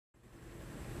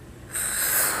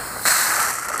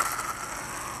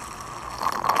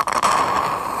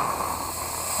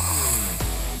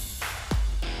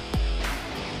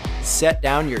set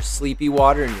down your sleepy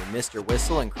water and your Mr.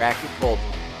 Whistle and crack it cold.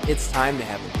 It's time to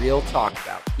have a real talk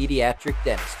about pediatric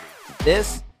dentistry.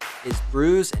 This is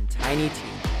Brews and Tiny Tea.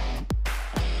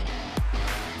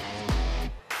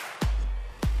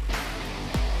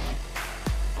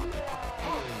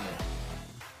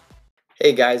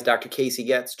 Hey guys, Dr. Casey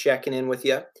Getz checking in with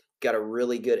you. Got a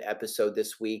really good episode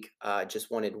this week. Just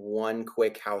wanted one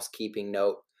quick housekeeping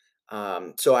note.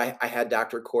 So I had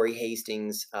Dr. Corey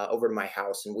Hastings over to my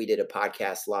house, and we did a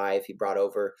podcast live. He brought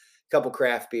over a couple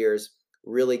craft beers.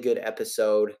 Really good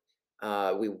episode.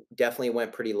 We definitely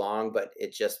went pretty long, but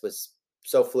it just was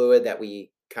so fluid that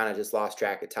we kind of just lost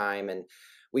track of time, and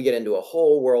we get into a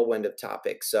whole whirlwind of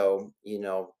topics. So,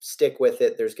 stick with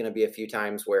it. There's going to be a few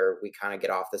times where we kind of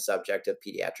get off the subject of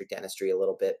pediatric dentistry a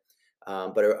little bit,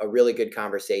 but a really good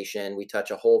conversation. We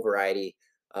touch a whole variety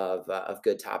of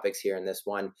good topics here in this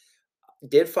one.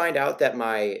 Did find out that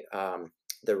my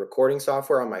the recording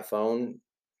software on my phone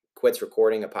quits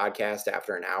recording a podcast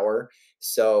after an hour.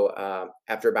 So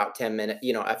after about 10 minutes,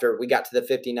 after we got to the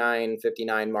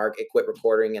 59 mark, it quit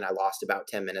recording, and I lost about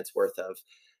 10 minutes worth of,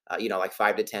 like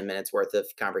 5 to 10 minutes worth of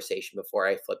conversation before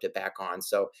I flipped it back on.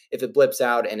 So if it blips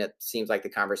out and it seems like the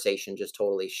conversation just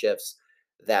totally shifts,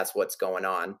 that's what's going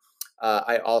on.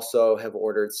 I also have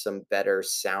ordered some better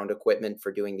sound equipment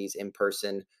for doing these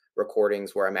in-person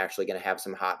recordings where I'm actually going to have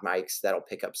some hot mics that'll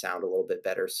pick up sound a little bit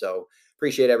better. So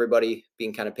appreciate everybody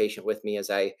being kind of patient with me as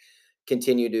I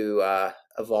continue to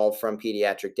evolve from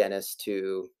pediatric dentist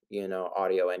to,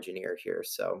 audio engineer here.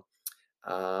 So,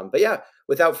 but yeah,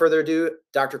 without further ado,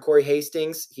 Dr. Corey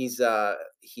Hastings, he's a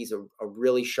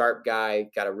really sharp guy,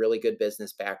 got a really good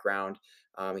business background.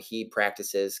 He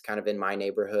practices kind of in my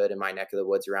neighborhood, in my neck of the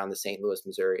woods around the St. Louis,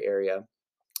 Missouri area.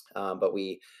 But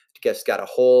we just got a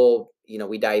whole,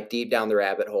 we dive deep down the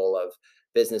rabbit hole of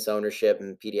business ownership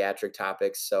and pediatric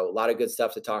topics. So a lot of good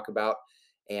stuff to talk about.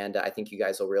 And I think you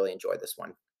guys will really enjoy this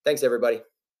one. Thanks, everybody.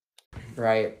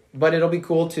 Right. But it'll be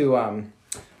cool to,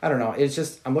 I don't know. It's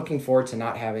just, I'm looking forward to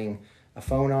not having a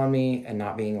phone on me and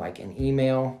not being like an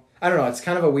email. I don't know. It's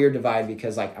kind of a weird divide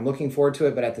because I'm looking forward to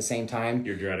it, but at the same time,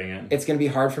 you're dreading it. It's going to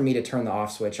be hard for me to turn the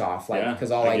off switch off.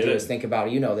 Because all I do is think about,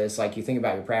 this, you think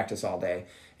about your practice all day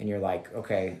and you're like,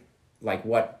 okay,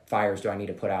 what fires do I need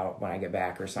to put out when I get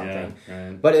back or something? Yeah,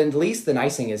 right. But at least the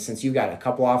nice thing is, since you've got a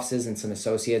couple offices and some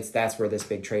associates, that's where this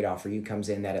big trade-off for you comes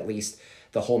in, that at least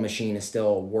the whole machine is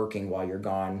still working while you're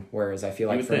gone. Whereas I feel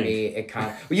like for me, it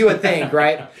kind of, you would think,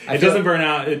 right? It doesn't burn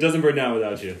out. It doesn't burn down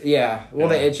without you. Yeah.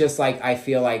 Well, it's just I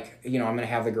feel like, I'm going to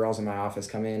have the girls in my office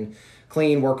come in,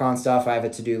 clean, work on stuff. I have a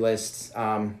to-do list.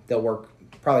 They'll work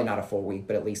probably not a full week,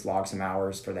 but at least log some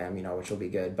hours for them, which will be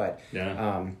good. But,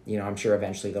 I'm sure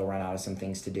eventually they'll run out of some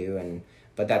things to do.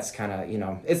 But that's kind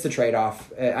of, it's the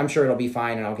trade-off. I'm sure it'll be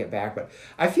fine and I'll get back. But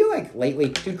I feel like lately,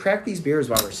 dude, crack these beers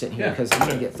while we're sitting here because I'm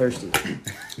going to get thirsty.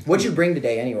 What'd you bring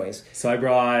today anyways? So I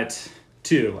brought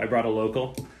two. I brought a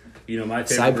local, my favorite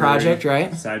Side project,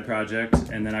 right? Side project.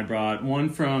 And then I brought one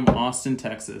from Austin,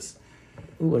 Texas.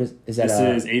 Ooh, what is that?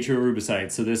 This is Atrio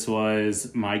Rubicite. So this was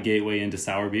my gateway into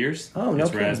sour beers. Oh, no.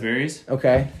 It's raspberries.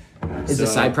 Okay. Is the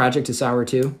side project a sour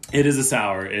too? It is a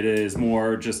sour. It is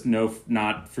more just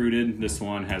not fruited. This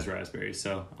one has raspberries.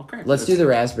 So I'll crack Let's do the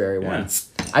raspberry one.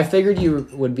 I figured you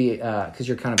would be, because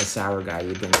you're kind of a sour guy,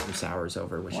 you'd bring some sours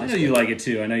over. Which I know you like it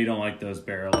too. I know you don't like those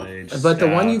barrel-aged But stouts. the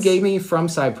one you gave me from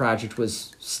Side Project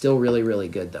was still really, really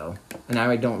good though. And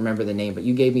I don't remember the name, but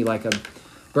you gave me a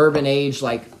bourbon aged,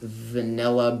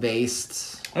 vanilla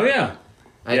based. Oh yeah.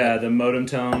 The Modem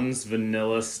Tones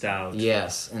Vanilla Stout.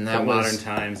 Yes, and that from was Modern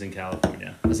Times in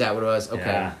California. Is that what it was?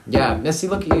 Okay. Yeah. Missy,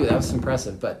 look at you. That was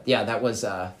impressive. But yeah, that was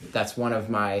that's one of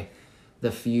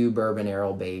the few bourbon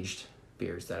aged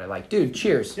beers that I like. Dude,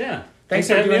 cheers. Yeah. Thanks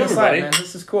for doing this live, man.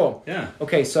 This is cool. Yeah.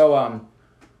 Okay, so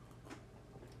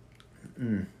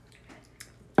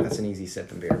that's an easy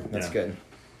sipping beer. That's good.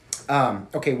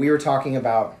 Okay, we were talking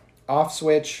about off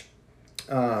switch.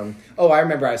 I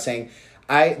remember I was saying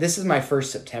this is my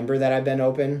first September that I've been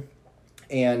open,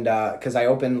 and because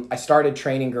I started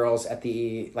training girls at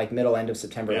the middle end of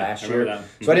September last year,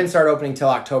 so I didn't start opening till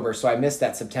October, so I missed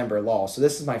that September lull. So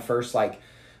this is my first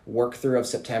work through of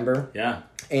September. Yeah,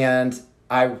 and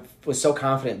I was so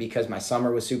confident because my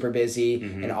summer was super busy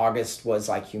and August was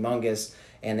humongous,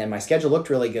 and then my schedule looked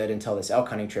really good until this elk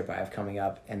hunting trip I have coming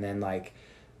up, and then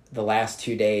the last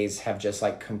 2 days have just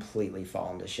completely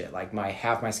fallen to shit.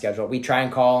 Half my schedule, we try and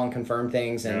call and confirm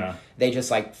things and they just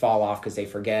fall off because they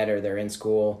forget or they're in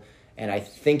school. And I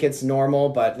think it's normal,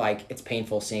 but it's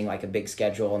painful seeing a big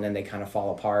schedule and then they kind of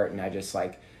fall apart. And I just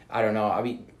I don't know. I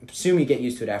mean, assume you get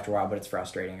used to it after a while, but it's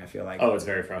frustrating, I feel like. Oh, it's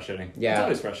very frustrating. Yeah. It's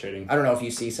always frustrating. I don't know if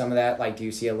you see some of that. Like, do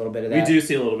you see a little bit of that? We do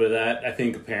see a little bit of that. I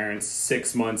think parents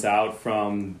 6 months out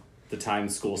from the time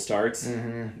school starts,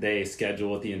 they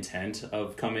schedule with the intent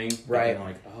of coming. Right. And they're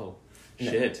like, oh,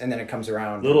 shit. And then it comes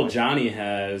around. Little Johnny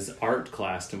has art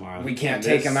class tomorrow. We can't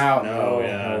take him out. No,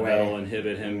 No, no way. That'll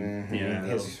inhibit him. Yeah,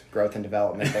 his growth and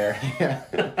development there.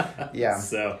 Yeah.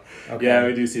 So, Okay. yeah,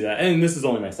 we do see that. And this is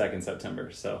only my second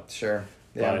September, so. Sure.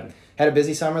 Yeah. But Had a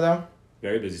busy summer, though?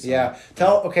 very busy summer.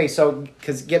 Yeah. Okay, so,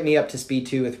 because get me up to speed,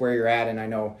 too, with where you're at, and I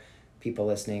know people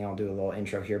listening, I'll do a little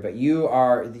intro here, but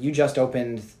you just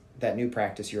opened that new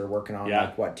practice you were working on, Yeah.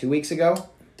 like, what, 2 weeks ago?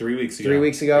 3 weeks ago. 3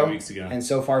 weeks ago? 3 weeks ago. And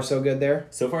so far, so good there?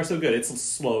 So far, so good. It's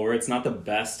slower. It's not the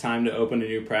best time to open a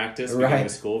new practice beginning Right.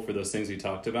 of school for those things we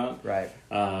talked about. Right.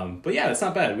 But yeah, it's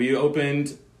not bad. We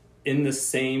opened in the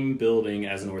same building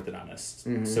as an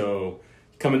orthodontist. So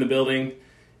come in the building,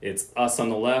 it's us on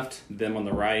the left, them on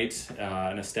the right,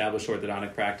 an established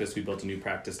orthodontic practice. We built a new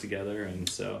practice together, and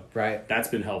so Right. that's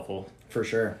been helpful. For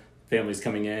sure. Families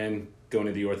coming in, going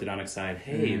to the orthodontic side,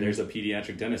 hey, there's a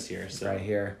pediatric dentist here. So Right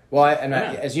here. Well,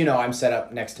 Yeah. as you know, I'm set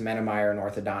up next to Menemeyer and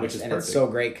orthodontist, Which is and it's perfect. so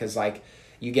great because like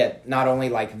you get not only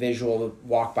like visual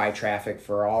walk by traffic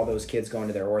for all those kids going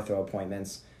to their ortho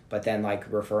appointments, but then like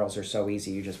referrals are so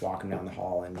easy. You just walk them down the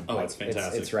hall and Oh, like, it's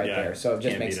fantastic. It's right Yeah, there. So it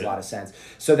just can't makes beat a it. lot of sense.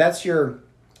 So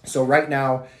so right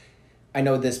now. I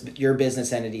know your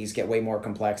business entities get way more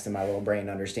complex than my little brain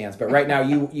understands. But right now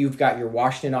you've got your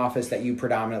Washington office that you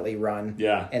predominantly run.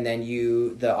 Yeah. And then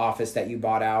the office that you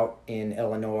bought out in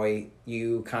Illinois,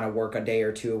 you kind of work a day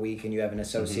or two a week and you have an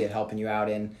associate helping you out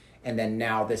in. And then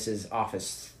now this is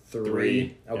office 3.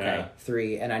 3, Okay. yeah.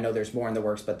 3. And I know there's more in the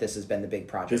works, but this has been the big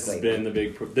project This has lately.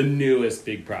 been the newest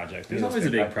big project. There's always a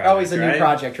big project. Always a new right?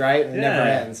 project, right? It never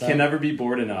Yeah, ends. Huh? can never be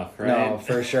bored enough, right? No,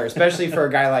 for sure. Especially for a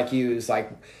guy like you who's like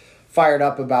fired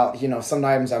up about,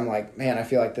 sometimes I'm like, man, I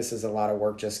feel like this is a lot of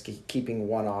work just keeping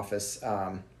one office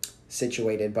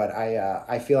situated. But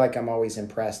I feel like I'm always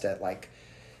impressed at like,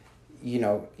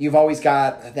 you've always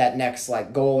got that next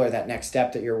like goal or that next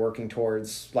step that you're working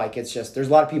towards. Like it's just, there's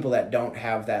a lot of people that don't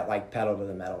have that like pedal to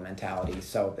the metal mentality.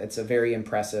 So it's a very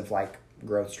impressive like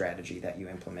growth strategy that you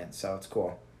implement. So it's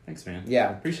cool. Thanks, man.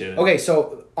 Yeah. Appreciate it. Okay,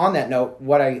 so on that note,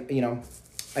 what I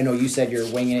know you said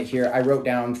you're winging it here. I wrote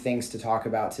down things to talk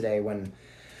about today when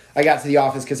I got to the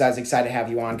office because I was excited to have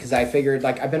you on because I figured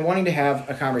like I've been wanting to have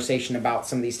a conversation about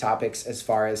some of these topics as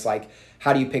far as like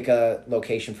how do you pick a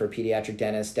location for a pediatric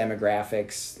dentist,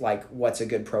 demographics, like what's a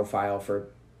good profile for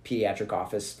pediatric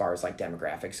office as far as like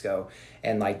demographics go.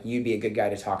 And like you'd be a good guy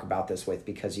to talk about this with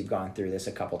because you've gone through this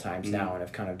a couple times now and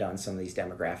have kind of done some of these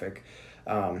demographic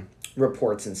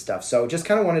reports and stuff. So just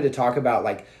kind of wanted to talk about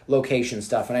like location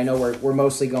stuff. And I know we're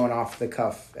mostly going off the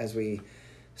cuff as we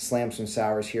slam some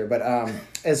sours here. But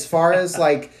as far as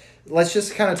like, let's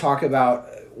just kind of talk about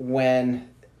when,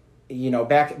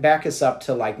 back us up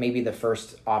to like maybe the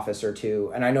first office or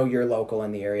two. And I know you're local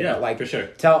in the area. Yeah, but like, for sure.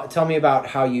 Tell me about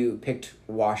how you picked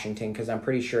Washington because I'm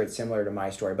pretty sure it's similar to my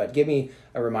story. But give me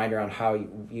a reminder on how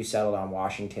you settled on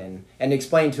Washington and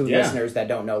explain to listeners that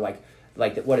don't know like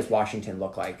what does Washington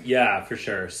look like? Yeah, for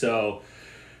sure. So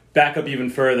back up even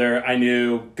further, I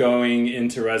knew going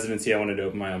into residency I wanted to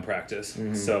open my own practice.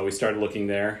 So we started looking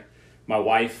there. My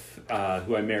wife,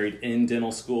 who I married in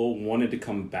dental school, wanted to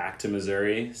come back to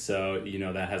Missouri. So,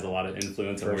 that has a lot of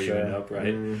influence on where you end up,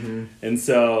 right? And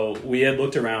so we had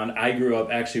looked around. I grew up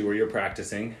actually where you're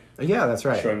practicing. Yeah, that's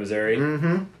right. Troy, Missouri.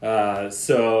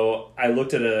 So I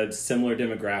looked at a similar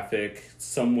demographic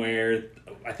somewhere.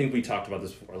 I think we talked about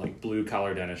this before, like blue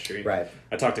collar dentistry. Right.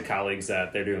 I talked to colleagues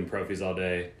that they're doing prophies all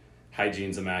day.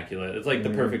 Hygiene's immaculate. It's like the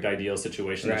perfect ideal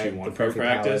situation that you Right, want the for a perfect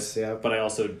practice. house, yeah. But I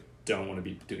also don't want to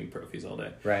be doing prophies all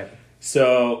day. Right.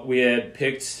 So we had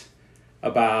picked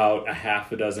about a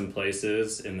half a dozen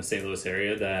places in the St. Louis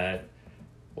area that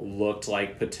looked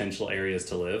like potential areas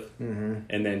to live,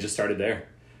 and then just started there.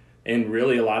 And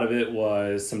really a lot of it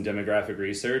was some demographic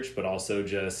research, but also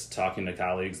just talking to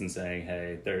colleagues and saying,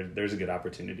 hey, there's a good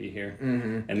opportunity here,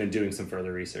 and then doing some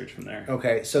further research from there.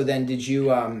 Okay, so then did you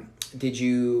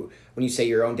when you say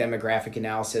your own demographic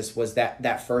analysis, was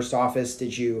that first office,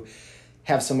 did you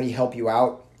have somebody help you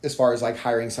out as far as like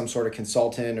hiring some sort of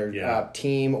consultant or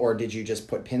team, or did you just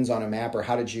put pins on a map, or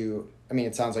how did you, I mean,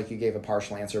 it sounds like you gave a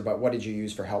partial answer, but what did you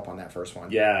use for help on that first one?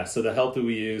 Yeah, so the help that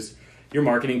we use, your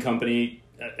marketing company,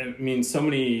 I mean, so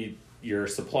many your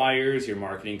suppliers, your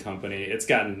marketing company. It's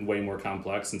gotten way more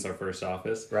complex since our first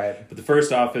office. Right. But the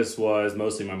first office was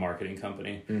mostly my marketing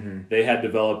company. Mm-hmm. They had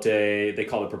developed they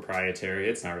call it proprietary.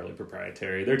 It's not really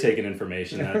proprietary. They're taking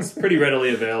information that's pretty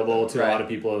readily available to a lot of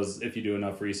people if you do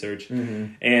enough research.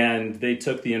 Mm-hmm. And they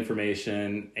took the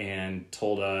information and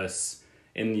told us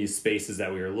in these spaces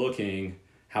that we were looking,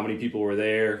 how many people were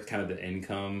there, kind of the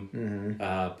income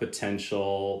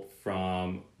potential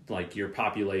from like your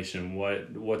population,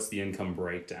 what's the income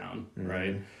breakdown,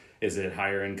 right? Is it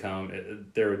higher income?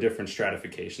 There are different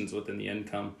stratifications within the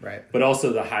income, right? But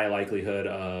also the high likelihood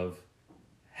of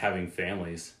having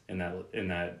families in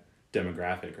that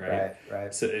demographic, right?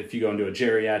 Right. So if you go into a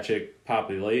geriatric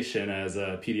population as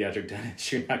a pediatric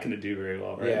dentist, you're not going to do very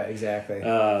well, right? Yeah, exactly.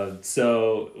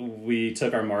 So we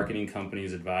took our marketing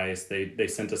company's advice. They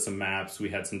sent us some maps. We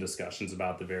had some discussions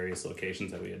about the various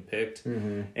locations that we had picked,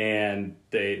 and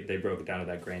they broke it down to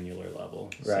that granular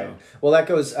level. Right. So. Well, that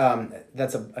goes.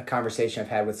 That's a conversation I've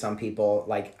had with some people.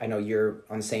 Like, I know you're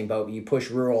on the same boat. You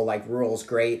push rural, like rural's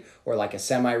great, or like a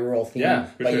semi-rural theme,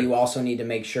 but you also need to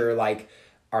make sure like.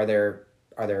 Are there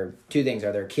two things?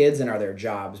 Are there kids and are there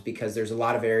jobs? Because there's a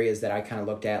lot of areas that I kind of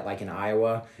looked at, like in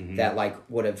Iowa, that like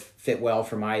would have fit well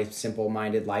for my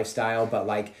simple-minded lifestyle. But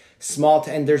like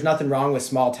and there's nothing wrong with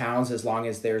small towns as long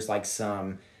as there's like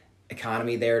some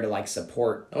economy there to like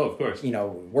support. Oh, of course.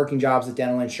 Working jobs with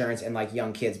dental insurance and like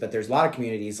young kids. But there's a lot of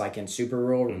communities like in super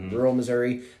rural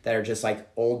Missouri that are just like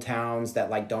old towns that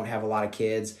like don't have a lot of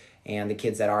kids. And the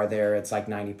kids that are there, it's like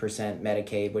 90%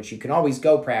 Medicaid, which you can always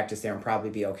go practice there and probably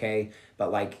be okay.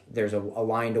 But like there's a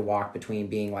line to walk between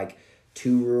being like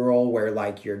too rural where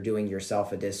like you're doing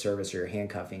yourself a disservice or you're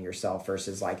handcuffing yourself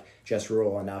versus like just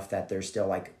rural enough that there's still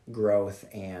like growth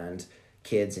and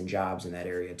kids and jobs in that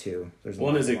area too. There's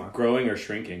one, is it growing or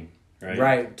shrinking? Right.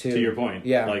 Right. To your point.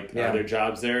 Yeah. Like, are there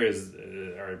jobs there?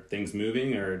 Are things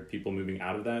moving? Or are people moving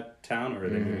out of that town, or are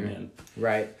they moving in?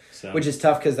 Right. So. Which is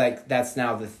tough because like that's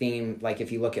now the theme. Like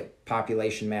if you look at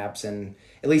population maps and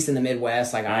at least in the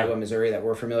Midwest, like Iowa, Missouri, that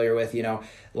we're familiar with,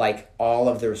 like all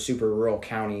of the super rural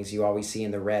counties, you always see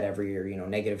in the red every year,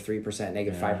 -3%,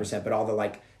 -5%, but all the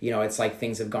like, it's like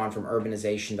things have gone from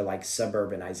urbanization to like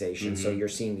suburbanization. So you're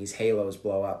seeing these halos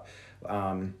blow up.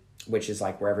 Which is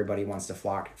like where everybody wants to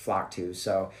flock to.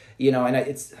 So, and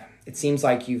it seems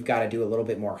like you've got to do a little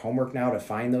bit more homework now to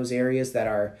find those areas that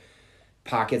are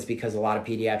pockets, because a lot of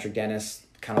pediatric dentists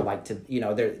kind of like to,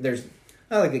 there's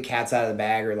not like the cat's out of the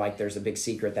bag or like there's a big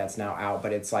secret that's now out,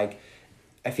 but it's like,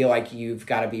 I feel like you've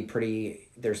got to be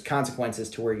there's consequences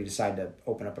to where you decide to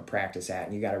open up a practice at,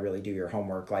 and you got to really do your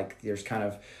homework. Like there's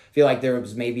I feel like there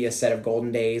was maybe a set of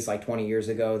golden days like 20 years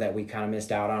ago that we kind of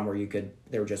missed out on, where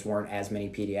there just weren't as many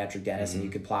pediatric dentists and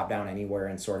you could plop down anywhere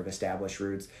and sort of establish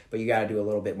roots. But you got to do a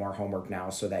little bit more homework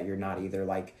now so that you're not either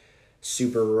like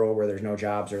super rural where there's no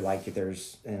jobs, or like if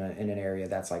there's in an area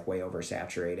that's like way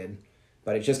oversaturated.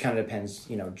 But it just kind of depends,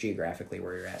 geographically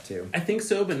where you're at too. I think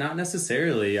so, but not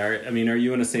necessarily. Are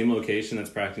you in the same location that's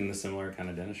practicing the similar kind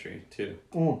of dentistry too?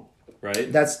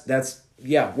 Right? That's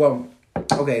yeah. Well,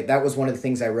 okay, that was one of the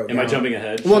things I wrote down. Am I jumping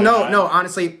ahead? Well, no.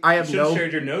 Honestly, I have you should have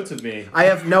shared your notes with me.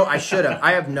 I should have.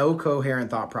 I have no coherent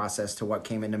thought process to what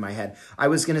came into my head. I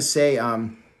was gonna say,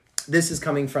 this is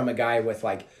coming from a guy with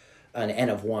like an N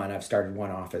of 1. I've started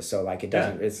one office, so like it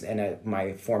doesn't.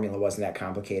 My formula wasn't that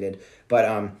complicated,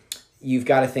 but you've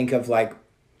got to think of like,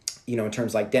 in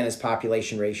terms like dentist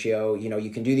population ratio.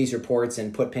 You can do these reports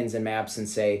and put pins in maps and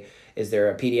say, is there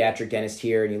a pediatric dentist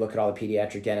here? And you look at all the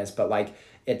pediatric dentists, but like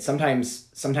it sometimes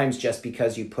just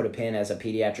because you put a pin as a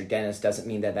pediatric dentist doesn't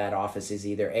mean that office is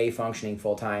either A, functioning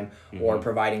full time, or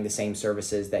providing the same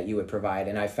services that you would provide.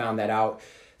 And I found that out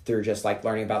through just like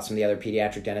learning about some of the other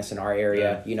pediatric dentists in our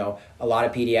area. A lot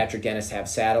of pediatric dentists have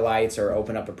satellites or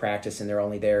open up a practice and they're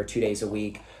only there 2 days a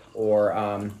week. Or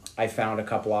I found a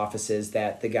couple offices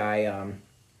that the guy,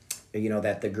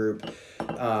 that the group,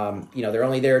 they're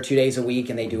only there 2 days a week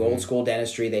and they do old school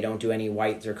dentistry. They don't do any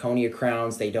white zirconia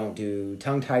crowns. They don't do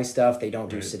tongue tie stuff. They don't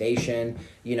do sedation.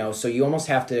 So you almost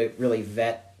have to really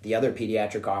vet the other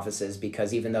pediatric offices,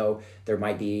 because even though there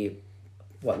might be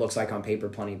what looks like on paper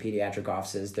plenty of pediatric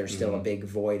offices, there's still a big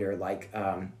void or like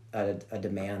a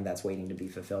demand that's waiting to be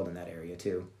fulfilled in that area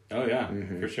too. Oh yeah,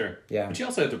 for sure. Yeah, but you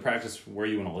also have to practice where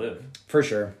you want to live. For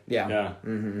sure. Yeah. Yeah.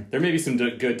 There may be some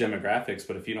good demographics,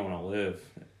 but if you don't want to live,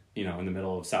 in the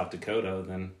middle of South Dakota,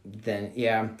 then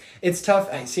yeah, it's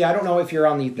tough. See, I don't know if you're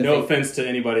on the no offense to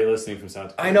anybody listening from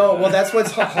South Dakota. I know. Well, that's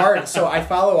what's hard. So I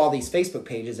follow all these Facebook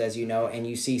pages, as you know, and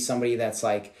you see somebody that's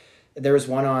like, there was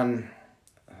one on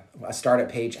a startup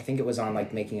page. I think it was on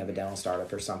like Making of a Dental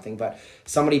Startup or something, but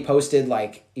somebody posted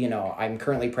like, I'm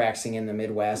currently practicing in the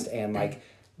Midwest, and like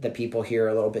the people here are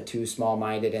a little bit too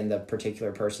small-minded, and the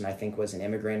particular person I think was an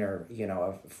immigrant or,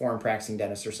 a foreign practicing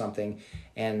dentist or something.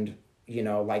 And,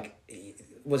 like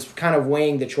was kind of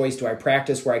weighing the choice. Do I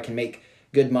practice where I can make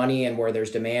good money and where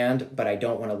there's demand, but I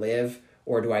don't want to live?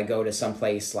 Or do I go to some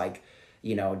place like,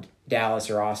 Dallas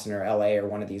or Austin or LA or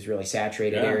one of these really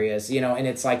saturated areas, and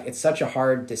it's like, it's such a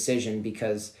hard decision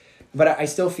but I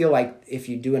still feel like if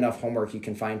you do enough homework, you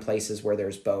can find places where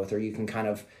there's both, or you can kind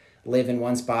of live in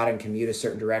one spot and commute a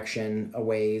certain direction a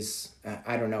ways.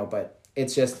 I don't know, but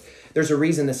it's just, there's a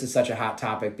reason this is such a hot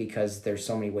topic, because there's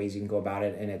so many ways you can go about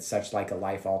it, and it's such like a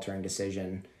life altering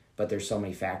decision, but there's so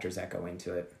many factors that go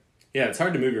into it. Yeah, it's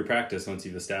hard to move your practice once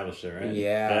you've established it, right?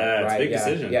 Yeah, it's a big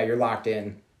decision. Yeah, you're locked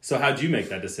in. So how'd you make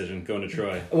that decision going to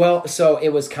Troy? Well, so it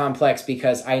was complex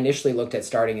because I initially looked at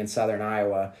starting in Southern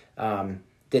Iowa,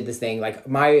 did this thing, like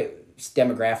my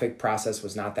demographic process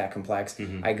was not that complex.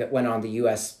 Mm-hmm. I went on the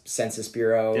U.S. Census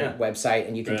Bureau website,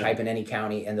 and you can type in any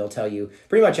county and they'll tell you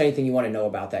pretty much anything you want to know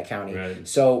about that county. Right.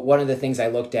 So one of the things I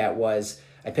looked at was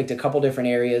I picked a couple different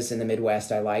areas in the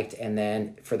Midwest I liked, and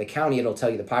then for the county, it'll tell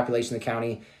you the population of the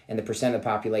county and the percent of the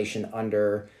population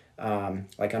under 6.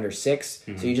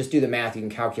 Mm-hmm. So you just do the math, you can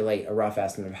calculate a rough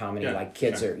estimate of how many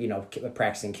kids are,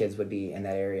 practicing kids would be in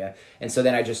that area. And so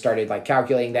then I just started like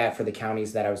calculating that for the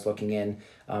counties that I was looking in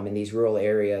these rural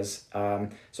areas.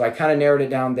 So I kind of narrowed it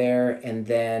down there, and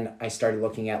then I started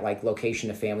looking at like location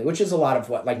of family, which is a lot of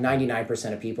what, like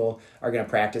 99% of people are going to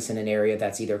practice in an area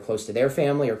that's either close to their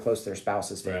family or close to their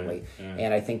spouse's family. Right. Yeah.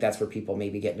 And I think that's where people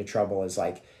maybe get into trouble, is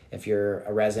like if you're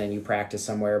a resident, you practice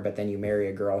somewhere, but then you marry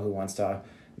a girl who wants to,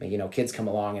 kids come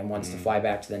along and wants to fly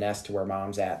back to the nest to where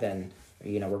mom's at, then,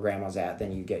 where grandma's at,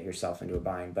 then you get yourself into a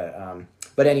bind.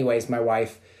 But anyways, my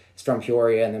wife is from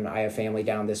Peoria, and then I have family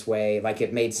down this way. Like,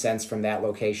 it made sense from that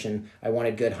location. I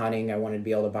wanted good hunting. I wanted to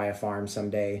be able to buy a farm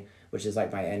someday, which is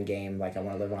like my end game. Like, I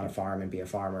want to live on a farm and be a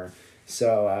farmer.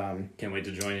 So, can't wait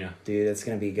to join you. Dude, it's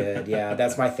going to be good. Yeah,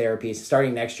 that's my therapy.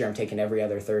 Starting next year, I'm taking every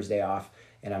other Thursday off,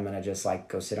 and I'm going to just like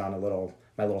go sit on my little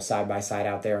side-by-side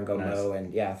out there and go mow,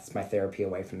 and it's my therapy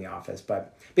away from the office.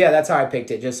 But yeah, that's how I picked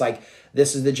it. Just like,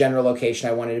 this is the general location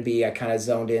I wanted to be. I kind of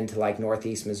zoned into like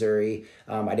Northeast Missouri.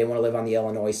 I didn't want to live on the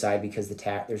Illinois side because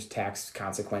there's tax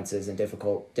consequences and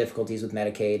difficulties with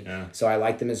Medicaid. Yeah. So I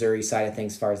like the Missouri side of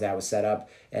things as far as that was set up.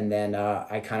 And then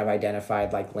I kind of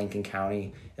identified like Lincoln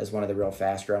County as one of the real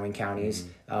fast-growing counties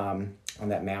on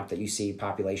that map that you see,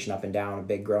 population up and down, a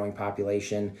big growing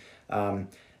population.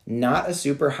 Not a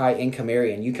super high income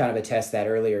area, and you kind of attest that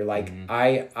earlier. Like,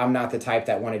 I'm not the type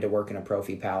that wanted to work in a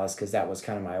Prophy Palace, because that was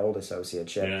kind of my old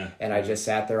associateship, and I just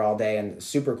sat there all day, and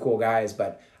super cool guys,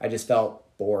 but I just felt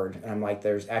bored. And I'm like,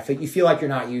 you feel like you're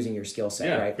not using your skill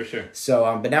set, right? For sure.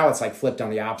 So, but now it's like flipped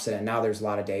on the opposite, and now there's a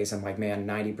lot of days I'm like, man,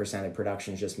 90% of the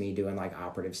production is just me doing like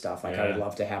operative stuff. Like, I would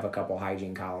love to have a couple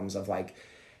hygiene columns of like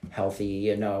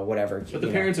healthy, whatever. But the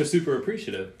parents are super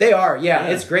appreciative. They are, yeah.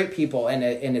 It's great people, and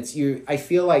it's you. I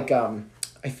feel like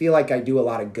I do a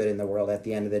lot of good in the world at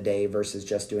the end of the day versus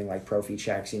just doing like Prophy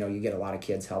checks. You get a lot of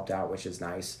kids helped out, which is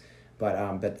nice. But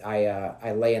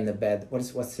I lay in the bed. What's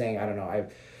the saying? I don't know. I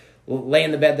lay in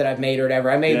the bed that I've made or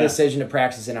whatever. I made the decision to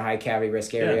practice in a high cavity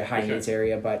risk area, high needs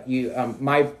area. But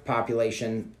my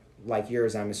population, like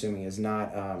yours, I'm assuming, is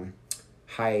not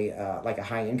high, like a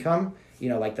high income.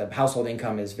 Like the household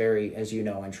income is very, as you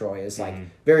know, in Troy, is like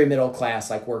very middle class,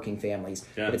 like working families.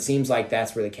 Yeah. But it seems like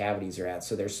that's where the cavities are at.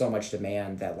 So there's so much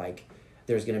demand that like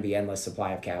there's going to be endless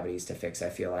supply of cavities to fix,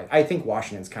 I feel like. I think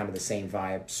Washington's kind of the same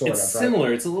vibe, sort of. It's similar.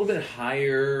 Right? It's a little bit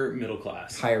higher middle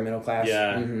class. Higher middle class?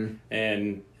 Yeah. Mm-hmm.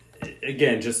 And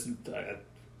again, just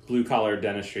blue collar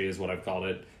dentistry is what I've called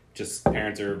it. Just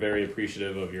parents are very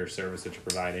appreciative of your service that you're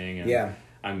providing. And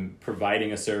I'm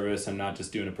providing a service. I'm not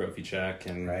just doing a Prophy check.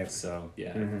 And so,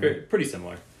 pretty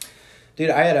similar.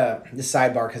 Dude, I had this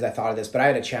sidebar because I thought of this, but I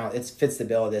had a challenge. It fits the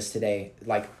bill of this today.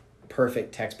 Like,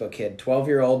 perfect textbook kid.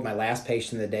 12-year-old. My last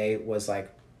patient of the day was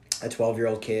like a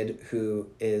 12-year-old kid who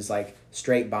is like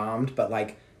straight bombed, but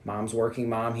like mom's working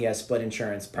mom. He has split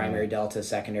insurance, primary Delta,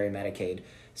 secondary Medicaid.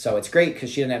 So it's great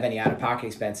because she didn't have any out-of-pocket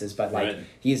expenses, but like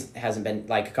hasn't been,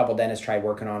 like a couple dentists tried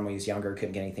working on him when he was younger,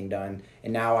 couldn't get anything done.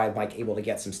 And now I'm like able to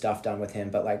get some stuff done with him,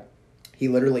 but like he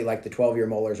literally, like the 12-year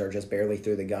molars are just barely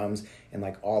through the gums, and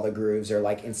like all the grooves are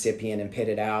like incipient and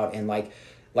pitted out, and like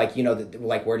like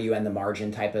where do you end the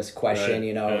margin type of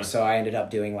question, So I ended up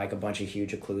doing like a bunch of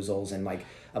huge occlusals, and like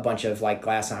a bunch of like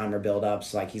Glassheimer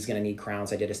buildups. Like he's going to need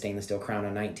crowns. I did a stainless steel crown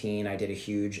on 19. I did a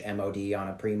huge MOD on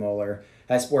a premolar.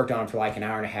 I worked on it for like an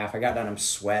hour and a half. I got done. I'm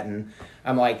sweating.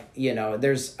 I'm like,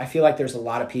 I feel like there's a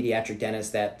lot of pediatric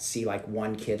dentists that see like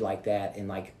one kid like that in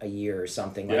like a year or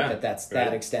something like that. That's right.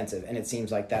 That extensive. And it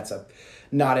seems like that's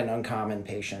not an uncommon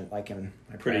patient like in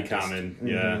my pretty practice. Common.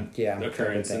 Mm-hmm. Yeah.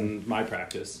 Occurrence in my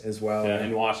practice as well. Yeah,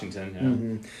 in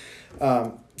Washington. Yeah.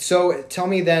 Mm-hmm. So tell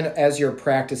me then, as your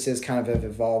practices kind of have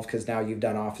evolved, because now you've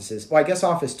done offices. Well, I guess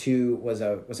Office 2 was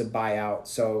a buyout,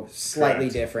 so slightly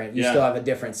Correct. different. You still have a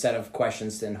different set of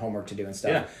questions and homework to do and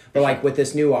stuff. Yeah, but like with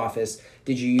this new office,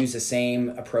 did you use the same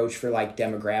approach for like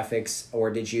demographics, or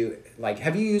did you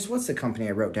have you used, what's the company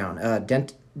I wrote down?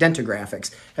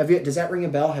 Dentographics. Does that ring a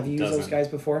bell? Have you used those guys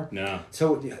before? No.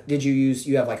 So did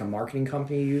you have like a marketing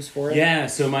company you use for it? Yeah,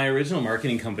 so my original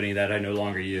marketing company that I no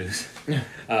longer use,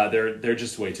 they're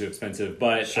just way too expensive.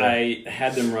 But sure. I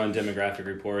had them run demographic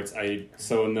reports.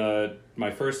 So in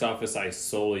my first office, I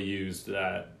solely used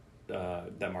that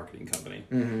marketing company.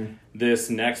 Mm-hmm. This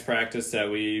next practice that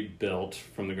we built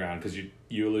from the ground, because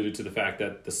you alluded to the fact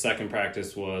that the second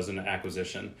practice was an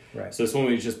acquisition. Right. So this one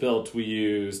we just built, we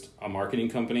used a marketing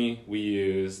company, we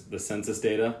used the census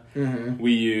data, mm-hmm.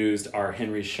 we used our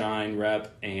Henry Schein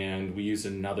rep, and we used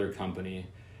another company,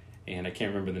 and I can't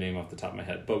remember the name off the top of my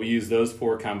head, but we used those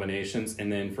 4 combinations, and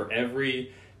then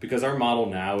because our model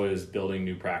now is building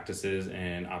new practices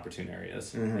in opportune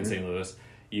areas mm-hmm. in St. Louis,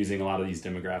 using a lot of these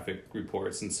demographic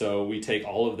reports. And so we take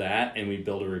all of that and we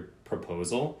build a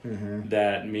proposal mm-hmm.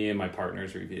 that me and my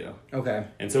partners review. Okay.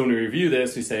 And so when we review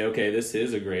this, we say, okay, this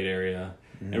is a great area.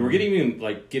 Mm-hmm. And we're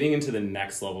getting into the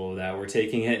next level of that. We're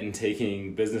taking it and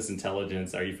taking business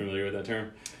intelligence. Are you familiar with that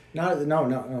term?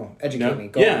 No. Educate me.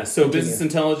 Go yeah, on. so Continue. Business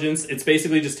intelligence, it's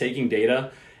basically just taking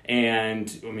data,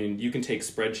 and you can take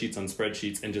spreadsheets on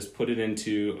spreadsheets and just put it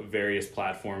into various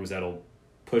platforms that'll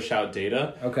push out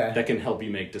data that can help you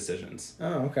make decisions.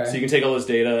 Oh, okay. So you can take all this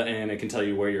data and it can tell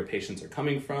you where your patients are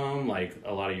coming from, like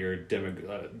a lot of your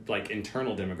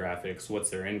internal demographics, what's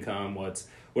their income,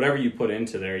 whatever you put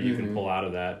into there, you mm-hmm. can pull out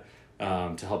of that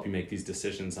to help you make these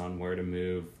decisions on where to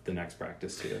move the next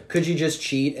practice to. Could you just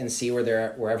cheat and see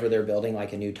wherever they're building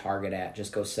like a new target at?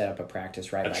 Just go set up a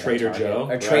practice right by Trader Joe.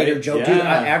 A Trader right? Joe. Yeah. Dude,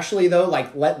 actually though,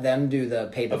 like let them do the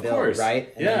pay the of bill, course.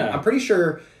 right? And yeah. then I'm pretty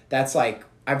sure that's like,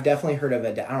 I've definitely heard of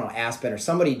Aspen or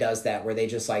somebody does that where they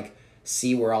just like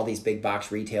see where all these big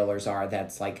box retailers are.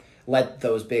 That's like, let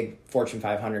those big Fortune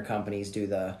 500 companies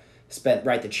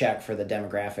write the check for the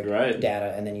demographic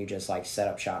data, and then you just like set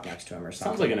up shop next to them or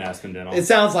something. Sounds like an Aspen Dental. It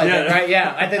sounds like it, right?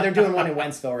 Yeah, I think they're doing one in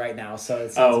Wentzville right now, so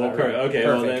it sounds okay, perfect,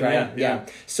 well then, right? Yeah.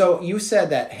 So you said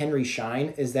that Henry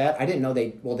Schein, is that? I didn't know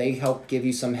they help give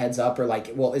you some heads up, or like,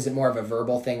 is it more of a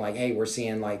verbal thing, like, hey, we're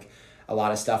seeing like a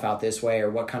lot of stuff out this way, or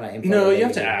what kind of info? No, you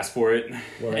have to ask for it.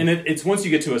 Right. And it's once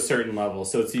you get to a certain level,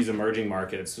 so it's these emerging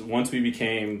markets. Once we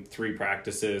became 3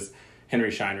 practices,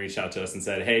 Henry Schein reached out to us and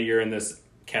said, hey, you're in this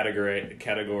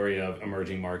category of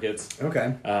emerging markets.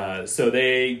 Okay. So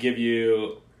they give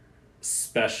you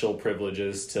special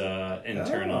privileges to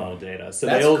internal data. So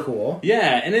that's cool.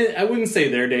 Yeah, and I wouldn't say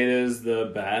their data is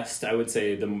the best. I would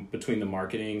say between the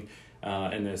marketing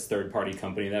and this third-party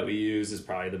company that we use is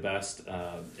probably the best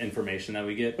information that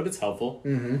we get, but it's helpful.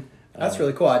 Mm-hmm. That's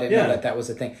really cool. I didn't know that was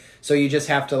a thing. So you just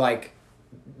have to like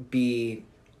be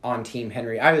on Team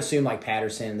Henry. I assume like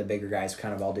Patterson and the bigger guys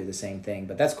kind of all do the same thing,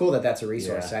 but that's cool that that's a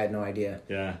resource. Yeah. I had no idea.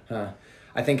 Yeah.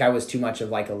 I think I was too much of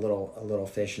like a little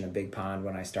fish in a big pond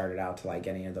when I started out to like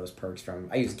get any of those perks from.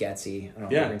 I use Getsy.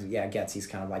 Getsy's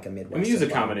kind of like a Midwest. We use a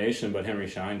combination, but Henry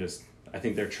Schein I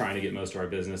think they're trying to get most of our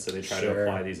business, so they try to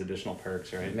apply these additional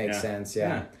perks, right? Makes sense,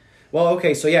 yeah. Well,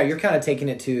 okay, so yeah, you're kind of taking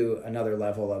it to another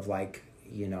level of like,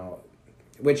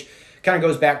 which kind of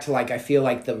goes back to like, I feel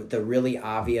like the really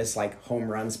obvious like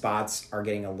home run spots are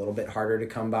getting a little bit harder to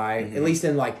come by, at least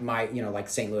in like my, like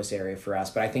St. Louis area for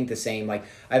us. But I think the same, like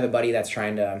I have a buddy that's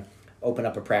trying to open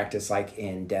up a practice like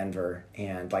in Denver,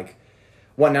 and like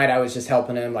one night I was just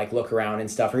helping him like look around and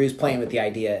stuff, or he was playing with the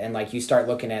idea, and like you start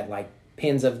looking at like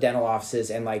pins of dental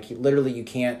offices, and like literally you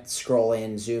can't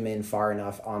zoom in far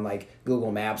enough on like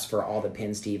Google Maps for all the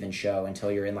pins to even show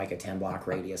until you're in like a 10-block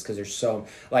radius, because there's so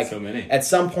many. At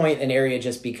some point an area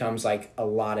just becomes like a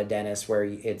lot of dentists where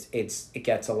it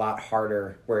gets a lot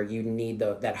harder, where you need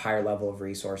that higher level of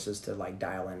resources to like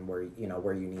dial in where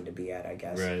you need to be at, I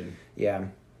guess. Right. Yeah.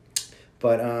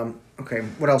 But okay,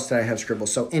 what else did I have scribbled?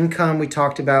 So income we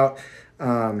talked about.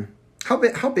 How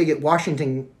big at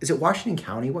Washington? Is it Washington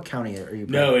County? What county are you?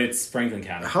 No, it's Franklin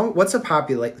County. What's the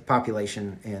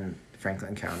population in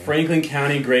Franklin County? Franklin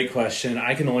County, great question.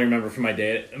 I can only remember from my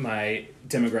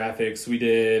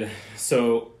demographics.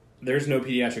 So there's no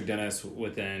pediatric dentist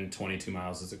within 22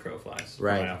 miles as the crow flies from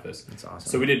my office. That's awesome.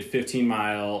 So we did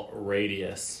 15-mile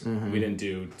radius. We didn't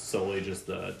do solely just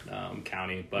the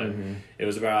county, but it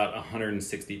was about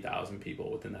 160,000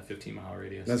 people within that 15-mile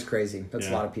radius. That's crazy. That's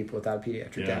a lot of people without a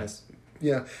pediatric dentist.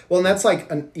 Yeah. Well, and that's like,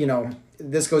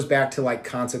 this goes back to like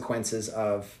consequences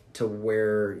to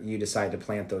where you decide to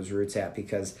plant those roots at,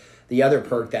 because the other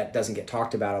perk that doesn't get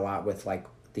talked about a lot with like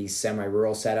these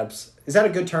semi-rural setups, is that a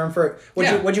good term for it?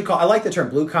 What'd you call? I like the term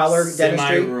blue collar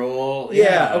dentistry. Semi-rural.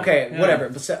 Yeah. Okay. Yeah.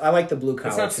 Whatever. I like the blue collar.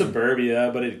 It's not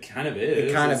suburbia, but it kind of is.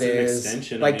 It kind of is. An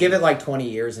extension. Like, give it like 20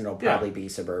 years and it'll probably be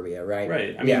suburbia, right?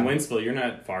 Right. I mean, Wentzville, you're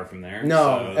not far from there.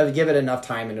 No. So. Give it enough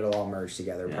time and it'll all merge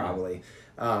together, probably.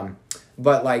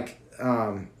 But like,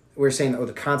 we're saying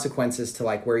the consequences to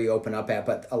like where you open up at,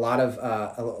 but a lot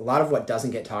of what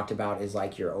doesn't get talked about is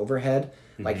like your overhead,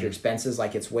 like your expenses.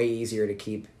 Like, it's way easier to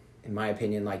keep, in my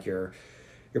opinion, like your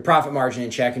profit margin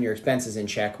in check and your expenses in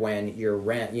check when your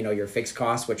rent, your fixed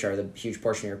costs, which are the huge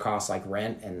portion of your costs, like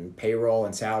rent and payroll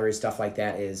and salaries, stuff like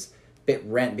that, is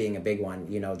rent being a big one.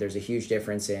 There's a huge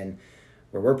difference in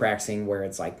where we're practicing, where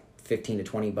it's like $15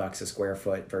 to $20 a square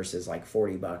foot versus like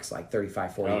 $40, like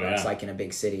 $35, $40 like in a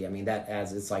big city. I mean, that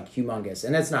adds, it's like humongous.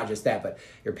 And it's not just that, but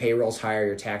your payroll's higher,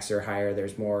 your taxes are higher.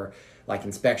 There's more like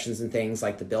inspections and things,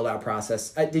 like the build out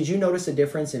process. Did you notice a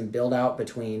difference in build out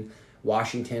between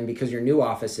Washington, because your new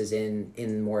office is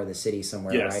in more of the city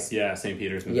somewhere, right? Yeah, St.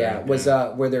 Peter's. Yeah,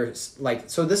 were there like,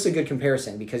 so this is a good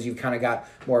comparison because you've kind of got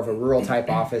more of a rural type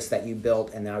office that you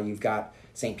built, and now you've got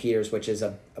St. Peter's, which is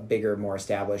a bigger, more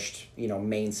established,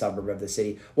 main suburb of the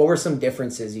city. What were some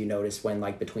differences you noticed when,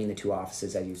 like, between the two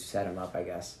offices as you set them up, I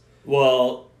guess?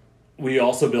 Well, we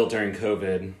also built during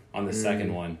COVID on the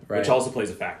second one, which also plays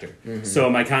a factor. So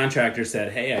my contractor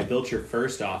said, hey, I built your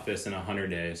first office in 100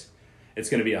 days. It's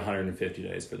going to be 150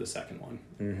 days for the second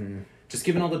one. Just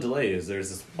given all the delays,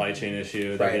 there's a supply chain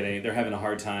issue. They're having a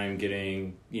hard time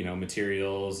getting,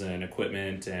 materials and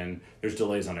equipment, and there's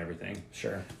delays on everything.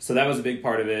 Sure. So that was a big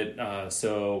part of it.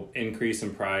 So increase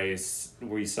in price,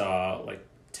 we saw like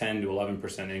 10 to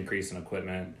 11% increase in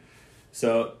equipment.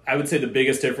 So I would say the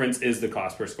biggest difference is the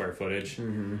cost per square footage.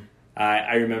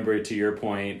 I remember, to your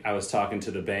point, I was talking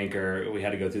to the banker. We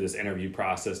had to go through this interview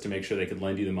process to make sure they could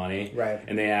lend you the money. Right.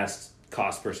 And they asked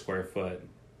cost per square foot.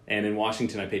 And in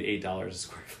Washington, I paid $8 a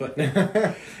square foot.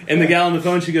 And the gal on the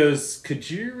phone, she goes, could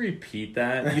you repeat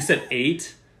that? You said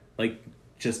 8? Like,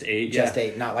 just 8? Just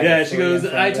 8, not like she goes,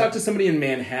 I talked to somebody in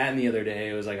Manhattan the other day.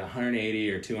 It was like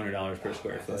 $180 or $200 per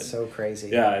square foot. That's so crazy.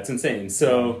 Yeah, it's insane.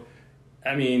 So,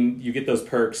 I mean, you get those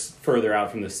perks further out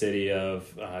from the city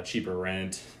of cheaper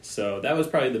rent. So that was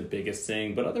probably the biggest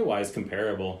thing, but otherwise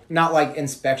comparable. Not like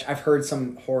inspection. I've heard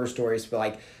some horror stories,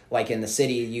 but like in the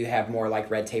city, you have more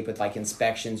like red tape with like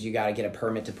inspections. You got to get a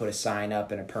permit to put a sign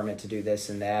up and a permit to do this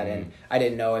and that. And I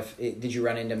didn't know did you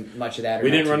run into much of that? Or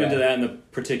we didn't run into that in the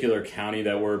particular county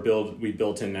that we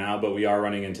built in now, but we are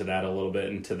running into that a little bit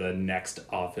into the next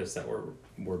office that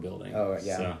we're building. Oh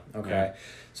yeah. So, okay. Yeah.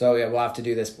 So yeah, we'll have to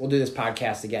do this. We'll do this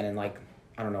podcast again in like,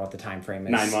 I don't know what the time frame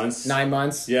is. 9 months. 9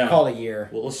 months? Yeah. Call it a year.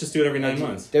 Well, let's just do it every 9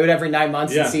 months. Do it every 9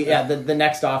 months and see, Yeah. the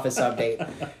next office update.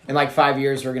 In like 5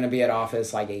 years, we're going to be at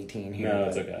office like 18 here. No,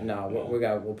 it's okay. No,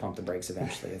 we'll pump the brakes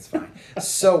eventually. It's fine.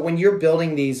 So when you're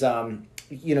building these,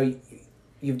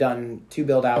 you've done 2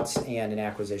 build-outs and an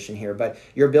acquisition here, but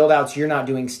your build-outs, you're not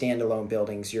doing standalone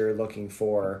buildings. You're looking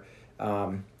for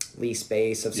lease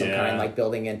space of some kind, like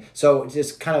building in. So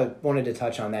just kind of wanted to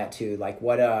touch on that too. Like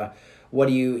what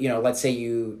do you, let's say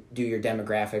you do your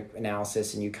demographic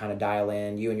analysis and you kind of dial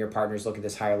in, you and your partners look at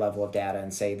this higher level of data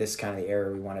and say, this is kind of the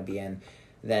area we want to be in.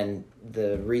 Then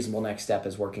the reasonable next step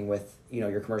is working with,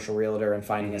 your commercial realtor and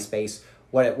finding a space.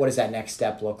 What does that next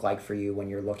step look like for you when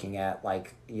you're looking at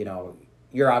like,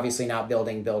 you're obviously not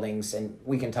building buildings, and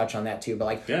we can touch on that too, but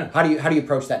like, how do you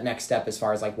approach that next step as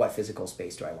far as like, what physical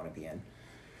space do I want to be in?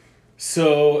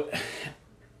 So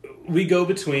we go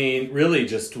between really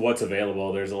just what's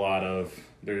available. There's not a lot of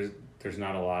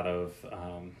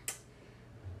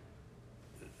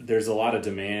there's a lot of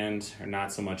demand, or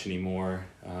not so much anymore,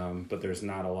 but there's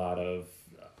not a lot of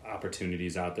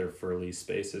opportunities out there for lease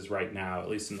spaces right now, at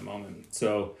least in the moment.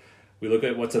 So we look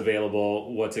at what's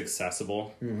available, what's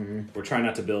accessible. We're trying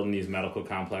not to build in these medical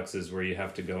complexes where you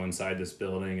have to go inside this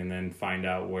building and then find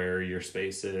out where your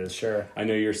space is. Sure. I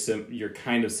know you're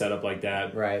kind of set up like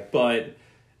that, right? But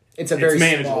it's very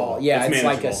manageable. Small. Yeah, it's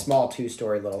like a small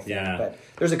 2-story little thing. Yeah. But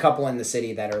there's a couple in the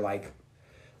city that are like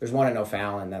there's one in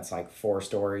O'Fallon that's like 4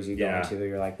 stories you go Yeah. into.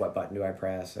 You're like, what button do I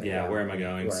press? Yeah, where am I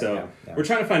going? Where- So yeah. we're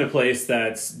trying to find a place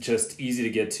that's just easy to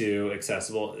get to,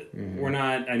 accessible. We're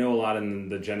not, I know a lot in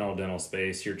the general dental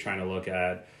space, you're trying to look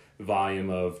at volume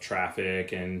of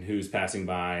traffic and who's passing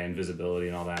by and visibility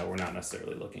and all that. We're not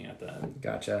necessarily looking at that.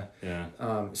 Gotcha.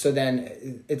 Yeah. So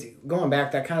then it's going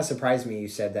back, that kind of surprised me. You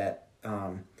said that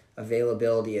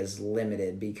availability is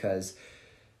limited because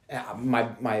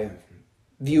my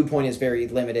viewpoint is very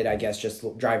limited, I guess,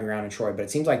 just driving around in Troy, but it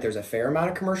seems like there's a fair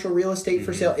amount of commercial real estate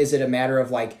for sale. Is it a matter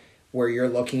of like where you're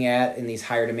looking at in these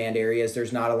higher demand areas,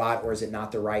 there's not a lot, or is it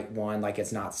not the right one? Like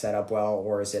it's not set up well,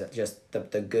 or is it just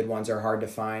the good ones are hard to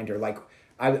find? Or like,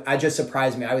 I just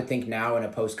surprised me. I would think now in a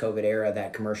post-COVID era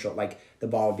that commercial, like the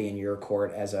ball would be in your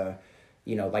court as a,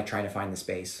 like trying to find the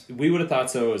space. We would have thought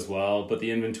so as well, but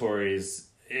the inventories,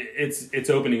 it's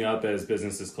opening up as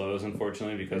businesses close,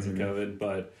 unfortunately, because of COVID,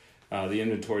 but the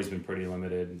inventory's been pretty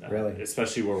limited, Really?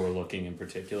 Especially where we're looking in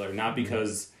particular. Not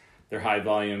because they're high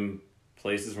volume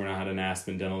places. We're not an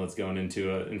Aspen Dental that's going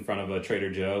in front of a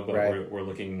Trader Joe, but Right. we're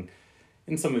looking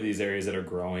in some of these areas that are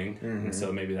growing, and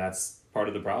so maybe that's part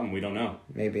of the problem. We don't know.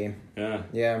 Maybe. Yeah.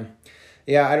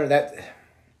 Yeah. I don't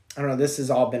know. This has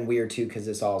all been weird too, because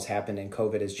this all has happened and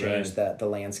COVID has changed the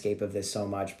landscape of this so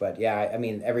much. But yeah, I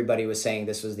mean, everybody was saying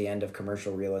this was the end of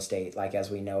commercial real estate, like as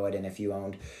we know it. And if you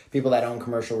owned, people that own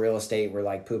commercial real estate were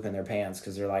like pooping their pants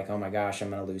because they're like, oh my gosh, I'm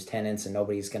going to lose tenants and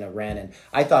nobody's going to rent. And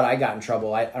I thought I got in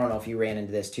trouble. I don't know if you ran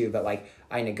into this too, but like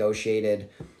I negotiated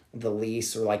the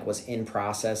lease or like was in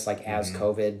process, like as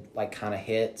COVID like kind of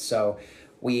hit. So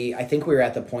I think we were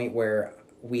at the point where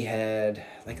we had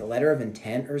like a letter of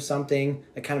intent or something,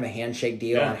 like kind of a handshake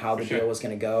deal on how the deal was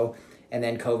going to go. And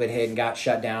then COVID hit and got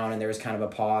shut down and there was kind of a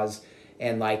pause.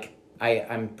 And like,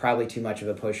 I'm probably too much of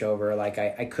a pushover. Like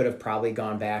I could have probably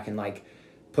gone back and like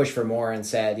pushed for more and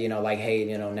said, like, hey,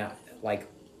 now like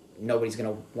nobody's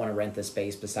going to want to rent this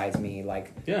space besides me.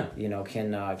 Like,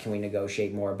 can we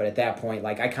negotiate more? But at that point,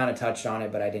 like I kind of touched on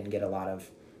it, but I didn't get a lot of,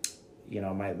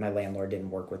 my landlord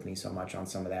didn't work with me so much on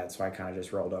some of that, so I kind of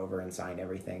just rolled over and signed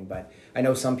everything. But I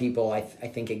know some people, I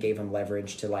think it gave them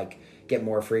leverage to like get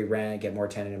more free rent, get more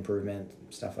tenant improvement,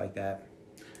 stuff like that.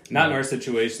 Not in our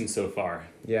situation so far.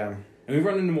 Yeah. And we've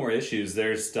run into more issues.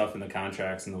 There's stuff in the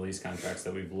contracts and the lease contracts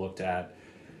that we've looked at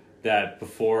that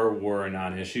before were a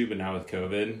non-issue, but now with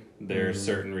COVID, there's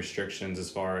certain restrictions as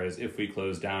far as if we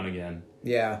close down again.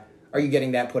 Yeah. Are you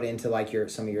getting that put into like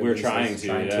some of your We're leases?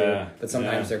 trying to. But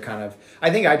sometimes they're kind of, I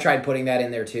think I tried putting that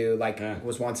in there too. Like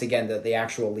was once again the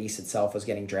actual lease itself was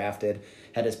getting drafted.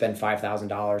 Had to spend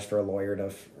 $5,000 for a lawyer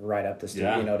to write up the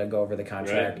to go over the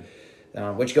contract,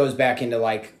 which goes back into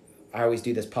like, I always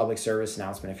do this public service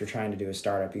announcement. If you're trying to do a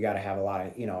startup, you got to have a lot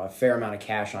of, a fair amount of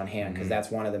cash on hand, because that's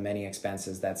one of the many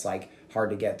expenses that's like hard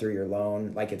to get through your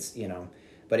loan. Like it's,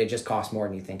 but it just costs more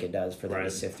than you think it does for them to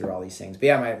sift through all these things. But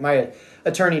yeah, my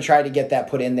attorney tried to get that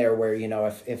put in there where,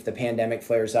 if the pandemic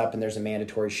flares up and there's a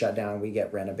mandatory shutdown, we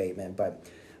get rent abatement. But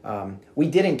we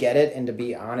didn't get it. And to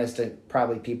be honest,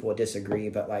 probably people would disagree,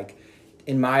 but like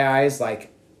in my eyes,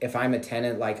 like if I'm a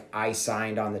tenant, like I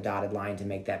signed on the dotted line to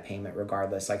make that payment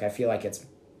regardless. Like I feel like it's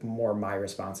more my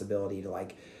responsibility to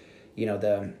like,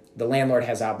 the landlord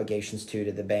has obligations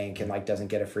to the bank and like doesn't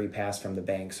get a free pass from the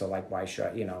bank. So like, why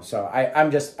should, so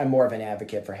I'm more of an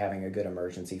advocate for having a good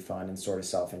emergency fund and sort of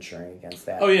self-insuring against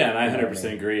that. Oh yeah. And I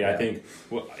 100% agree. Yeah. I think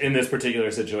in this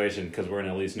particular situation, because we're in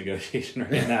a lease negotiation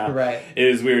right now, Right.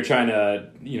 is we were trying to,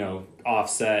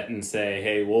 offset and say,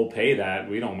 hey, we'll pay that.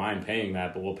 We don't mind paying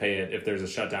that, but we'll pay it if there's a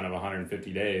shutdown of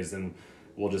 150 days, then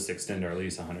we'll just extend our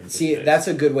lease 150 days. That's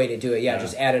a good way to do it. Yeah,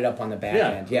 just add it up on the back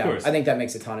end. Of Yeah, course. I think that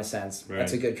makes a ton of sense. Right.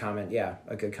 That's a good comment. Yeah,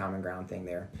 a good common ground thing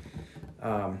there.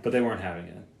 But they weren't having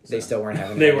it. They still weren't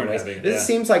having it. They weren't anyways. having it, This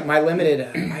seems like my limited.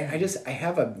 I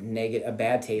have a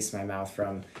bad taste in my mouth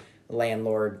from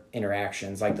landlord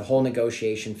interactions, like the whole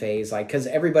negotiation phase, like because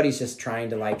everybody's just trying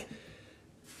to like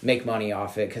make money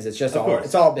off it because it's just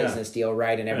it's all business deal,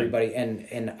 right? And everybody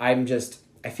and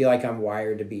I feel like I'm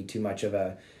wired to be too much of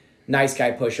a nice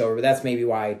guy pushover, but that's maybe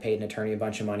why I paid an attorney a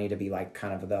bunch of money to be like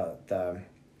kind of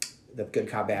the good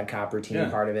cop bad cop routine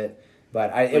part of it.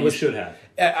 But you should have.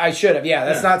 I should have. Yeah,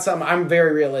 that's not something. I'm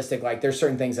very realistic. Like there's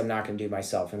certain things I'm not going to do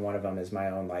myself, and one of them is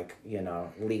my own like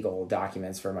legal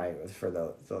documents for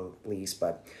the lease.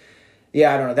 But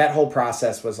yeah, I don't know. That whole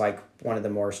process was like one of the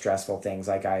more stressful things.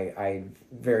 Like I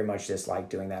very much dislike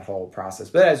doing that whole process.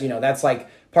 But as you know, that's like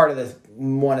part of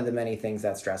one of the many things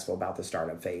that's stressful about the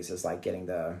startup phase is like getting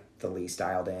the lease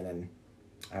dialed in and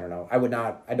I don't know.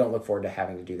 I don't look forward to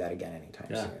having to do that again anytime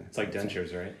soon. It's like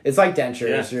dentures, right? It's like dentures.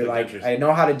 Yeah, You're like, dentures. I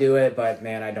know how to do it, but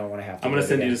man, I don't want to have to. I'm going to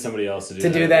send you to somebody else to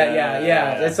do that.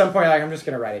 Yeah. At some point, like, I'm just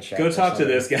going to write a check. Go talk to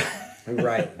this guy.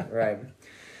 Right.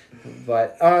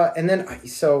 But, and then,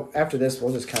 so after this,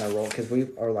 we'll just kind of roll because we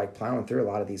are like plowing through a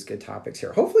lot of these good topics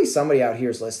here. Hopefully somebody out here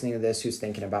is listening to this who's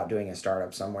thinking about doing a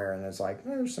startup somewhere and is like,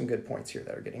 there's some good points here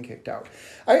that are getting kicked out.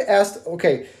 I asked,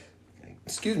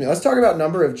 excuse me, let's talk about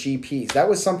number of GPs. That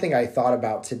was something I thought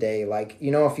about today. Like,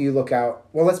 if you look out,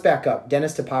 well, let's back up.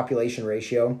 Dentist to population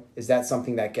ratio, is that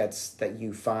something that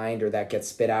you find or that gets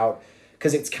spit out?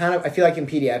 Because it's kind of, I feel like in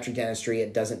pediatric dentistry,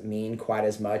 it doesn't mean quite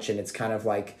as much. And it's kind of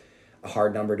like a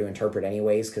hard number to interpret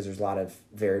anyways, because there's a lot of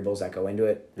variables that go into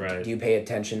it. Right. Do you pay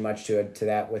attention much to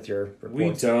that with your reports?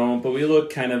 We don't, but we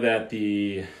look kind of at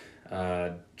the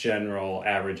general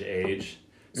average age.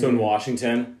 So in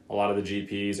Washington, a lot of the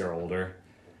GPs are older.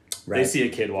 Right. They see a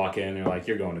kid walk in, and they're like,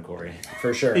 you're going to Corey.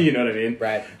 For sure. You know what I mean?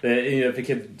 Right. If a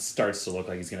kid starts to look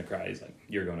like he's going to cry, he's like,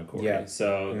 you're going to Corey. Yeah.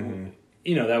 So,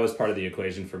 that was part of the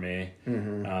equation for me.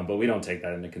 But we don't take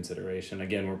that into consideration.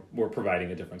 Again, we're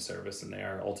providing a different service than they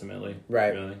are ultimately.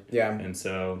 Right. Really. Yeah. And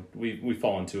so we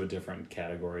fall into a different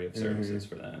category of services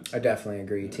for that. I definitely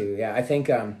agree too. Yeah. I think,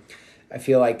 I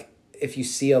feel like if you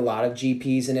see a lot of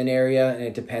GPs in an area, and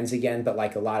it depends again, but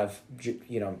like a lot of,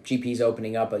 GPs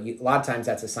opening up, a lot of times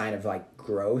that's a sign of like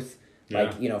growth. Yeah.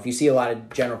 Like, if you see a lot of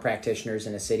general practitioners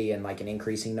in a city and like an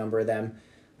increasing number of them,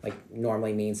 like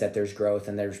normally means that there's growth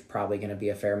and there's probably going to be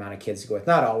a fair amount of kids to go with.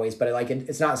 Not always, but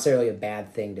it's not necessarily a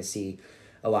bad thing to see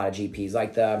a lot of GPs.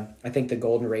 Like I think the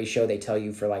golden ratio, they tell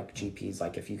you for like GPs,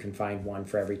 like if you can find one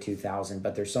for every 2,000,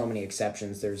 but there's so many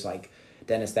exceptions. There's like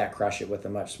dentists that crush it with a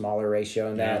much smaller ratio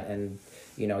in that. And,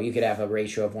 you could have a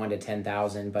ratio of 1 to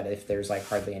 10,000, but if there's like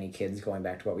hardly any kids, going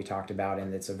back to what we talked about,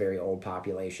 and it's a very old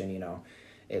population,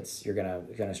 you're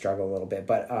gonna struggle a little bit.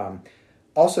 But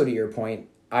also to your point,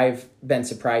 I've been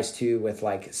surprised too with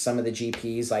like some of the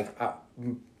GPs. Like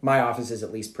my office is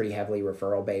at least pretty heavily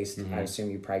referral based. I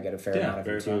assume you probably get a fair amount of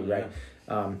it too, right?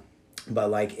 Yeah. But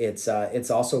like it's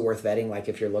also worth vetting. Like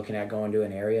if you're looking at going to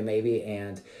an area maybe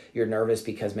and you're nervous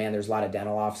because man, there's a lot of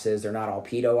dental offices. They're not all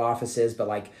pedo offices, but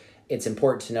like it's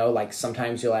important to know, like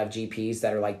sometimes you'll have GPs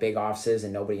that are like big offices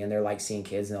and nobody in there like seeing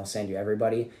kids and they'll send you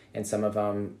everybody. And some of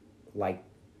them like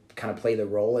kind of play the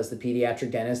role as the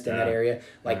pediatric dentist in that area.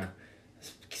 Like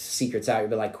secrets out,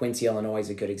 but like Quincy, Illinois is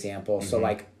a good example. So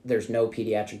like there's no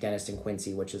pediatric dentist in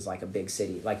Quincy, which is like a big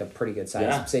city, like a pretty good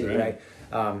sized city, right?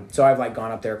 So I've like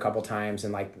gone up there a couple times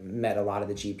and like met a lot of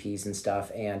the GPs and stuff,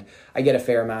 and I get a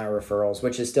fair amount of referrals,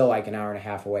 which is still like an hour and a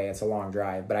half away. It's a long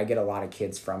drive, but I get a lot of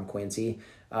kids from Quincy,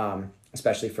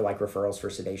 especially for like referrals for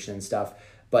sedation and stuff.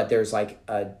 But there's like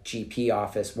a one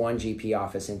GP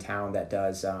office in town that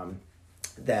does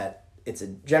that. It's a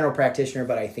general practitioner,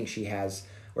 but I think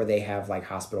they have like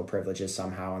hospital privileges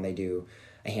somehow, and they do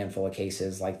a handful of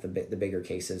cases, like the bigger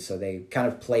cases. So they kind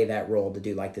of play that role to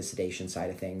do like the sedation side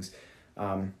of things,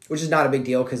 which is not a big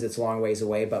deal because it's a long ways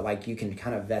away, but like you can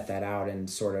kind of vet that out and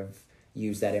sort of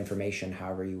use that information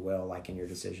however you will, like in your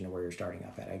decision of where you're starting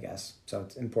up at, I guess. So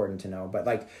it's important to know. But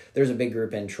like there's a big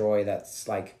group in Troy that's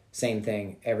like same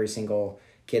thing. Every single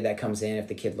kid that comes in, if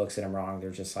the kid looks at them wrong,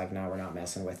 they're just like, no, we're not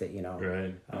messing with it,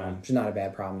 Right. It's not a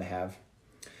bad problem to have.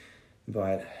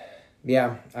 But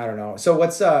yeah, I don't know. So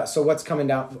what's coming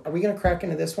down? Are we gonna crack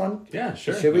into this one? Yeah,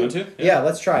 sure. Should we? Want to? Yeah,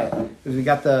 let's try it. We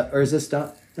got or is this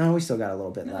done? No, we still got a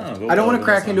little bit left. I don't want to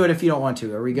crack into it if you don't want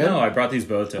to. Are we good? No, I brought these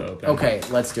both to open. Okay,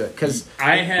 let's do it. Because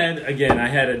I had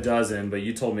a dozen, but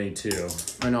you told me 2.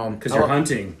 I know. Because you're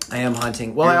hunting. I am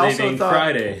hunting. Well, you're I also leaving thought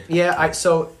Friday. Yeah,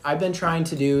 so I've been trying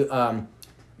to do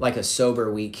like a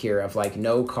sober week here of like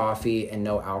no coffee and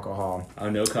no alcohol. Oh,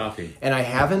 no coffee. And I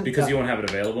haven't because you won't have it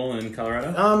available in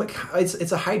Colorado? It's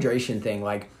a hydration thing.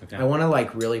 Like okay. I want to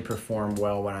like really perform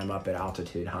well when I'm up at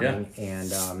altitude hunting,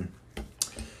 and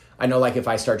I know like if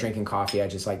I start drinking coffee, I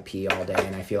just like pee all day,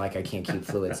 and I feel like I can't keep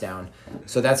fluids down.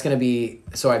 So that's gonna be.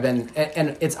 So I've been,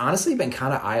 and it's honestly been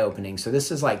kind of eye opening. So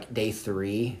this is like day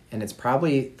 3, and it's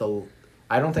probably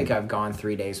I don't think I've gone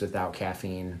 3 days without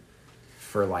caffeine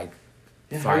for like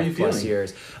 5+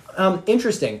 years.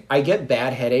 Interesting. I get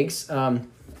bad headaches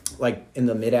like in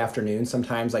the mid-afternoon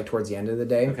sometimes, like towards the end of the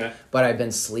day. Okay. But I've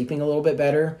been sleeping a little bit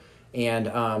better,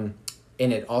 and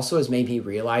it also has made me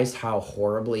realize how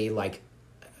horribly like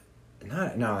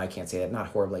I can't say that, not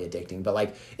horribly addicting, but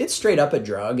like it's straight up a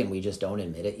drug and we just don't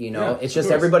admit it, Yeah, it's just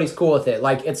everybody's cool with it.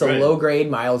 Like it's a low grade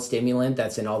mild stimulant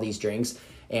that's in all these drinks,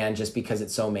 and just because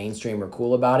it's so mainstream we're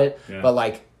cool about it. But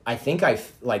like I think I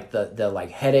like the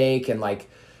like headache and like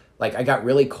like I got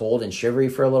really cold and shivery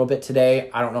for a little bit today.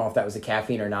 I don't know if that was the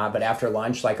caffeine or not, but after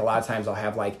lunch, like a lot of times I'll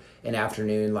have like an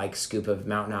afternoon like scoop of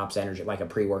Mountain Hops Energy, like a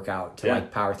pre-workout to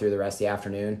like power through the rest of the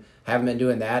afternoon. Haven't been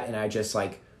doing that, and I just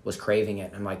like was craving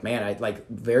it. I'm like, man, I like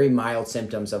very mild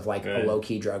symptoms of like a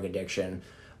low-key drug addiction.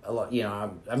 You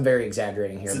know, I'm very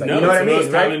exaggerating here, but you know what I mean, it's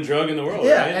the most common drug in the world,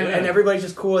 yeah, right? And everybody's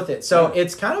just cool with it. So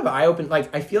it's kind of eye-open.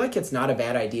 Like, I feel like it's not a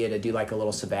bad idea to do like a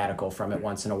little sabbatical from it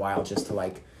once in a while just to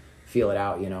like feel it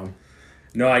out, you know?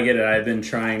 No, I get it. I've been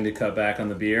trying to cut back on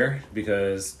the beer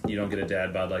because you don't get a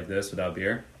dad bod like this without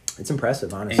beer. It's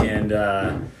impressive, honestly.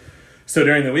 And so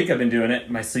during the week I've been doing it.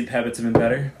 My sleep habits have been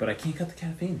better, but I can't cut the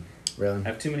caffeine. Really? I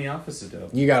have too many offices to do.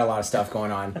 You got a lot of stuff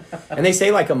going on. And they say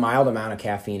like a mild amount of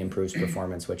caffeine improves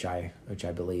performance, which I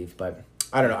believe, but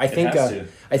I don't know. I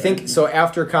think so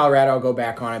after Colorado I'll go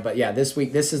back on it, but yeah, this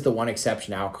week this is the one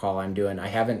exception alcohol I'm doing. I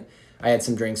had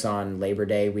some drinks on Labor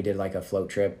Day. We did like a float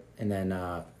trip and then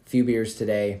a few beers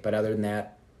today, but other than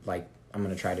that, like I'm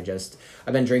going to try to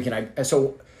I've been drinking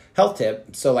so health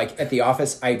tip. So like at the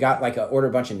office, I got like ordered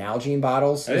a bunch of Nalgene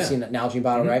bottles. You've seen that Nalgene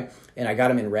bottle, right? And I got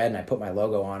them in red, and I put my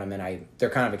logo on them, and they're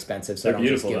kind of expensive, so I don't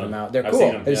just give them out. They're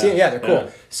cool. Have you seen them? Yeah, they're cool.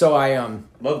 Yeah. So I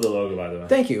love the logo, by the way.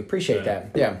 Thank you, appreciate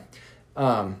that. Yeah,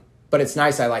 but it's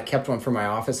nice. I like kept one for my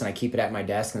office, and I keep it at my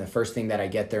desk. And the first thing that I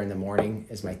get there in the morning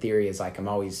is my theory is like I'm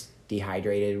always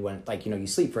dehydrated when like you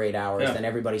sleep for 8 hours, then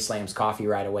everybody slams coffee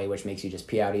right away, which makes you just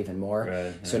pee out even more.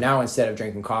 Right, so now instead of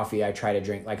drinking coffee, I try to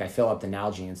drink I fill up the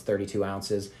Nalgene. It's 32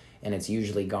 ounces, and it's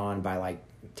usually gone by like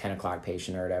 10 o'clock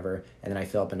patient or whatever, and then I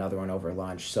fill up another one over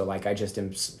lunch. So like I just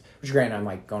am, which granted I'm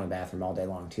like going to the bathroom all day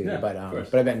long too, but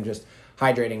I've been just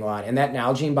hydrating a lot. And that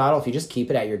Nalgene bottle, if you just keep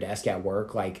it at your desk at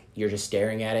work, like you're just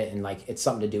staring at it, and like it's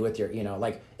something to do with your,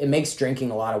 like it makes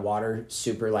drinking a lot of water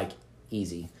super like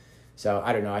easy. So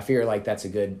I don't know. I figure like that's a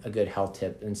good health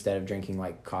tip. Instead of drinking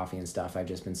like coffee and stuff, I've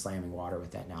just been slamming water with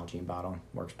that Nalgene bottle.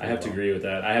 Works pretty well. To agree with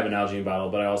that. I have a Nalgene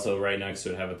bottle, but I also right next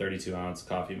to it have a 32-ounce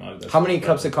coffee mug. How many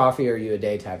cups of coffee are you a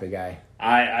day type of guy?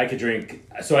 I could drink.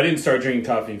 So I didn't start drinking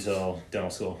coffee until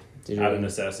dental school. Out of really?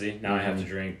 necessity. Now I have to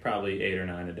drink probably 8 or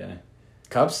 9 a day.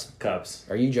 Cups?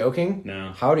 Are you joking?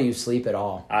 No. How do you sleep at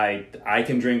all? I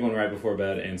can drink one right before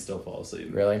bed and still fall asleep.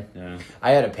 Really? Yeah.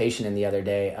 I had a patient in the other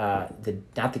day.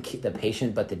 Not the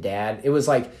patient, but the dad. It was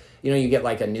like you get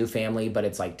like a new family, but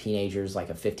it's like teenagers, like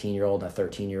a 15-year-old and a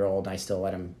 13-year-old. And I still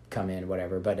let him come in,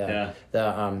 whatever. But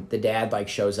the dad like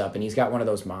shows up, and he's got one of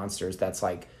those monsters that's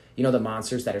like. The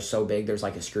monsters that are so big, there's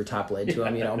like a screw top lid to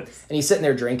them, And he's sitting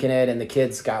there drinking it, and the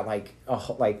kid's got like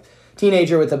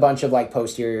teenager with a bunch of like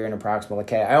posterior and proximal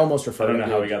decay. I almost refer to I don't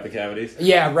know how we got the cavities.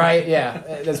 Yeah, right.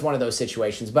 Yeah, that's one of those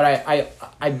situations. But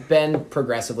I've been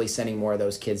progressively sending more of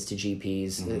those kids to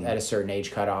GPs at a certain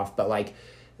age cutoff. But like,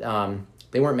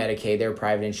 they weren't Medicaid; they were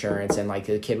private insurance, and like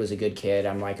the kid was a good kid.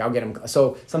 I'm like, I'll get him.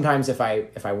 So sometimes if I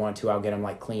want to, I'll get him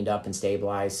like cleaned up and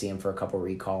stabilized, see him for a couple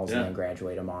recalls, and then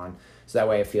graduate him on. So that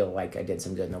way I feel like I did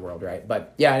some good in the world, right?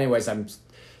 But yeah, anyways, I'm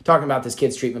talking about this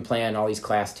kid's treatment plan, all these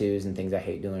class 2s and things I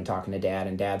hate doing, talking to dad,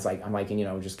 and dad's like, I'm like,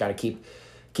 just got to keep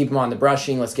him on the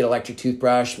brushing. Let's get electric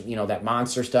toothbrush, that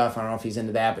monster stuff. I don't know if he's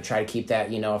into that, but try to keep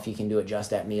that, if you can do it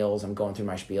just at meals. I'm going through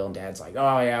my spiel, and dad's like,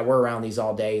 oh yeah, we're around these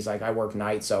all day. He's like, I work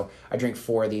nights, so I drink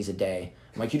 4 of these a day.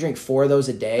 I'm like, you drink 4 of those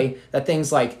a day? That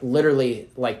thing's like literally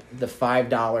like the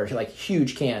 $5 like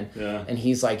huge can. Yeah. And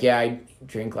he's like, yeah, I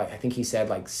drink I think he said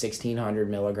like 1,600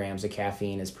 milligrams of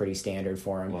caffeine is pretty standard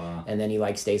for him. Wow. And then he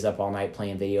like stays up all night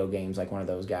playing video games like one of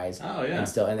those guys. Oh yeah.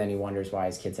 And then he wonders why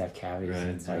his kids have cavities. Right.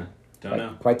 It's like don't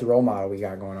know. Quite the role model we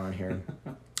got going on here.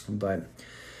 But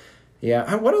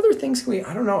yeah, what other things can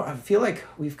I don't know. I feel like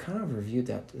we've kind of reviewed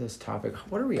this topic.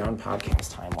 What are we on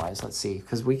podcast time-wise? Let's see,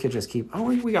 because we could just keep... Oh,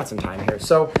 we got some time here.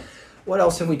 So what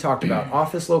else have we talked about?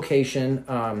 Office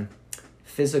location,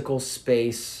 physical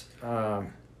space...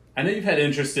 I know you've had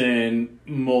interest in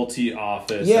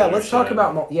multi-office. Yeah, let's talk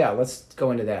about... let's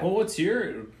go into that. Well, what's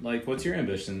your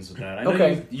ambitions with that? I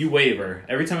know you waver.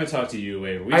 Every time I talk to you, you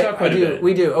waver. We talk quite a bit.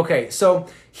 We do. Okay, so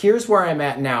here's where I'm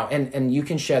at now, and you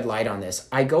can shed light on this.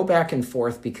 I go back and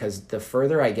forth because the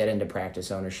further I get into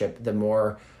practice ownership, the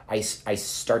more I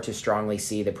start to strongly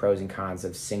see the pros and cons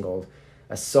of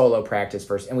a solo practice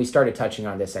first. And we started touching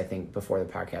on this, I think, before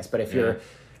the podcast. But if you're...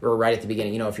 or right at the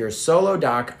beginning, if you're a solo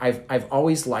doc, I've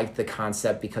always liked the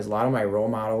concept because a lot of my role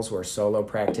models were solo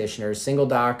practitioners, single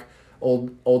doc,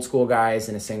 old school guys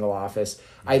in a single office.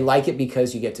 I like it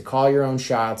because you get to call your own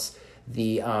shots.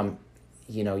 You're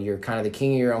kind of the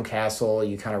king of your own castle.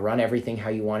 You kind of run everything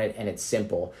how you want it, and it's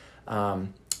simple.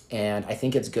 And I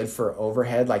think it's good for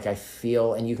overhead. Like I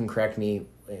feel, and you can correct me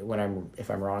if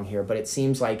I'm wrong here, but it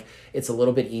seems like it's a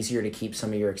little bit easier to keep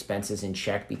some of your expenses in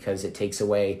check because it takes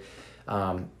away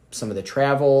some of the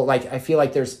travel. Like I feel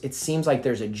like it seems like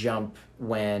there's a jump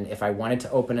when if I wanted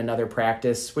to open another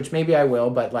practice, which maybe I will,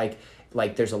 but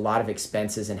like there's a lot of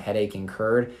expenses and headache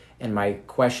incurred. And my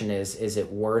question is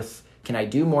it worth, can I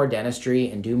do more dentistry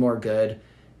and do more good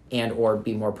and or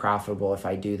be more profitable if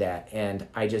I do that? And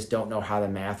I just don't know how the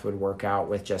math would work out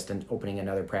with just opening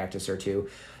another practice or two.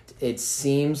 It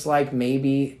seems like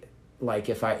maybe like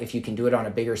if you can do it on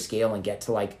a bigger scale and get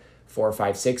to like 4,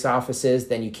 5, 6 offices,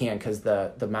 then you can, because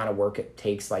the amount of work it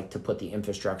takes like to put the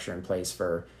infrastructure in place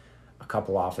for a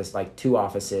couple office, like 2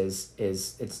 offices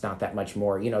it's not that much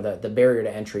more. The barrier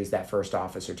to entry is that first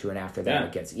office or 2, and after that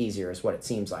it gets easier is what it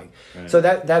seems like. Right. So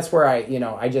that's where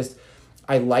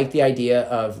I like the idea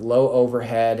of low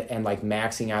overhead and like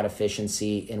maxing out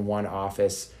efficiency in one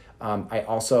office. I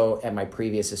also, at my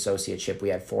previous associateship, we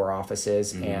had 4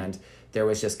 offices, and there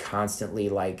was just constantly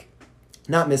like,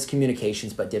 not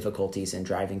miscommunications, but difficulties in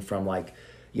driving from like,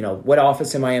 what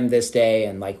office am I in this day?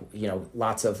 And like,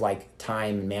 lots of like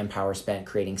time and manpower spent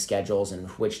creating schedules and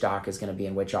which doc is going to be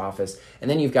in which office. And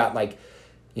then you've got like,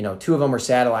 2 of them are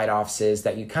satellite offices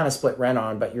that you kind of split rent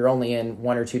on, but you're only in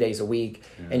 1 or 2 days a week,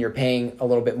 and you're paying a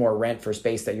little bit more rent for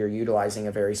space that you're utilizing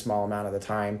a very small amount of the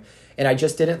time. And I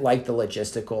just didn't like the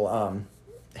logistical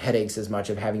headaches as much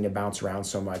of having to bounce around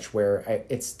so much, where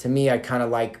to me, I kind of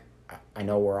like, I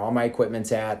know where all my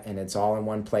equipment's at and it's all in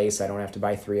one place. I don't have to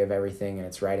buy 3 of everything, and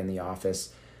it's right in the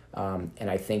office. And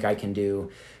I think I can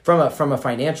do, from a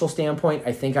financial standpoint,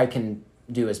 I think I can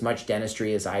do as much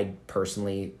dentistry as I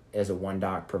personally, as a one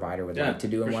doc provider, would like to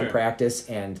do in one practice,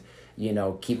 and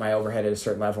keep my overhead at a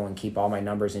certain level and keep all my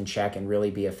numbers in check and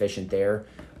really be efficient there.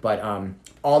 But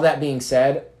all that being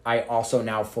said, I also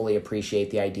now fully appreciate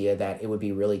the idea that it would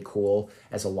be really cool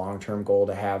as a long-term goal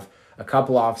to have a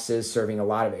couple offices serving a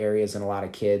lot of areas and a lot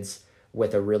of kids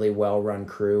with a really well-run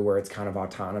crew where it's kind of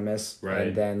autonomous. Right.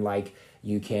 And then like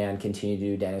you can continue to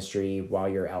do dentistry while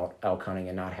you're elk hunting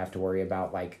and not have to worry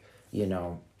about like,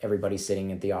 everybody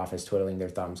sitting at the office twiddling their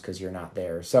thumbs because you're not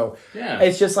there. So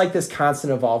it's just like this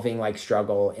constant evolving like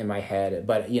struggle in my head.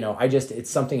 But, it's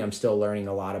something I'm still learning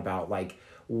a lot about, like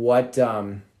what,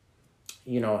 I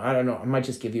don't know, I might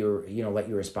just give you, let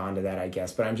you respond to that, I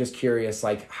guess. But I'm just curious,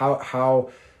 like how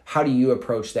do you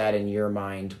approach that in your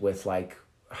mind with like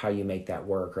how you make that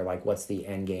work, or like what's the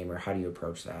end game, or how do you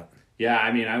approach that? Yeah,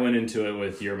 I mean, I went into it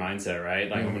with your mindset, right?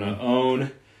 Like I'm going to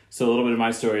own. So a little bit of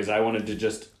my story is I wanted to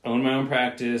just own my own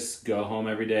practice, go home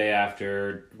every day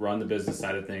after, run the business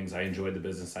side of things. I enjoyed the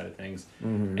business side of things.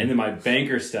 And then my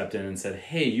banker stepped in and said,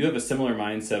 hey, you have a similar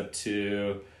mindset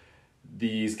to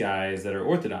these guys that are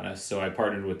orthodontists. So I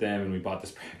partnered with them and we bought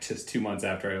this practice 2 months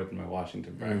after I opened my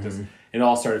Washington practice. It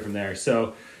all started from there.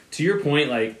 So to your point,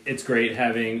 like it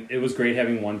was great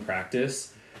having one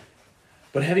practice.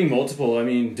 But having multiple, I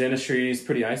mean, dentistry is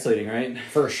pretty isolating, right?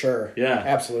 For sure. Yeah.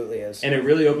 Absolutely is. And it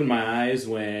really opened my eyes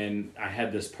when I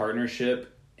had this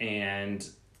partnership and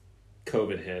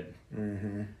COVID hit.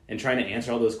 And trying to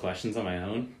answer all those questions on my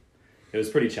own, it was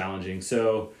pretty challenging.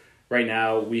 So right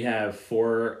now we have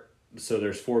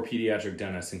there's 4 pediatric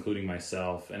dentists, including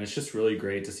myself. And it's just really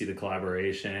great to see the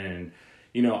collaboration.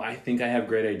 And, I think I have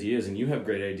great ideas and you have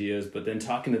great ideas, but then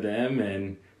talking to them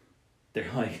and they're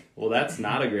like, well, that's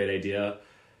not a great idea.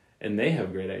 And they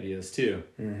have great ideas too.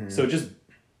 So it just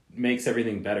makes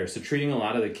everything better. So treating a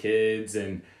lot of the kids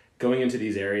and going into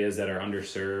these areas that are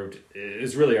underserved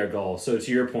is really our goal. So to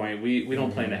your point, we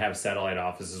don't plan to have satellite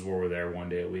offices where we're there 1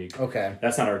 day a week. Okay.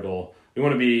 That's not our goal. We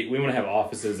want to have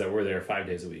offices that we're there 5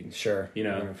 days a week. Sure.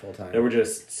 Full time. That we're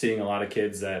just seeing a lot of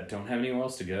kids that don't have anywhere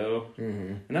else to go.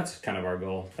 And that's kind of our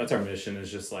goal. That's our mission, is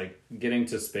just like getting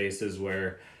to spaces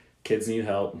where kids need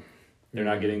help. They're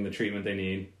not getting the treatment they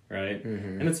need, right?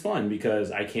 And it's fun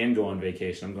because I can go on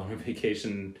vacation. I'm going on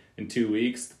vacation in 2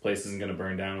 weeks. The place isn't going to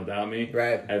burn down without me.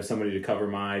 Right. I have somebody to cover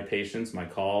my patients, my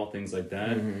call, things like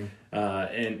that.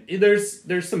 And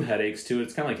there's some headaches to it.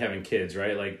 It's kind of like having kids,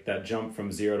 right? Like that jump from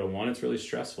 0 to 1, it's really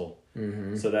stressful.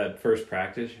 So that first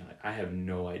practice, you're like, I have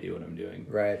no idea what I'm doing.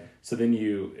 Right. So then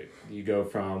you go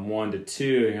from 1 to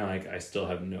 2, and you're like, I still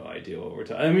have no idea what we're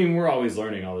talking. I mean, we're always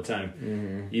learning all the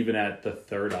time, even at the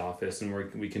 3rd office, and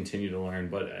we continue to learn.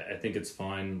 But I think it's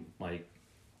fun, like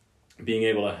being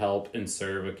able to help and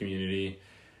serve a community.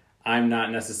 I'm not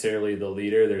necessarily the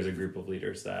leader. There's a group of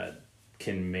leaders that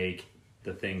can make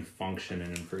the thing function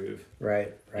and improve.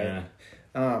 Right. Yeah.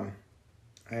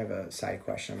 I have a side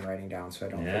question I'm writing down so I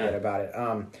don't forget about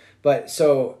it. But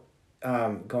so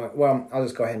I'll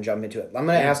just go ahead and jump into it. I'm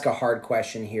going to ask a hard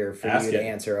question here for you to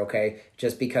answer, okay?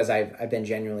 Just because I've been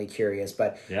genuinely curious.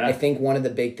 But I think one of the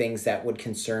big things that would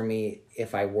concern me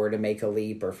if I were to make a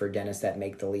leap, or for dentists that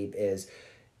make the leap, is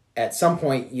at some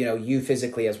point, you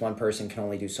physically as one person can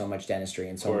only do so much dentistry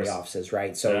in so many offices,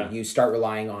 right? So you start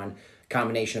relying on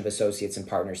combination of associates and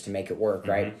partners to make it work,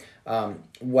 right?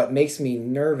 What makes me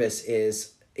nervous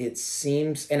is it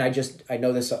seems, and I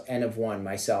know this N of one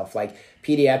myself, like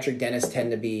pediatric dentists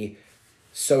tend to be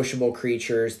sociable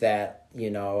creatures that,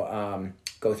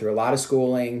 go through a lot of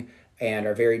schooling and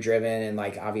are very driven and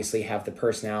like obviously have the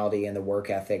personality and the work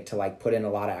ethic to like put in a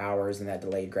lot of hours and that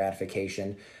delayed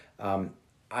gratification.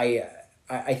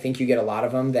 I think you get a lot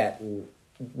of them that,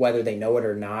 whether they know it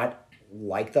or not,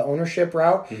 like the ownership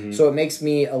route. So it makes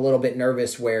me a little bit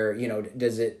nervous where,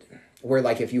 where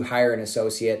like if you hire an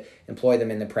associate, employ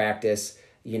them in the practice,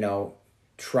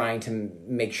 trying to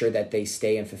make sure that they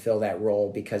stay and fulfill that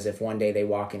role, because if one day they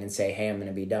walk in and say, hey, I'm going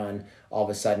to be done, all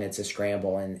of a sudden it's a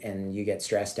scramble and you get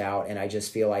stressed out. And I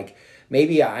just feel like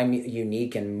maybe I'm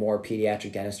unique and more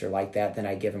pediatric dentists are like that than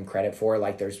I give them credit for.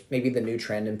 Like there's maybe the new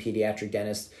trend in pediatric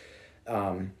dentists.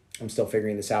 I'm still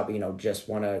figuring this out, but just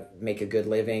want to make a good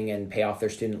living and pay off their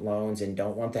student loans and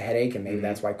don't want the headache, and maybe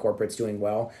that's why corporate's doing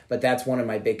well. But that's one of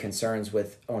my big concerns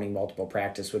with owning multiple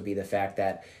practice would be the fact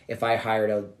that if I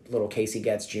hired a little Casey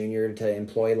Getz Jr. to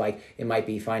employ, like it might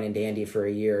be fine and dandy for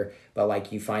a year, but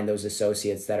like you find those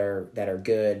associates that are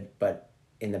good, but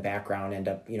in the background end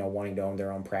up wanting to own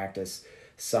their own practice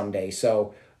someday.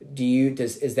 So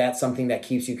is that something that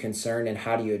keeps you concerned, and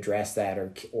how do you address that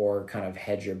or kind of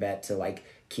hedge your bet to like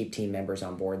keep team members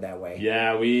on board that way?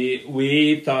 Yeah,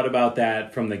 we thought about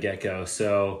that from the get-go.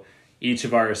 So each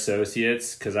of our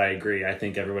associates, because I agree, I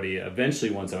think everybody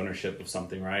eventually wants ownership of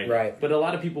something, right? Right. But a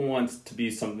lot of people want to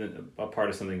be a part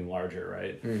of something larger,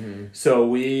 right? So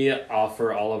we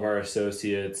offer all of our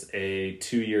associates a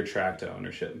 2-year track to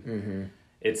ownership.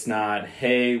 It's not,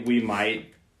 hey, we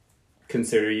might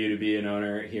consider you to be an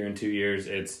owner here in 2 years.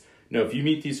 It's, no, if you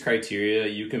meet these criteria,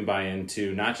 you can buy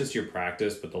into not just your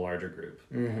practice, but the larger group.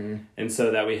 And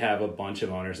so that we have a bunch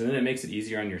of owners, and then it makes it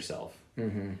easier on yourself.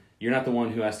 You're not the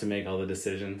one who has to make all the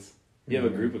decisions. You have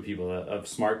a group of people, of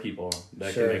smart people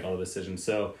that can make all the decisions.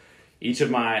 So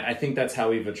I think that's how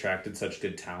we've attracted such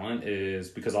good talent, is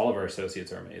because all of our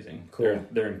associates are amazing. Cool.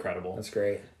 They're incredible. That's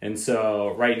great. And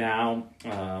so right now,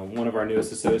 one of our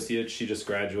newest associates, she just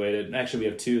graduated. Actually, we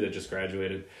have 2 that just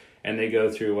graduated, and they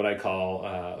go through what I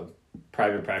call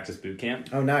private practice boot camp.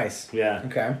 Oh, nice. Yeah.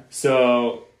 Okay.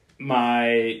 So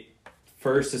my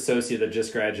first associate that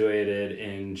just graduated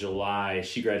in July,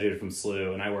 she graduated from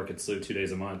SLU, and I work at SLU 2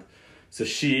 days a month. So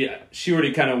she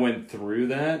already kind of went through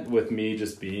that with me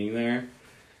just being there.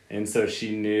 And so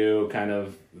she knew kind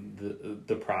of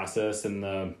the process and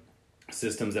the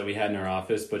systems that we had in our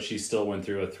office, but she still went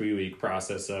through a 3-week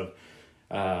process of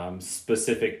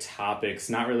specific topics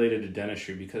not related to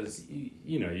dentistry, because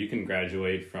you can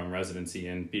graduate from residency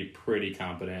and be pretty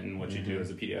competent in what you do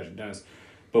as a pediatric dentist.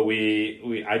 But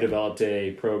I developed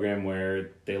a program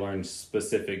where they learned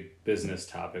specific business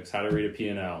topics, how to read a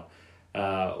P&L,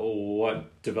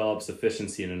 what develops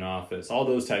efficiency in an office, all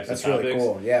those types of topics. That's really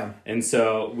cool, yeah. And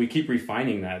so we keep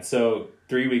refining that. So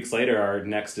 3 weeks later, our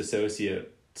next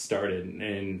associate started,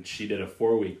 and she did a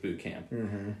 4-week boot camp,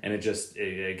 and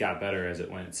it got better as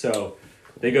it went. So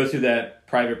they go through that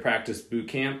private practice boot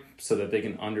camp so that they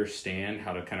can understand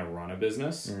how to kind of run a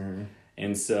business.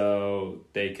 And so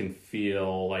they can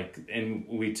feel like, and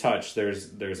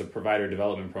there's a provider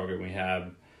development program we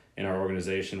have in our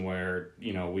organization where,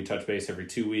 we touch base every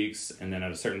 2 weeks, and then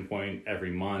at a certain point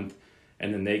every month,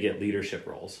 and then they get leadership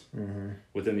roles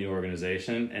within the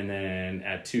organization. And then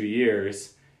at 2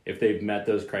 years, if they've met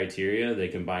those criteria, they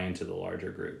can buy into the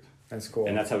larger group. That's cool.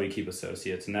 And that's how we keep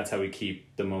associates, and that's how we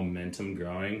keep the momentum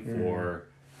growing for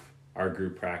our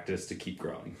group practice to keep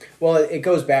growing. Well, it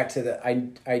goes back to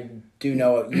I do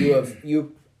know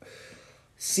you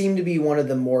seem to be one of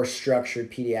the more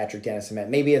structured pediatric dentists I met.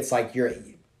 Maybe it's like your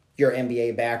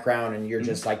MBA background and you're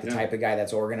just like the type of guy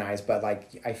that's organized, but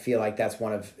like I feel like that's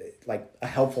one of like a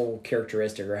helpful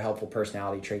characteristic or a helpful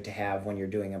personality trait to have when you're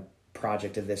doing a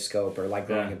project of this scope or like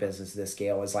growing a business of this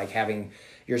scale, is like having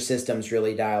your systems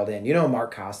really dialed in.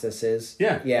 Mark Costas is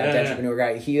entrepreneur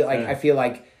guy. He I feel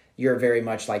like you're very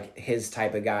much like his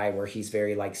type of guy, where he's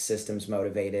very like systems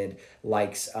motivated,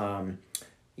 likes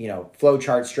flow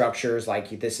chart structures,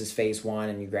 like this is phase 1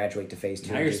 and you graduate to phase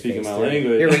 2. Now you're speaking my 3.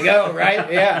 language. Here we go,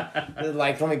 right? Yeah.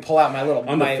 Like, let me pull out my little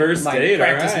on the first date,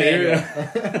 practice all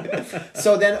right. manual.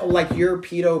 So then, like, your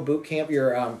pedo boot camp,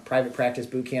 your private practice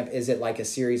boot camp, is it like a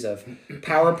series of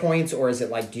PowerPoints, or is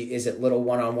it like is it little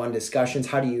one-on-one discussions?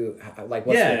 How do you what's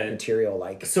the material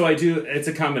like? So I do. It's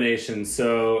a combination.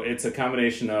 So it's a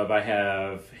combination of, I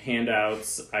have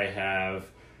handouts. I have.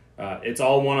 It's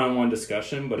all one-on-one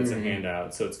discussion, but it's a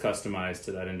handout, so it's customized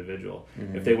to that individual.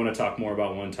 If they want to talk more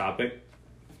about one topic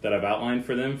that I've outlined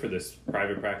for them for this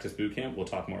private practice boot camp, we'll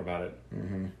talk more about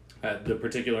it. The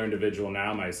particular individual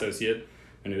now, my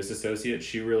newest associate,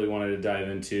 she really wanted to dive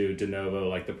into de novo,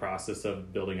 like the process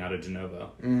of building out a de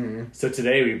novo. So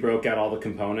today we broke out all the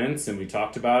components and we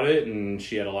talked about it, and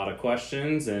she had a lot of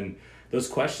questions, and those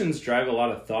questions drive a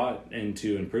lot of thought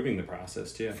into improving the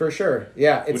process too. For sure.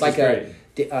 Yeah. It's Which like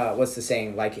what's the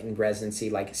saying, like in residency,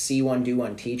 like see one, do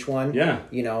one, teach one. Yeah.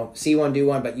 See one, do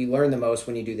one, but you learn the most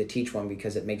when you do the teach one,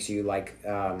 because it makes you like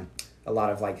a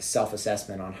lot of like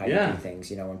self-assessment on how you do things,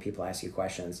 when people ask you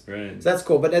questions. Right. So that's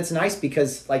cool. But it's nice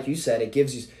because, like you said, it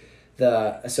gives you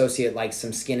the associate like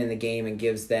some skin in the game and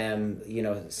gives them,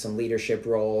 some leadership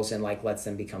roles, and like lets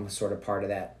them become sort of part of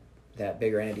that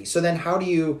bigger entity. So then how do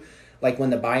you, like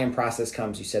when the buy-in process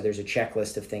comes, you said there's a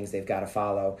checklist of things they've got to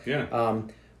follow. Yeah.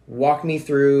 Walk me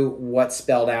through what's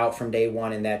spelled out from day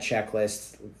one in that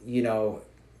checklist.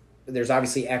 There's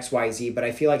obviously X, Y, Z, but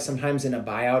I feel like sometimes in a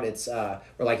buyout, it's, or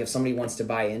like if somebody wants to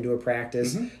buy into a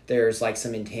practice, there's like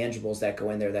some intangibles that go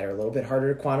in there that are a little bit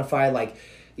harder to quantify. Like,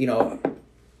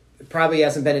 probably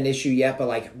hasn't been an issue yet, but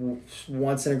like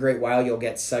once in a great while you'll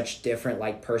get such different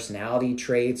like personality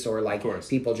traits, or like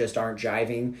people just aren't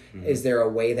jiving. Is there a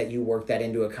way that you work that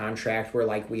into a contract where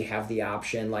like we have the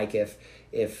option, like if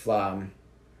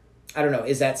I don't know,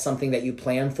 is that something that you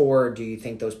plan for, or do you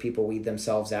think those people weed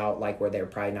themselves out, like where they're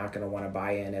probably not going to want to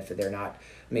buy in if they're not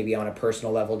maybe on a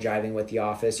personal level jiving with the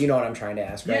office? You know what I'm trying to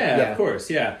ask, right? Yeah. Of course,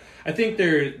 yeah. I think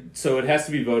so it has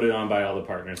to be voted on by all the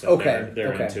partners that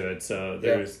they're into it. So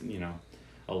there's,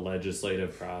 a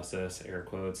legislative process, air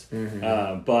quotes.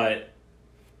 But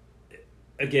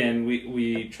again,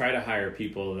 we try to hire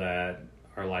people that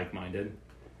are like-minded.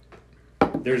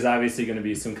 There's obviously going to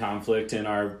be some conflict in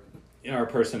our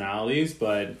personalities,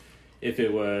 but if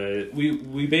it was,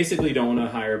 we basically don't want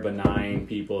to hire benign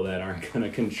people that aren't going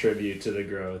to contribute to the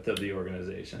growth of the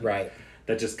organization. Right.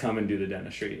 That just come and do the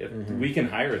dentistry. If we can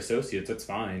hire associates, that's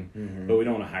fine, but we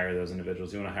don't want to hire those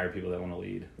individuals. We want to hire people that want to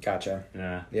lead. Gotcha.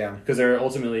 Yeah. Because they're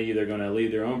ultimately either going to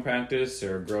lead their own practice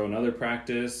or grow another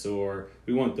practice, or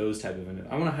we want those type of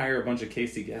individuals. I want to hire a bunch of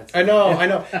Casey Getz. I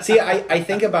know. See, I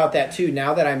think about that too.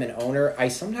 Now that I'm an owner, I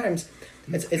sometimes...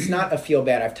 It's not a feel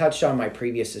bad. I've touched on my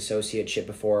previous associateship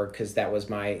before, because that was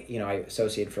my, I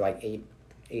associated for like 8,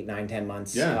 9, 10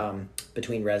 months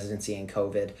between residency and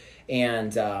COVID.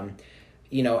 And,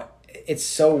 it's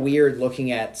so weird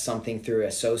looking at something through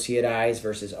associate eyes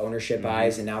versus ownership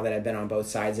eyes. And now that I've been on both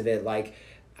sides of it, like,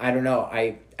 I don't know.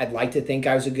 I'd like to think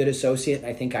I was a good associate. And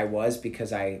I think I was,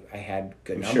 because I had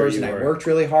good numbers and I worked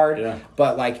really hard. Yeah.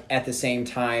 But like at the same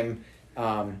time,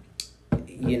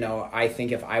 I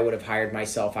think if I would have hired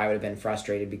myself, I would have been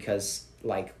frustrated, because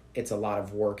like it's a lot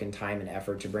of work and time and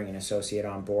effort to bring an associate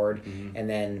on board and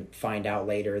then find out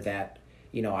later that,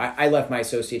 I left my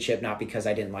associateship not because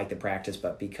I didn't like the practice,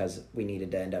 but because we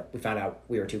found out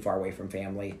we were too far away from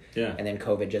family. Yeah. And then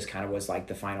COVID just kind of was like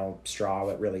the final straw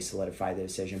that really solidified the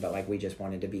decision. But like we just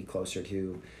wanted to be closer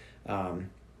to,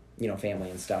 family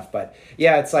and stuff. But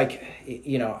yeah, it's like,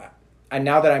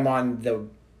 now that I'm on the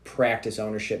practice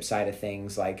ownership side of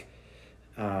things, like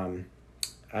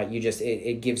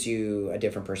it gives you a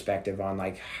different perspective on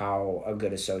like how a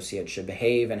good associate should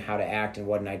behave and how to act and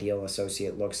what an ideal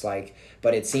associate looks like.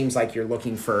 But it seems like you're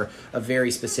looking for a very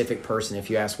specific person. If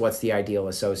you ask what's the ideal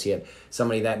associate,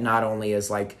 somebody that not only is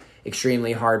like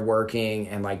extremely hardworking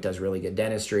and like does really good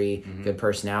dentistry, good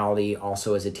personality,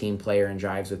 also is a team player and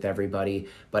jives with everybody,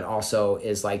 but also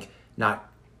is like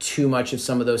not too much of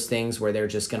some of those things where they're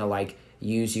just gonna like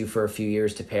use you for a few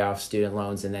years to pay off student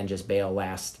loans and then just bail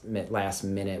last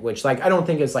minute, which like I don't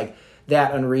think is like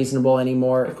that unreasonable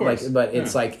anymore. Of course. Like, but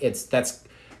it's like that's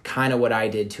kind of what I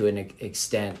did to an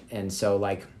extent, and so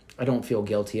like I don't feel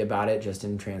guilty about it, just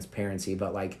in transparency.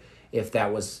 But like if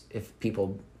that's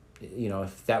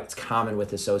common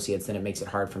with associates, then it makes it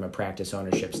hard from a practice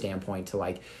ownership standpoint to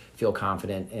like feel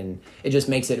confident, and it just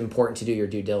makes it important to do your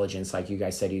due diligence. Like you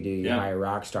guys said, you hire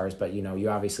rock stars, but you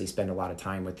obviously spend a lot of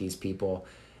time with these people,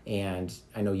 and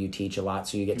I know you teach a lot,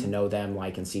 so you get to know them,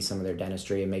 like, and see some of their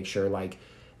dentistry and make sure like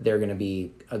they're going to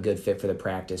be a good fit for the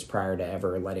practice prior to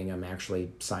ever letting them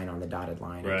actually sign on the dotted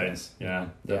line. I Right. guess. Yeah.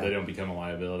 That they don't become a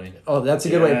liability. Oh, that's a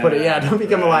good way to put it. Yeah, don't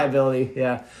become a Right. liability.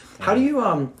 Yeah. How do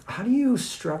you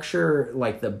structure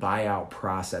like the buyout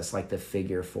process, like the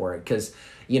figure for it? Because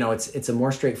it's a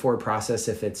more straightforward process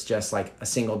if it's just like a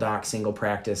single doc, single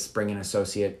practice, bring an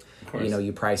associate. Of course.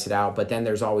 You price it out. But then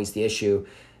there's always the issue.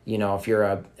 If you're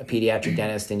a pediatric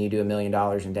dentist and you do $1 million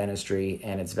in dentistry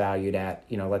and it's valued at,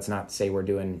 let's not say we're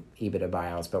doing EBITDA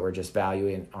buyouts, but we're just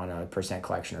valuing on a percent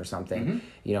collection or something.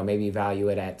 Maybe you value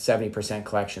it at 70%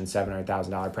 collection,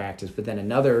 $700,000 practice, but then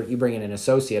you bring in an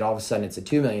associate, all of a sudden it's a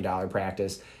 $2 million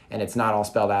practice and it's not all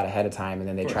spelled out ahead of time. And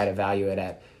then they try to value it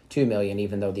at $2 million,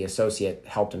 even though the associate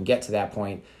helped them get to that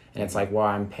point. And it's like, well,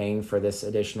 I'm paying for this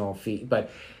additional fee. But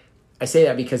I say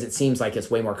that because it seems like it's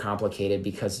way more complicated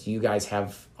because you guys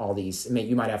have all these.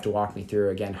 You might have to walk me through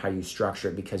again how you structure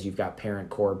it because you've got parent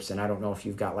corps, and I don't know if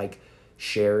you've got like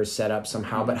shares set up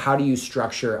somehow. But how do you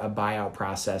structure a buyout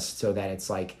process so that it's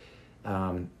like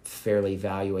fairly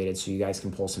evaluated, so you guys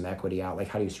can pull some equity out? Like,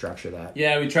 how do you structure that?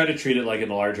 Yeah, we try to treat it like a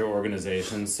larger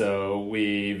organization. So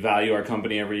we value our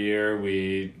company every year.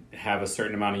 We have a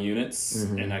certain amount of units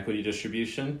in equity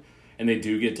distribution. And they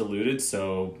do get diluted,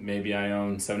 so maybe I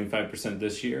own 75%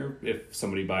 this year. If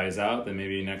somebody buys out, then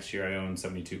maybe next year I own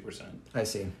 72%. I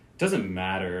see. It doesn't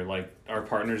matter. Like, our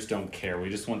partners don't care.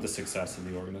 We just want the success of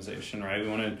the organization, right? We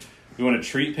want to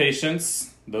treat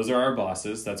patients. Those are our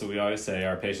bosses. That's what we always say.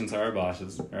 Our patients are our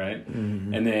bosses, right?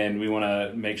 And then we want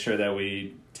to make sure that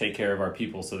we take care of our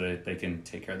people so that they can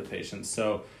take care of the patients.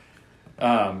 So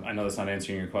I know that's not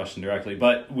answering your question directly,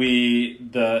 but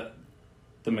the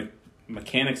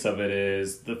mechanics of it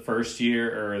is the first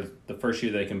year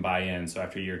they can buy in. So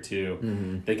after year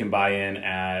 2, they can buy in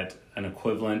at an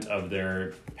equivalent of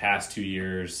their past 2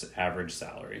 years average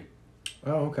salary.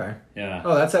 Oh, okay. Yeah.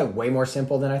 Oh, that's way more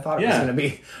simple than I thought it was going to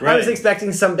be. Right. I was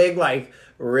expecting some big, like,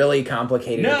 really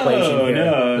complicated equation here.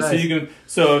 No. Nice.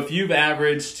 So if you've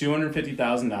averaged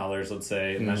 $250,000, let's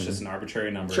say, and that's just an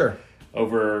arbitrary number,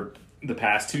 over the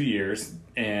past 2 years,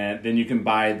 and then you can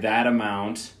buy that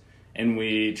amount. And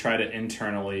we try to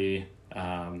internally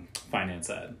finance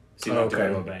that, so you don't have to go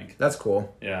to a bank. That's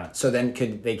cool. Yeah. So then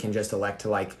they can just elect to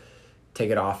like take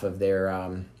it off of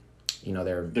their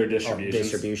their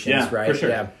distributions, yeah, right? For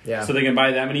sure. Yeah. So they can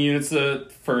buy that many units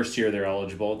the first year they're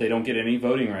eligible. They don't get any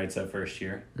voting rights that first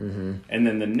year, and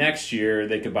then the next year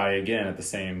they could buy again at the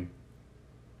same.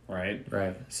 Right.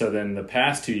 So then the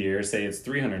past 2 years, say it's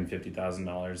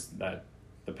 $350,000 that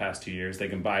the past 2 years, they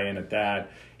can buy in at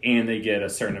that. And they get a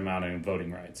certain amount of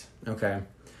voting rights. Okay.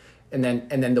 And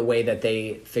then the way that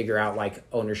they figure out like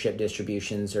ownership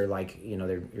distributions or like,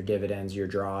 your dividends, your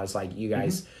draws, like you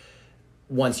guys,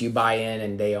 once you buy in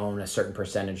and they own a certain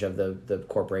percentage of the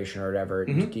corporation or whatever,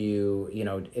 do you,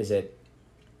 is it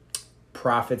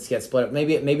profits get split up?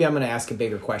 Maybe I'm going to ask a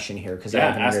bigger question here because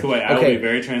ask away. I will be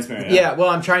very transparent. Yeah. Well,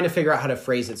 I'm trying to figure out how to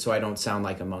phrase it so I don't sound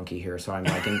like a monkey here. So I'm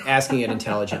like asking it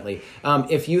intelligently.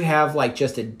 If you have like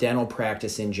just a dental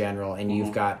practice in general and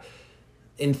you've got,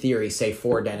 in theory, say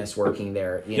 4 dentists working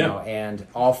there, and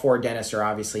all 4 dentists are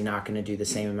obviously not going to do the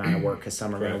same amount of work because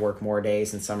some are going to work more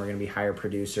days and some are going to be higher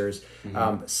producers.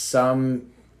 Some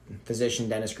physician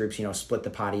dentist groups, split the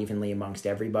pot evenly amongst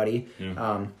everybody.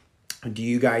 Do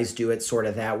you guys do it sort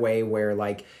of that way where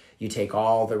like you take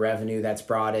all the revenue that's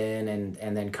brought in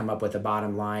and then come up with a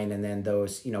bottom line and then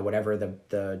those, whatever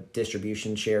the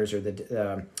distribution shares or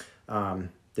the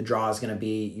draw is going to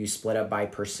be, you split up by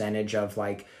percentage of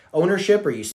like ownership, or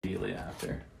you immediately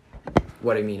after?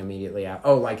 What do you mean immediately after?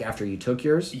 Oh, like after you took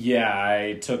yours? Yeah,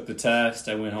 I took the test.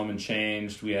 I went home and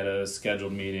changed. We had a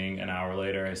scheduled meeting. An hour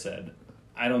later, I said,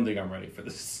 I don't think I'm ready for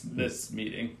this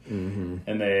meeting.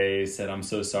 And they said, I'm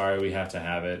so sorry, we have to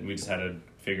have it. We just had to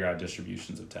figure out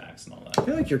distributions of tax and all that. I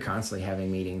feel like you're constantly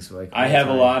having meetings. I have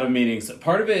a lot of meetings.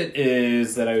 Part of it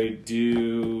is that I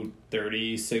do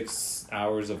 36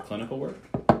 hours of clinical work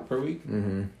per week.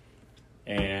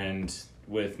 And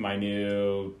with my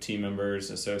new team members,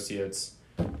 associates,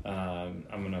 I'm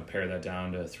going to pare that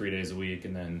down to 3 days a week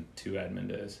and then 2 admin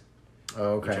days. Oh,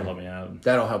 okay. Which will help me out.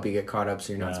 That'll help you get caught up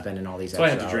so you're not spending all these extra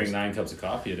hours. So I have to drink 9 cups of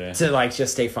coffee a day. To like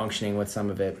just stay functioning with some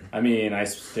of it. I mean, I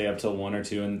stay up till 1 or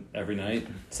 2 every night.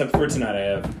 Except for tonight, I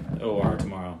have OR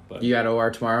tomorrow. But you got OR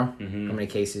tomorrow? How many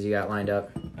cases you got lined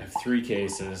up? I have 3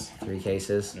 cases. 3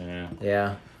 cases?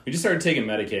 Yeah. We just started taking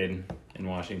Medicaid in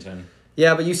Washington.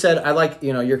 Yeah, but you said, I like,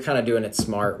 you're kind of doing it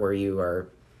smart where you are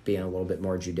being a little bit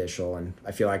more judicial, and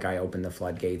I feel like I opened the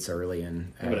floodgates early,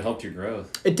 and but it helped your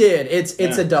growth. It did.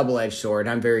 It's a double-edged sword.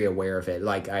 I'm very aware of it.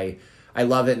 Like I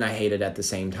love it and I hate it at the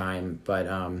same time. But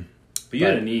you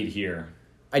had a need here.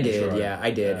 I did. Sure. Yeah,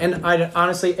 I did. Yeah. And I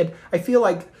honestly, I feel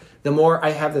like the more I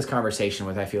have this conversation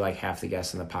with, I feel like half the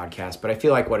guests in the podcast, but I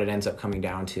feel like what it ends up coming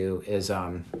down to is,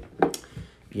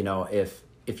 you know,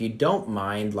 if you don't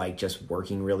mind like just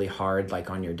working really hard, like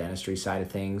on your dentistry side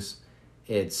of things,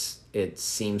 it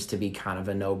seems to be kind of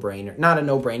a no-brainer. Not a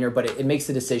no-brainer, but it makes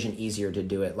the decision easier to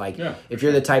do it. Like if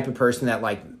you're the type of person that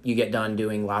like you get done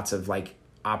doing lots of like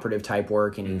operative type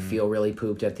work and you feel really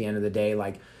pooped at the end of the day,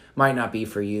 like might not be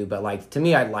for you, but like to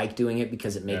me, I like doing it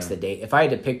because it makes the day. If I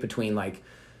had to pick between like,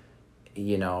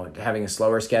 you know, having a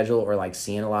slower schedule or like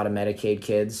seeing a lot of Medicaid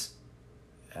kids,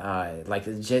 like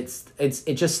it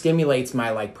just stimulates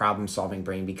my like problem solving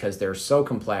brain because they're so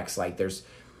complex. Like there's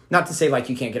not to say like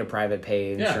you can't get a private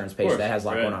pay insurance patient that has a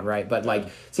lot going on, right? But like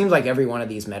it seems like every one of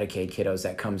these Medicaid kiddos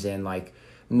that comes in, like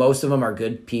most of them are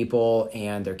good people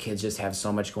and their kids just have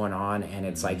so much going on, and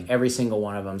it's like every single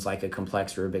one of them's like a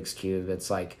complex Rubik's Cube. It's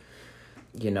like,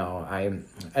 you know,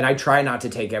 I try not to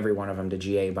take every one of them to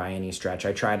GA by any stretch.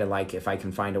 I try to, like, if I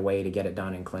can find a way to get it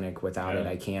done in clinic without it,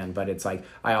 I can. But it's like,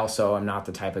 I also am not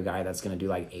the type of guy that's going to do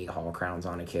like 8 Hall crowns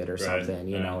on a kid or something,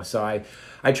 you know? So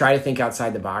I try to think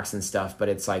outside the box and stuff, but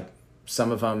it's like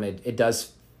some of them, it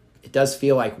does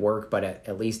feel like work, but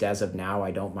at least as of now,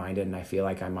 I don't mind it. And I feel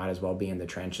like I might as well be in the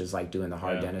trenches, like doing the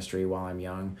hard dentistry while I'm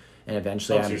young. And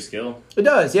eventually helps your skill. It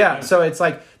does, yeah. So it's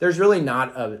like there's really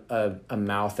not a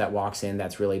mouth that walks in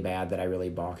that's really bad that I really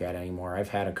balk at anymore. I've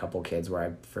had a couple kids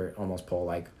where I almost pull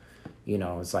like, you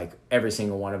know, it's like every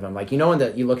single one of them. Like, you know,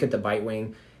 when you look at the bite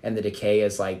wing and the decay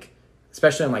is like,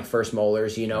 especially on like first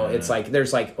molars, you know, it's like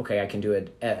there's like, okay, I can do a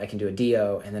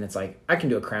DO, and then it's like I can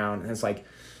do a crown, and it's like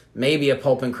maybe a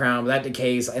pulp and crown, but that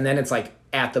decays, and then it's like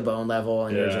at the bone level,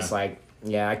 and you're just like,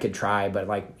 yeah, I could try, but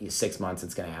like 6 months,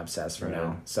 it's going to abscess from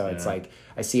now. So it's like,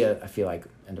 I feel like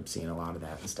end up seeing a lot of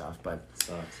that and stuff, but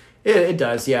it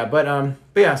does. Yeah. But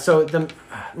yeah, so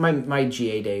my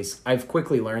GA days, I've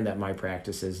quickly learned that my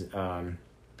practice is,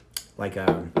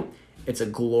 it's a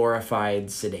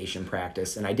glorified sedation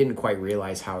practice. And I didn't quite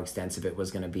realize how extensive it was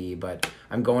going to be, but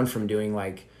I'm going from doing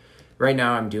like, right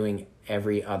now I'm doing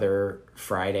every other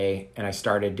Friday, and I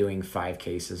started doing 5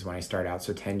 cases when I started out,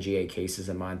 so 10 GA cases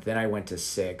a month. Then I went to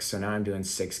 6, so now I'm doing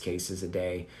 6 cases a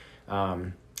day,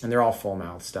 and they're all full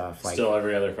mouth stuff. Like still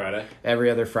every other Friday.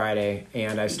 Every other Friday,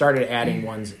 and I started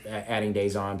adding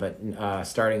days on, but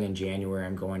starting in January,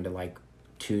 I'm going to like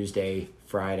Tuesday,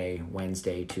 Friday,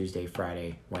 Wednesday, Tuesday,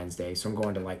 Friday, Wednesday. So I'm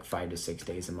going to like 5 to 6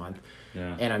 days a month.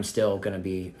 Yeah. And I'm still going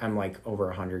to I'm like over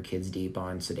 100 kids deep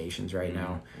on sedations right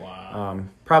now. Wow.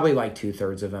 Probably like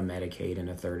 2/3 of them Medicaid and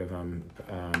 1/3 of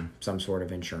them some sort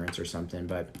of insurance or something.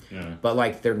 But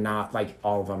like they're not like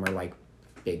all of them are like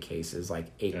big cases, like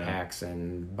 8 packs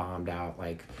and bombed out,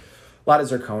 like a lot of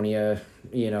zirconia,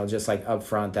 you know, just like up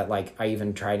front that like I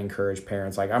even try to encourage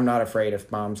parents. Like, I'm not afraid if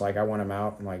mom's like, I want them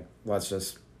out. I'm like, let's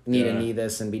just knee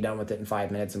this and be done with it in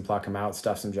 5 minutes and pluck them out,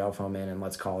 stuff some gel foam in, and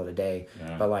let's call it a day.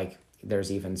 But like,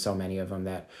 there's even so many of them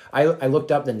that I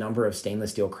looked up the number of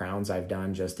stainless steel crowns I've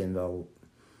done just in the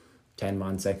 10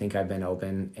 months I think I've been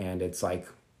open, and it's like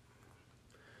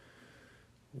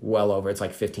well over, it's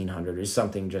like 1,500 or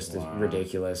something just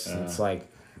ridiculous. It's like,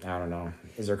 I don't know.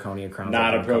 Is zirconia crown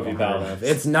not a Prophy Palace?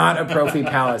 It's not a Prophy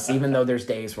Palace, even though there's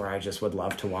days where I just would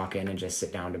love to walk in and just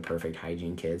sit down to perfect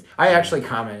hygiene kids. I actually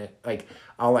comment, like,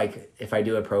 I'll like, if I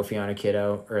do a Prophy on a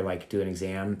kiddo or like do an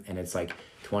exam and it's like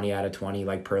 20 out of 20,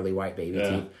 like pearly white baby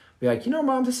teeth, be like, you know,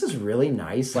 Mom, this is really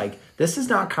nice. Like, this is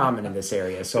not common in this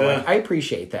area. So like, I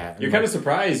appreciate that. You're kind of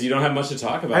surprised you don't have much to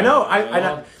talk about. I know.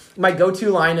 I my go-to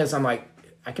line is, I'm like,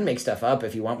 I can make stuff up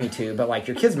if you want me to, but like,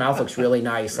 your kid's mouth looks really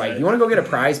nice. Like, you want to go get a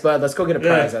prize, bud? Let's go get a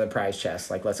prize out of the prize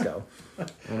chest. Like, let's go.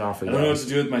 And off we go. I don't know what to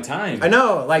do with my time. I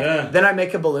know. Like, then I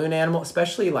make a balloon animal,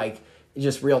 especially like,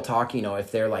 just real talk, you know,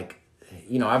 if they're like,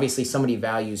 you know, obviously somebody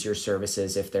values your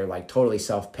services if they're like totally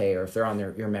self-pay, or if they're on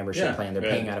your membership plan, they're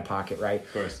paying out of pocket, right?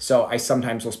 Of course. So I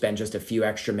sometimes will spend just a few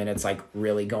extra minutes like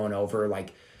really going over,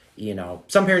 like, you know,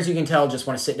 some parents you can tell just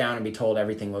want to sit down and be told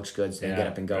everything looks good, so they get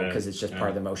up and go because it's just part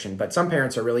of the motion. But some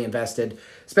parents are really invested,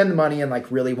 spend the money, and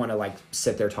like really want to like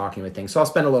sit there talking with things. So I'll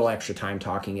spend a little extra time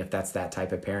talking if that's that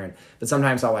type of parent. But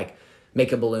sometimes I'll like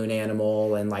make a balloon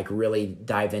animal and like really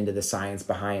dive into the science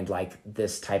behind like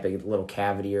this type of little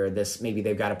cavity, or this, maybe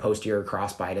they've got a posterior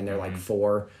crossbite and they're like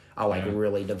 4. I'll like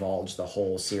really divulge the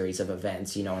whole series of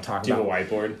events, you know, and talk about. Do you have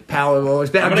a whiteboard? Palatable.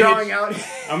 I'm drawing out.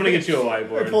 I'm going to get you a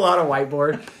whiteboard. Pull out a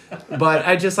whiteboard. But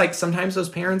I just like, sometimes those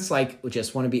parents like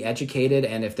just want to be educated,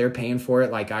 and if they're paying for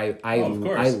it, like I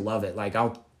love it. Like,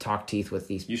 I'll talk teeth with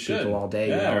these people all day.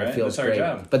 Yeah, you know, right? It feels That's our great.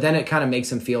 job. But then it kind of makes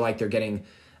them feel like they're getting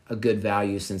a good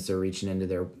value since they're reaching into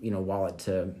their, wallet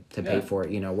to pay for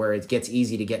it, where it gets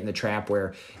easy to get in the trap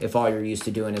where if all you're used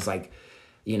to doing is like,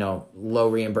 low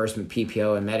reimbursement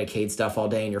PPO and Medicaid stuff all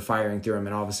day and you're firing through them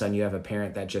and all of a sudden you have a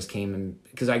parent that just came and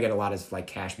because I get a lot of like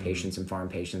cash patients and farm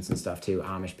patients and stuff too,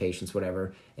 Amish patients,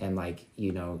 whatever. And like,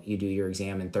 you do your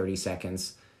exam in 30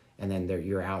 seconds and then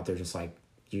you're out. They're just like,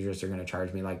 you just are going to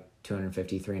charge me like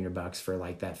 $250-$300 for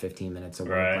like that 15 minutes of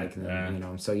work. Right. Like, and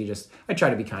then, so I try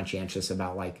to be conscientious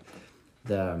about like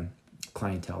the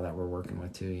clientele that we're working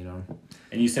with too,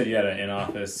 And you said you had an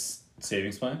in-office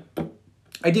savings plan?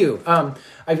 I do.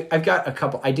 I've got a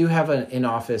couple. I do have an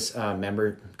in-office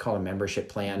called a membership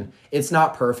plan. It's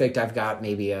not perfect. I've got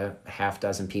maybe a half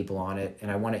dozen people on it, and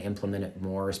I want to implement it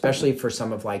more, especially for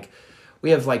some of like,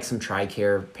 we have like some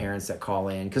TRICARE parents that call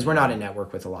in because we're not in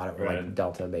network with a lot of like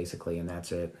Delta basically, and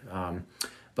that's it.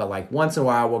 But like once in a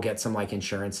while, we'll get some like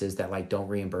insurances that like don't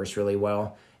reimburse really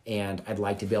well, and I'd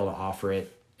like to be able to offer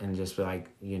it. And just be like,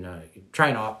 try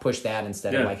and push that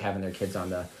instead of like having their kids on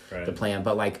the plan.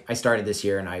 But like I started this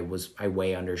year and I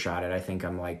way undershot it. I think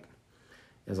I'm like,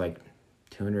 it was like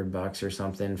 $200 or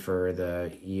something for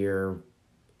the year.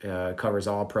 Covers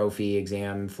all prophy,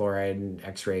 exam, fluoride,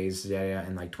 x-rays,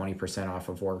 and like 20% off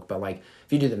of work. But like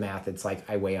if you do the math, it's like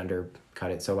I way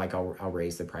undercut it. So like I'll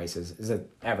raise the prices. It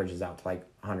averages out to like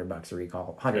 $100 a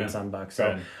recall, 100 and some bucks.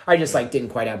 So I just like didn't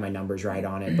quite have my numbers right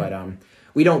on it. But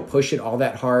we don't push it all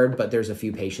that hard, but there's a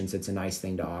few patients. It's a nice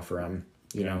thing to offer them,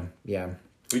 you know? Yeah.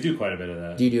 We do quite a bit of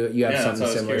that. Do you have something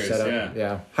similar set up?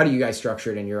 Yeah. How do you guys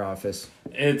structure it in your office?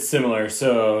 It's similar.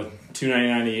 So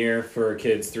 $299 a year for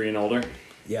kids 3 and older.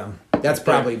 Yeah. That's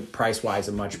probably price-wise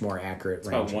a much more accurate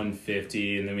range. About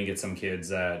 $150, and then we get some kids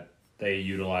that they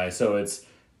utilize. So it's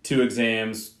 2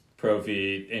 exams,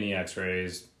 prophy, any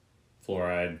x-rays,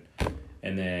 fluoride,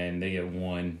 and then they get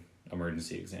 1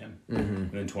 emergency exam, and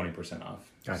then 20%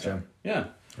 off. Gotcha. So, yeah.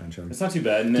 Gotcha. It's not too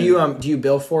bad. And then, do you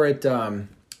bill for it?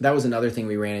 That was another thing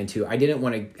we ran into. I didn't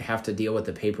want to have to deal with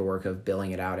the paperwork of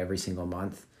billing it out every single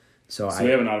month. So we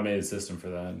have an automated system for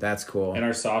that. That's cool. And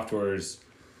our software's,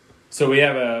 so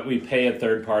we pay a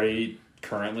third party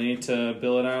currently to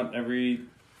bill it out every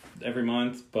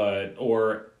month,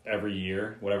 or every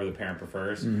year, whatever the parent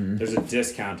prefers. There's a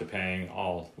discount to paying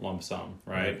all lump sum,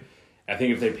 right? I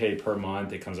think if they pay per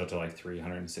month, it comes up to like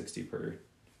 $360 per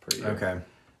year. Okay.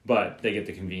 But they get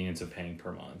the convenience of paying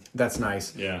per month. That's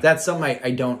nice. Yeah. That's something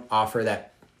I don't offer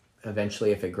that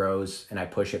eventually if it grows and I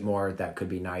push it more, that could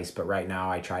be nice. But right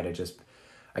now I try to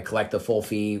I collect the full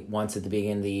fee once at the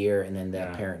beginning of the year and then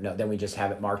the parent, then we just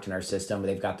have it marked in our system.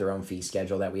 They've got their own fee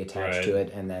schedule that we attach to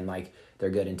it. And then like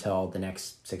they're good until the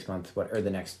next 6 months or the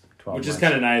next 12 months. Which is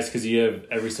kind of nice because you have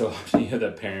every so often you have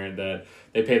that parent that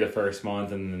they pay the first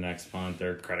month and then the next month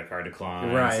their credit card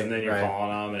declines. Right. And then you're calling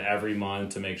them and every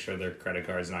month to make sure their credit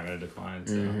card is not going to decline.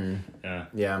 So,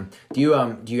 yeah. Do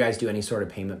you guys do any sort of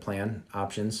payment plan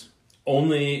options?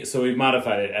 Only, so we've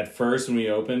modified it. At first when we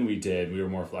opened, we were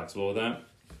more flexible with that.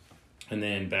 And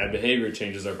then bad behavior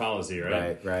changes our policy,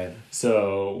 right? Right.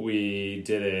 So we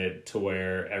did it to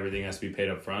where everything has to be paid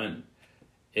up front.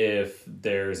 If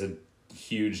there's a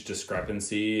huge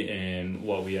discrepancy in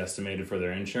what we estimated for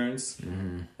their insurance,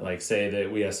 like say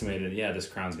that we estimated, this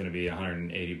crown's going to be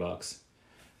 $180.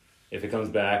 If it comes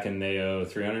back and they owe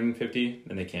 $350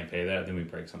 and they can't pay that, then we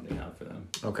break something out for them.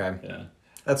 Okay. Yeah.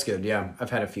 That's good. Yeah. I've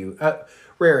had a few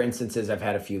rare instances. I've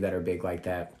had a few that are big like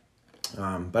that.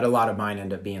 But a lot of mine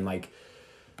end up being like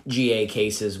GA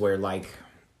cases where like,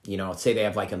 say they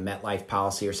have like a MetLife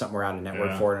policy or something we're out of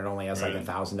network for and it only has like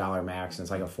 $1,000 max and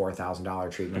it's like a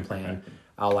 $4,000 treatment plan.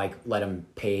 I'll like let them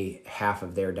pay half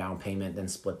of their down payment, then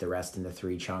split the rest into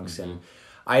 3 chunks. And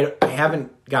I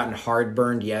haven't gotten hard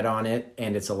burned yet on it.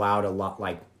 And it's allowed a lot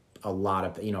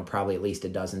of, probably at least a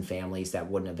dozen families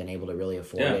that wouldn't have been able to really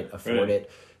afford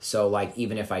it. So like,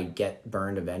 even if I get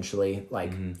burned eventually,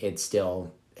 like it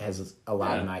still has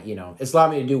allowed it's allowed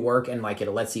me to do work and like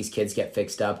it lets these kids get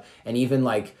fixed up. And even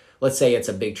like, let's say it's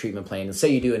a big treatment plan. Let's say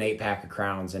you do an 8-pack of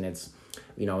crowns and it's,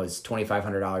 it's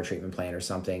 $2,500 treatment plan or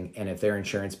something. And if their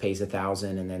insurance pays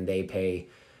 $1,000 and then they pay,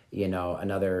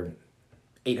 another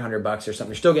 $800 or something,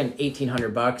 you're still getting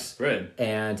 $1,800. Right.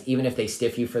 And even if they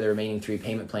stiff you for the remaining 3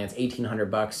 payment plans,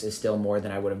 $1,800 is still more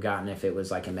than I would have gotten if it was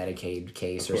like a Medicaid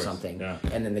case or something. Yeah.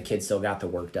 And then the kid still got the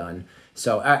work done.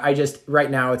 So I just,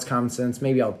 right now it's common sense.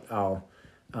 Maybe I'll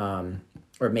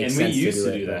or it makes sense to do it. And we used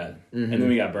to do that. And then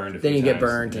we got burned a few times. Then you get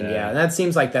burned and and that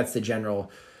seems like that's the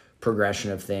general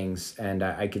progression of things. And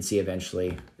I could see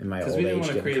eventually in my old age. Because we didn't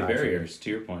want to create barriers, to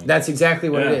your point. That's exactly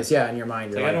what it is. Yeah, in your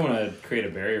mind. You're like, I don't want to create a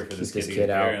barrier for this kid to get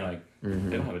out. Like,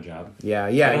 They don't have a job. Yeah,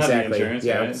 They don't have the exactly. insurance,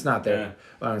 Yeah, right? it's not their. Yeah.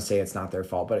 Well, I don't say it's not their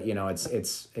fault, but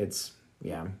it's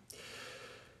yeah.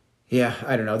 Yeah,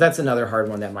 I don't know. That's another hard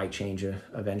one that might change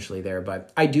eventually there.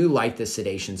 But I do like the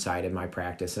sedation side in my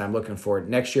practice, and I'm looking forward.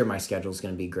 Next year, my schedule is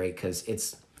going to be great because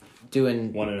it's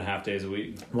doing 1.5 days a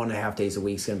week. 1.5 days a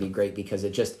week is going to be great because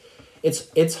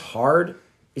it's hard.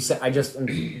 I just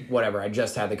whatever. I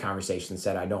just had the conversation,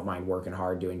 said I don't mind working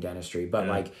hard doing dentistry, but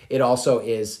like it also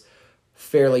is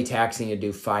fairly taxing to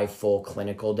do 5 full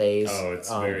clinical days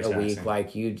very a week. taxing.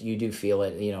 Like you do feel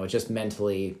it, it's just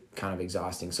mentally kind of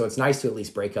exhausting. So it's nice to at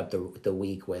least break up the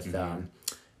week with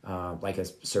like a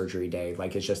surgery day.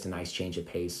 Like it's just a nice change of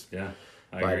pace. Yeah,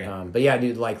 I agree. But yeah,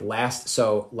 dude, like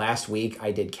last week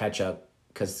I did catch up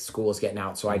because school was getting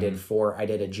out. So I did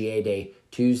a GA day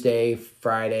Tuesday,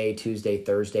 Friday, Tuesday,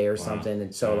 Thursday or something.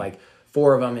 And so like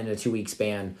 4 of them in a 2-week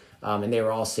span. And they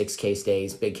were all 6 case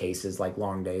days, big cases, like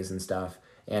long days and stuff.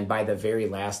 And by the very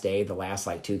last day, the last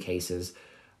like 2 cases,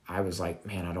 I was like,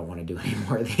 man, I don't want to do any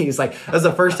more of these. Like, that was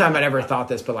the first time I'd ever thought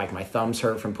this, but like my thumbs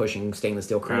hurt from pushing stainless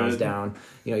steel crowns down.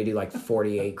 You do like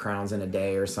 48 crowns in a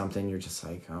day or something. You're just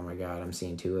like, oh my God, I'm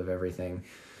seeing 2 of everything.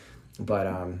 But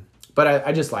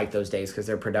I just like those days because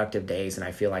they're productive days, and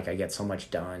I feel like I get so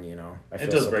much done. I feel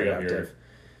It does so break productive. up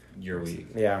your week.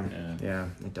 Yeah,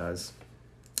 it does.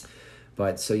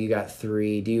 But so you got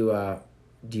 3. Do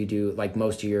you do like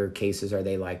most of your cases? Are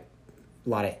they like a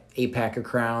lot of 8-pack of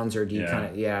crowns, or do you kind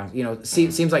of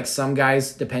seems like some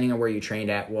guys, depending on where you trained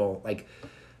at, will like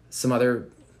some other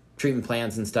treatment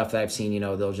plans and stuff that I've seen.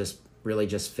 They'll just really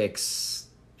just fix.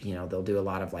 They'll do a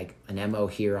lot of like an MO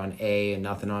here on A and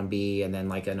nothing on B, and then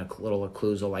like a little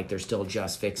occlusal, like they're still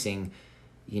just fixing.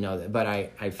 But I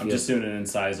feel I'm just doing an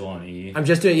incisal on E. I'm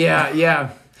just doing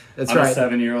that's right.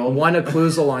 I'm a 7-year-old. 1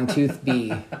 occlusal on tooth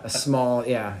B, a small,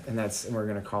 and we're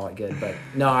gonna call it good. But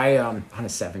no, I'm a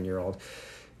 7-year-old.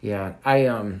 Yeah,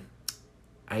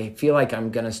 I feel like I'm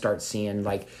gonna start seeing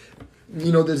like,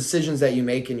 the decisions that you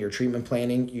make in your treatment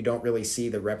planning. You don't really see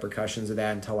the repercussions of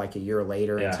that until like a year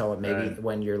later. Until it maybe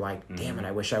when you're like, damn it,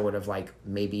 I wish I would have like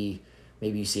maybe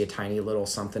you see a tiny little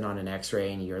something on an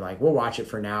X-ray and you're like, we'll watch it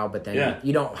for now. But then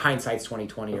hindsight's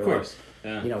 20/20. Of course.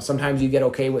 Sometimes you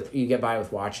get by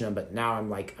with watching them, but now I'm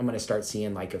going to start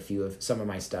seeing like a few of some of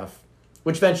my stuff,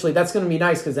 which eventually that's going to be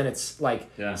nice because then it's like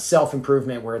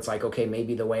self-improvement where it's like, okay,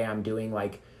 maybe the way I'm doing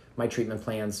like my treatment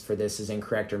plans for this is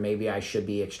incorrect, or maybe I should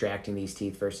be extracting these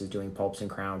teeth versus doing pulps and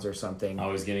crowns or something.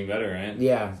 Always getting better, right?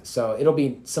 Yeah. So it'll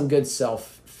be some good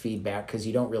self-feedback because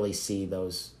you don't really see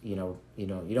those, you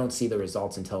don't see the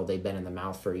results until they've been in the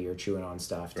mouth for a year chewing on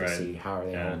stuff to see how are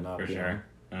they holding up. For sure.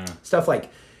 Stuff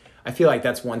like, I feel like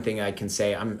that's one thing I can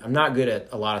say. I'm not good at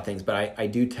a lot of things, but I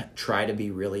do try to be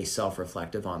really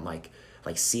self-reflective on like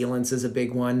sealants is a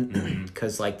big one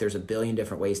because like there's a billion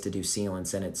different ways to do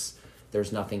sealants and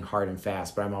there's nothing hard and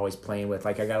fast, but I'm always playing with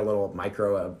like I got a little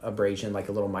micro abrasion, like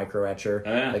a little micro etcher,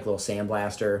 like a little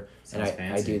sandblaster, and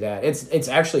I do that. It's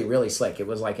actually really slick. It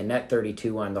was like a Net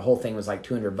 32 one. The whole thing was like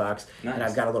 $200, and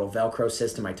I've got a little Velcro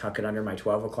system. I tuck it under my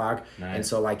 12 o'clock, and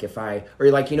so like if I or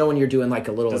like when you're doing like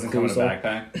a little doesn't come in a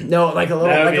backpack. No, like a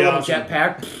little awesome.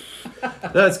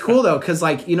 jetpack. No, it's cool though, because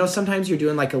like sometimes you're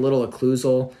doing like a little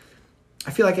occlusal. I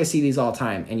feel like I see these all the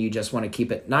time, and you just want to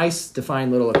keep it nice,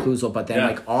 defined little occlusal, but then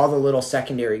like all the little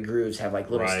secondary grooves have like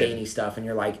little stainy stuff, and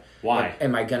you're like, why?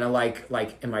 Am I gonna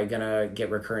am I gonna get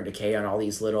recurrent decay on all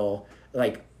these little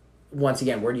like? Once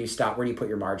again, where do you stop? Where do you put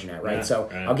your margin at, right?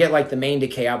 I'll get like the main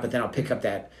decay out, but then I'll pick up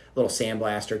that little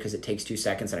sandblaster because it takes 2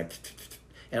 seconds, and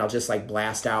I'll just like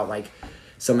blast out like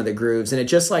some of the grooves, and it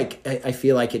just like I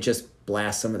feel like it just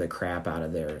blasts some of the crap out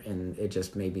of there, and it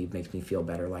just maybe makes me feel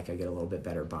better, like I get a little bit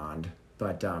better bond.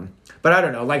 But I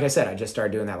don't know. Like I said, I just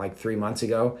started doing that like 3 months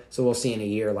ago. So we'll see in a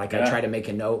year. Like I try to make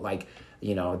a note, like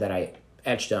that I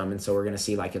etched them, and so we're gonna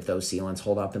see like if those sealants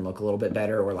hold up and look a little bit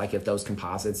better, or like if those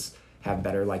composites have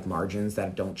better like margins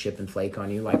that don't chip and flake on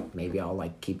you. Like maybe I'll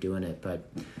like keep doing it. But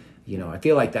I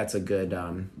feel like that's a good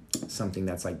something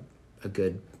that's like a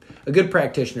good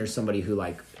practitioner, somebody who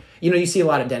like. You see a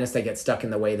lot of dentists that get stuck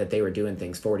in the way that they were doing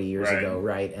things 40 years ago,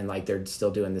 right? And like they're still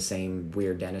doing the same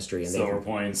weird dentistry. And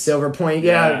silver point,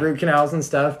 root canals and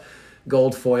stuff,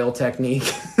 gold foil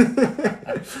technique.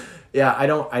 I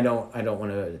don't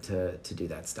want to do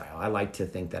that style. I like to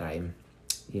think that I'm,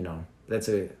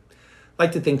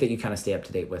 like to think that you kind of stay up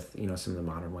to date with some of the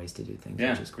modern ways to do things.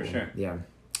 Yeah, which is cool. For sure. Yeah,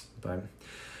 but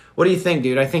what do you think,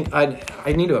 dude? I think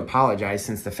I need to apologize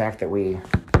since the fact that we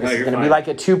This is you're going to be fine. like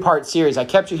a 2-part series. I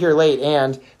kept you here late,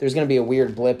 and there's going to be a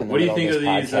weird blip in the What do you middle think of of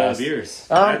this these podcast. beers? It's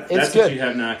That's good. what you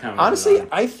have not commented Honestly, on.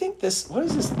 I think this. What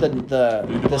is this? The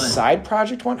Blanc. side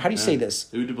project one? How do you say this?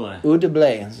 Eau de Blanc. Eau de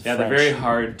Blanc. Yeah, they're very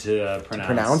hard to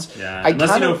pronounce. Yeah, I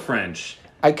unless kinda- you know French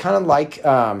I kind of like.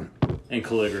 and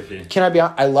calligraphy. Can I be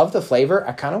honest? I love the flavor.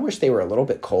 I kind of wish they were a little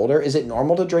bit colder. Is it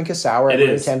normal to drink a sour at It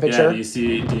room is. temperature? Yeah, do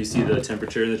you see the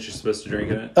temperature that you're supposed to drink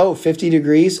it at? Oh, 50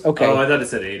 degrees? Okay. Oh, I thought it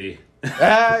said 80.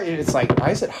 It's like,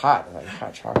 why is it hot? Like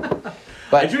hot chocolate. I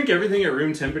But drink everything at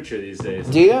room temperature these days.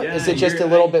 do you? Yeah, Is it just a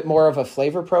little bit more of a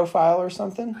flavor profile or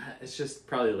something? It's just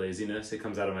probably laziness. It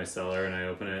comes out of my cellar and I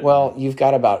open it. Well, you've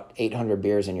got about 800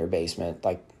 beers in your basement.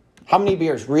 Like, how many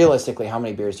beers, realistically, how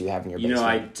many beers do you have in your basement?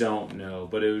 I don't know,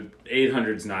 but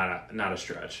 800's not a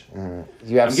stretch.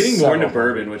 You have I'm getting more into several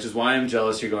bourbon, which is why I'm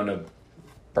jealous you're going to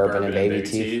bourbon and baby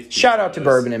teeth. Shout out to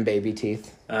bourbon and baby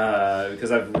teeth.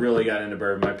 because I've really gotten into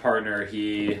bourbon. My partner,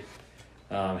 he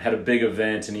had a big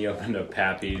event and he opened a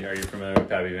Pappy. Are you familiar with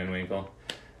Pappy Van Winkle?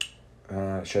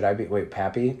 Should I be? Wait,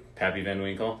 Pappy? Pappy Van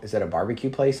Winkle? Is that a barbecue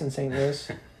place in St.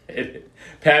 Louis?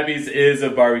 Pappy's is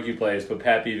a barbecue place, but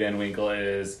Pappy Van Winkle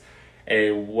is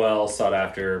a well sought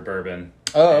after bourbon.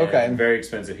 Oh, And okay. very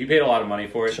expensive. He paid a lot of money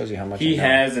for it. Shows you how much he I know.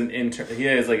 has he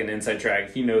has like an inside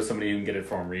track. He knows somebody who can get it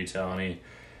for him retail, and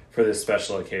for this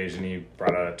special occasion, he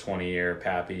brought out a 20-year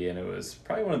Pappy, and it was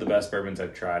probably one of the best bourbons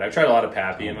I've tried. I've tried a lot of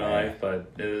Pappy in my life,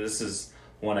 but this is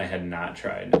one I had not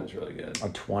tried, and it was really good. A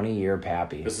 20-year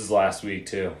Pappy. This is last week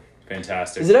too.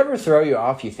 Fantastic. Does it ever throw you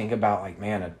off? You think about, like,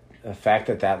 man, the fact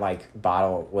that like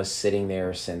bottle was sitting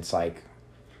there since like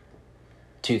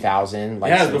 2000. Like,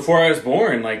 Yeah, it was since- before I was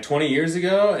born, like 20 years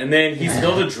ago. And then he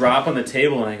spilled a drop on the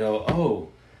table, and I go, oh,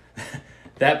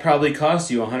 that probably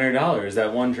cost you $100,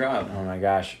 that one drop. Oh my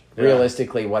gosh! Yeah.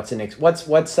 Realistically, what's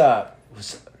I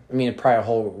mean, probably a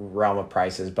whole realm of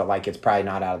prices, but like it's probably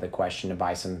not out of the question to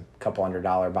buy some couple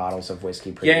 $100 bottles of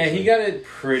whiskey. Yeah, he got it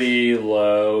pretty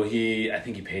low. I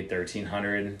think he paid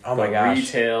 $1,300. Oh my But gosh.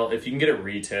 Retail, if you can get it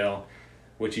retail,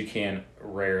 which you can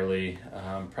rarely,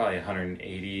 probably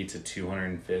 180 to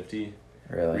 250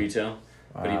 Really? retail.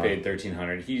 But he Wow. paid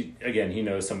 $1,300. He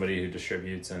knows somebody who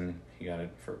distributes, and he got it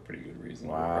for a pretty good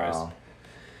reasonable price. Wow.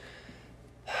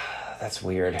 That's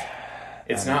weird.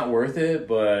 It's not worth it,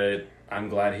 but I'm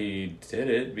glad he did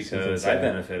it because I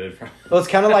benefited from it. Well, it's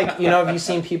kind of like, have you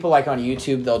seen people like on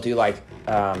YouTube, they'll do like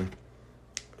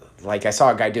I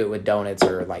saw a guy do it with donuts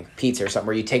or like pizza or something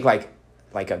where you take like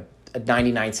a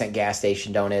 99-cent gas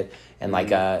station donut and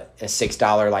like a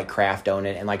 $6 like craft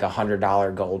donut and like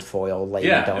 $100 gold foil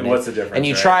laden donut. And what's the difference? And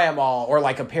you right? try them all, or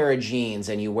like a pair of jeans,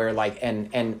 and you wear like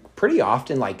and pretty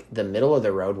often like the middle of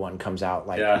the road one comes out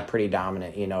like pretty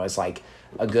dominant. It's like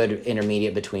a good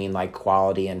intermediate between like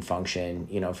quality and function.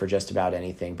 For just about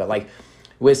anything. But like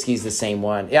whiskey's the same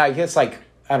one. Yeah, I guess like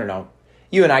I don't know.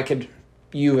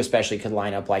 You especially could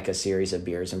line up like a series of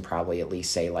beers and probably at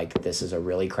least say like this is a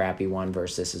really crappy one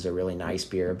versus this is a really nice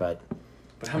beer. But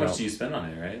how much do you spend on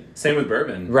it, right? Same with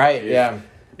bourbon. Right, yeah.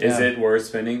 Is it worth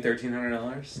spending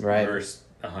 $1,300? Right. Versus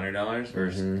 $100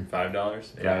 versus $5?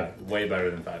 Yeah, Right. way better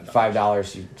than $5.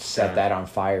 $5, you set that on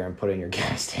fire and put it in your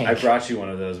gas tank. I brought you one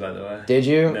of those, by the way. Did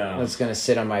you? No. It's gonna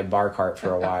sit on my bar cart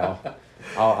for a while.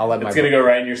 I'll let It's gonna go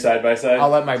right in your side by side. I'll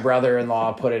let my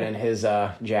brother-in-law put it in his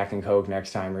Jack and Coke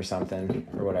next time or something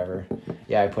or whatever.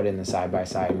 Yeah, I put it in the side by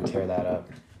side and tear that up.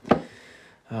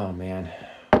 Oh man.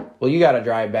 Well, you got to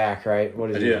drive back, right?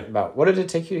 What did it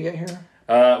take you to get here?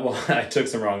 Well, I took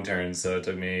some wrong turns, so it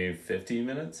took me 50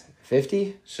 minutes.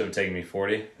 50? Should have taken me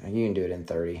 40. You can do it in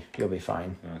 30. You'll be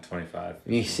fine. 25.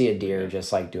 If you see a deer,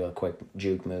 just like do a quick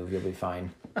juke move. You'll be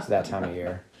fine. It's that time of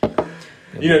year.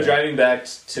 Driving back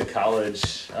to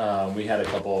college, we had a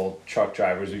couple truck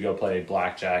drivers. We go play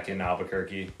blackjack in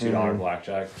Albuquerque, $2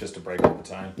 blackjack, just to break up the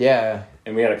time. Yeah.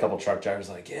 And we had a couple truck drivers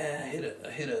like, hit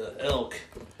a elk.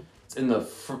 It's in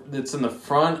the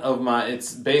front of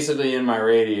it's basically in my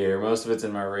radiator. Most of it's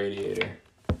in my radiator.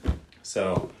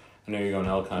 So I know you're going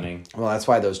elk hunting. Well, that's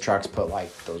why those trucks put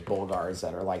like those bull guards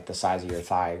that are like the size of your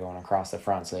thigh going across the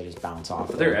front, so they just bounce off.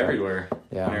 But they're everywhere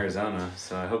in Yeah. Arizona,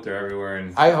 so I hope they're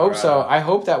everywhere. I hope so. I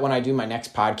hope that when I do my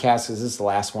next podcast, because this is the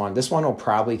last one, this one will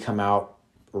probably come out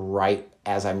right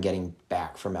as I'm getting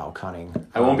back from elk hunting.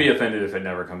 I won't be offended if it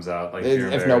never comes out. Like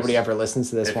if nobody ever listens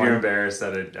to this one. If you're embarrassed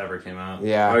that it ever came out.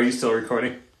 Yeah. Oh, are you still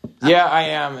recording? Yeah, I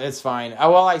am. It's fine.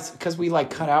 Because we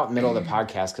like cut out middle of the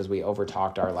podcast because we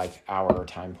overtalked our like hour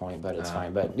time point, but it's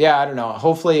fine. But yeah, I don't know.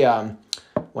 Hopefully,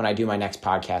 when I do my next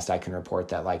podcast, I can report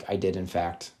that like I did in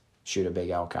fact shoot a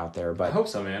big elk out there. But I hope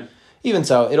so, man. Even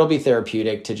so, it'll be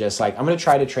therapeutic to just like I'm gonna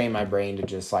try to train my brain to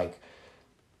just like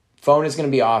phone is going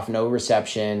to be off, no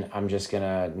reception. I'm just going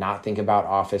to not think about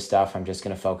office stuff. I'm just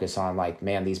going to focus on like,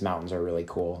 man, these mountains are really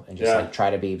cool. And just like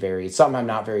try to be it's something I'm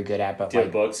not very good at. But do you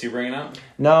have books you're bringing out?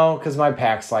 No, because my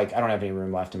pack's like, I don't have any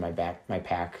room left in my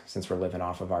pack since we're living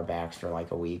off of our backs for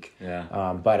like a week.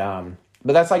 Yeah.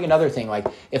 But that's like another thing. Like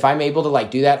if I'm able to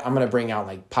like do that, I'm going to bring out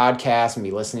like podcasts and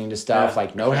be listening to stuff,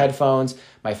 like no headphones,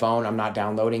 my phone. I'm not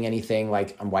downloading anything.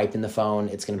 Like I'm wiping the phone.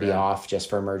 It's going to be off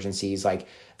just for emergencies. Like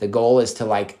the goal is to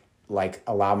like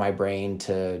allow my brain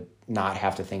to not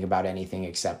have to think about anything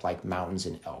except like mountains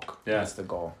and elk. Yeah. That's the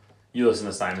goal. You listen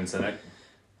to Simon Sinek?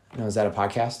 No, is that a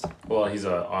podcast? Well, he's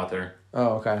an author.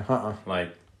 Oh, okay.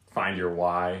 Like Find Your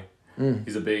Why.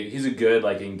 He's a good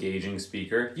like engaging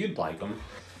speaker. You'd like him.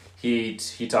 He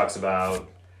talks about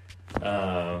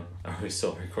are we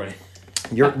still recording?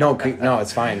 No,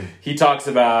 it's fine. He talks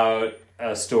about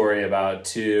a story about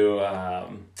two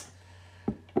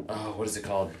what is it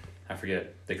called? I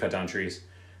forget. They cut down trees.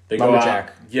 They lumberjack.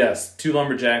 Go out. Yes, two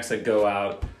lumberjacks that go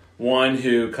out. One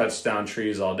who cuts down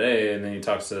trees all day, and then he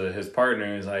talks to his partner,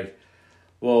 and he's like,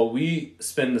 well, we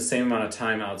spend the same amount of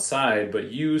time outside,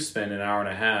 but you spend an hour and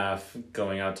a half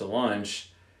going out to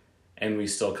lunch, and we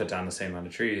still cut down the same amount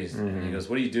of trees. And he goes,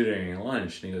 what do you do during your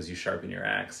lunch? And he goes, you sharpen your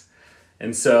axe.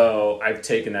 And so I've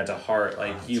taken that to heart.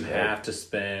 Like, you have to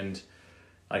spend...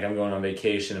 Like, I'm going on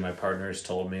vacation, and my partner's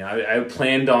told me. I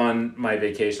planned on my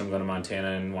vacation. I'm going to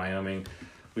Montana and Wyoming.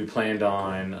 We planned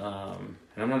on... and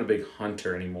I'm not a big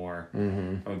hunter anymore.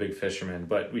 I'm a big fisherman.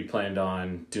 But we planned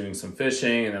on doing some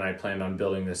fishing, and then I planned on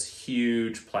building this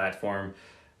huge platform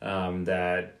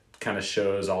that kind of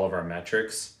shows all of our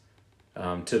metrics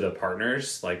to the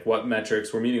partners. Like, what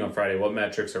metrics... We're meeting on Friday. What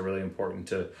metrics are really important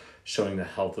to showing the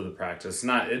health of the practice?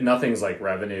 Nothing's, like,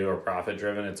 revenue or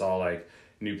profit-driven. It's all, like...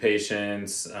 new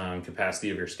patients,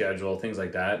 capacity of your schedule, things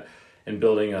like that, and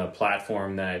building a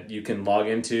platform that you can log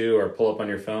into or pull up on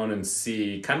your phone and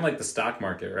see, kind of like the stock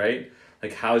market, right?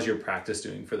 Like, how's your practice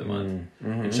doing for the month?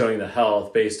 And showing the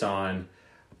health based on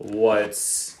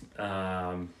what's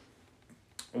been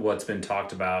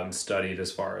talked about and studied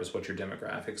as far as what your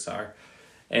demographics are,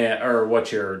 or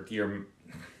what your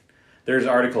there's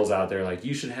articles out there like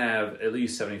you should have at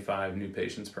least 75 new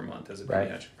patients per month as a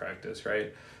pediatric practice,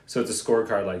 right? So it's a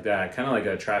scorecard like that, kind of like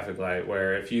a traffic light,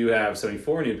 where if you have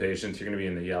 74 new patients, you're going to be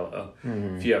in the yellow.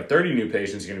 If you have 30 new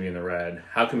patients, you're going to be in the red.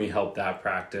 How can we help that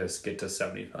practice get to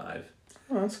 75?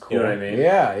 Oh, that's cool. You know what I mean?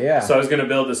 Yeah. So I was going to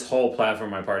build this whole platform.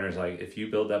 My partner's like, if you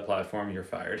build that platform, you're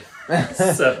fired.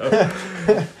 So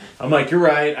I'm like, you're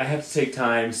right. I have to take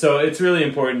time. So it's really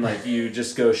important. Like, you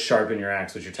just go sharpen your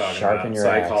axe, what you're talking about. So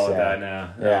I call it that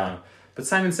now. Yeah. But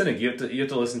Simon Sinek, you have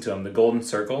to listen to him. The Golden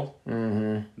Circle,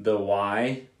 The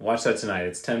Why. Watch that tonight.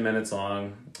 It's 10 minutes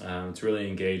long. It's really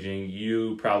engaging.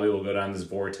 You probably will go down this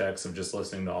vortex of just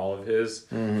listening to all of his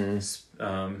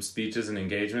speeches and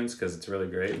engagements because it's really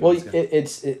great. Well,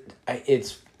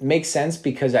 it makes sense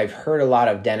because I've heard a lot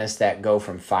of dentists that go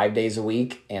from 5 days a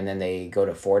week and then they go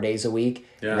to 4 days a week.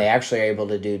 Yeah. And they actually are able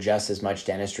to do just as much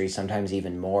dentistry, sometimes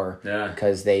even more,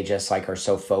 because they just like are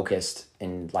so focused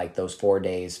in like those 4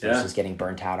 days versus getting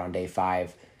burnt out on day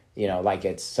 5. You know,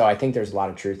 like so I think there's a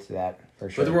lot of truth to that for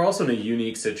sure. But we're also in a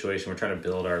unique situation. We're trying to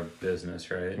build our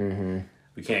business, right?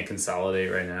 We can't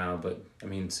consolidate right now, but I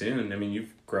mean, soon. I mean,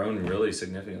 you've grown really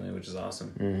significantly, which is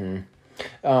awesome.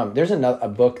 There's a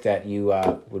book that you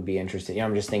would be interested in. You know,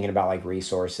 I'm just thinking about like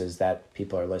resources that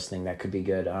people are listening that could be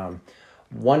good.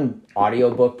 One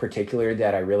audiobook particular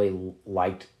that I really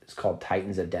liked is called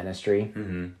Titans of Dentistry.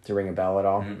 To ring a bell at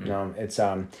all? It's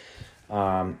who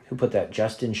put that?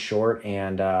 Justin Short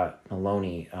and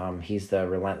Maloney. He's the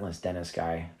Relentless Dentist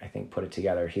guy, I think, put it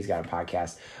together. He's got a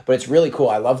podcast, but it's really cool.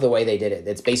 I love the way they did it.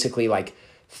 It's basically like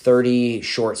 30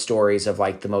 short stories of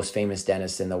like the most famous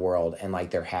dentists in the world and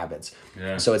like their habits.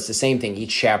 So it's the same thing.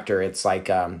 Each chapter, it's like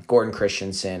Gordon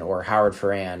Christensen or Howard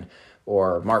Ferran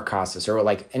or Mark Costas or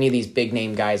like any of these big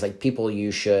name guys, like people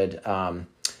you should, I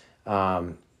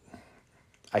don't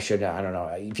know.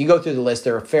 If you go through the list,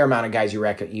 there are a fair amount of guys you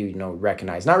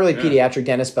recognize. Not really pediatric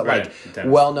dentists, but like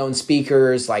well-known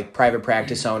speakers, like private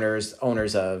practice owners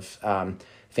of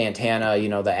Fantana, you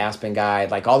know, the Aspen guy,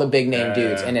 like all the big name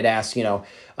dudes. And it asks, you know,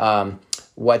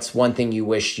 what's one thing you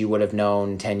wish you would have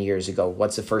known 10 years ago?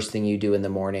 What's the first thing you do in the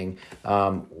morning?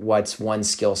 What's one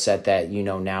skill set that you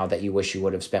know now that you wish you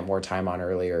would have spent more time on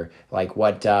earlier? Like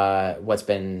what's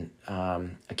been a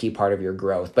key part of your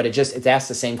growth? But it asks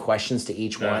the same questions to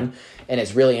each one. And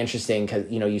it's really interesting because,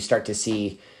 you know, you start to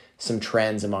see some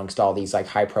trends amongst all these like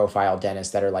high profile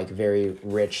dentists that are like very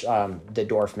rich. The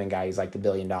Dorfman guy, he's like the $1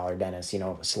 billion dentist, you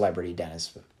know, celebrity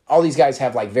dentist. All these guys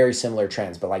have like very similar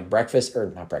trends, but like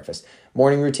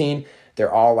morning routine,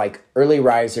 they're all like early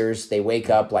risers. They wake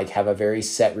up, like have a very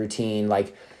set routine,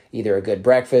 like either a good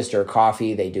breakfast or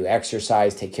coffee. They do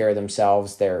exercise, take care of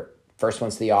themselves. They're first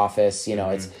ones to the office,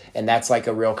 and that's like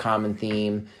a real common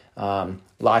theme.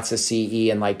 Lots of CE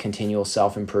and like continual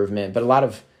self-improvement, but a lot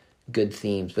of good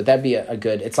themes. But that'd be a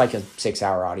good, it's like a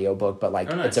 6-hour audiobook, but like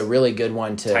it's a really good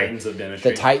one to Titans of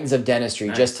Dentistry. The Titans of Dentistry,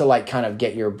 just to like kind of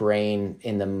get your brain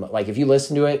in the, like if you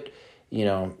listen to it,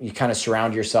 you kind of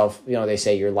surround yourself, they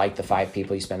say you're like the 5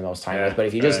 people you spend the most time with, but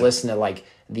if you just listen to like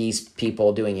these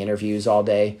people doing interviews all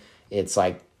day, it's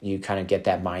like you kind of get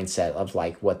that mindset of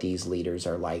like what these leaders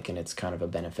are like, and it's kind of a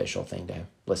beneficial thing to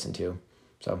listen to.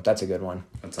 So that's a good one.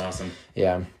 That's awesome.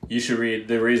 Yeah. You should read,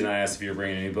 the reason I asked if you're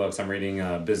bringing any books, I'm reading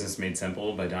Business Made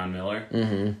Simple by Don Miller.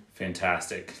 Mm-hmm.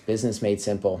 Fantastic. Business Made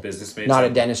Simple. Business Made Not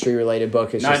Simple. a dendistry related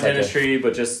book. It's not just dentistry,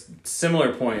 but just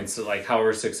similar points, like how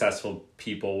are successful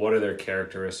people, what are their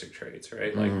characteristic traits,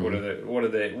 right? Like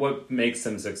what makes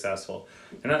them successful?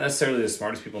 They're not necessarily the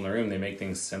smartest people in the room. They make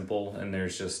things simple, and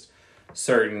there's just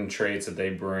certain traits that they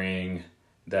bring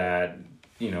that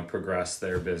progress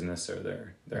their business or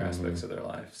their aspects of their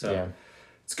life. So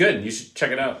it's good. You should check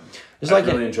it out. I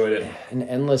really enjoyed it. An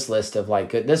endless list of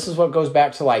like, this is what goes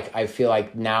back to like, I feel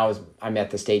like now I'm at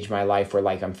the stage of my life where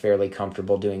like I'm fairly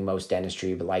comfortable doing most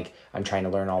dentistry, but like I'm trying to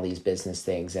learn all these business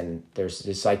things, and there's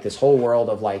just like this whole world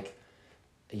of like,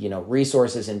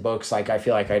 resources and books. Like I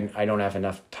feel like I don't have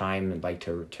enough time like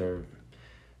to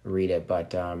read it,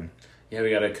 but yeah, we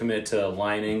got to commit to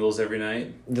line angles every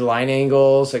night. The line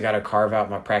angles, I got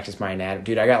to practice my anatomy.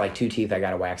 Dude, I got like 2 teeth I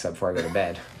got to wax up before I go to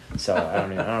bed. So I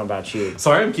don't know about you.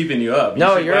 Sorry, I'm keeping you up.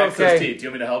 No, you're wax okay. Those teeth. Do you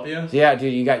want me to help you? Yeah,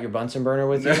 dude, you got your Bunsen burner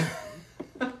with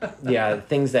you? Yeah,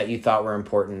 things that you thought were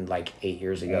important like 8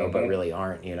 years ago, but really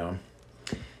aren't,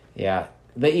 Yeah.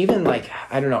 But even like,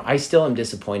 I don't know, I still am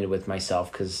disappointed with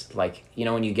myself because like,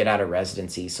 when you get out of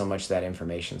residency, so much of that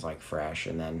information's like fresh,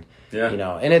 and then,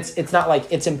 and it's not like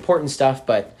it's important stuff,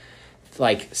 but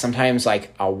like sometimes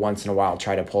like I'll once in a while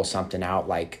try to pull something out.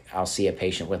 Like I'll see a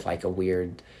patient with like a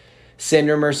weird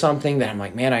syndrome or something that I'm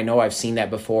like, man, I know I've seen that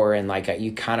before. And like,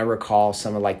 you kind of recall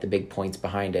some of like the big points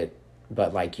behind it,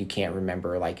 but like you can't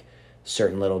remember like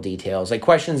certain little details, like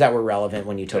questions that were relevant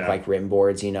when you took like rim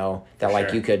boards, that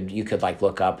like you could like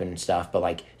look up and stuff, but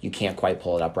like you can't quite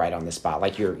pull it up right on the spot.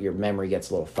 Like your memory gets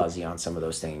a little fuzzy on some of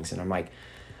those things. And I'm like,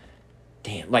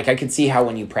 damn, like I could see how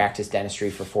when you practice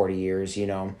dentistry for 40 years,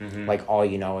 like all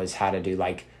is how to do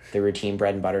like the routine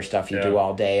bread and butter stuff you do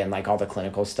all day, and like all the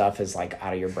clinical stuff is like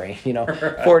out of your brain,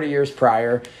 40 years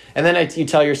prior. And then you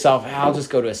tell yourself, I'll just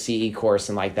go to a CE course,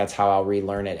 and like that's how I'll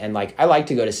relearn it. And like I like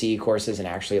to go to CE courses and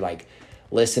actually like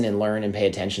listen and learn and pay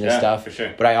attention to stuff. For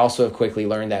sure. But I also have quickly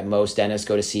learned that most dentists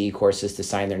go to CE courses to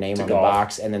sign their name on the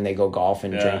box, and then they go golf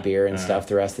and drink beer and stuff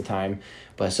the rest of the time.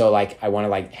 But so like I want to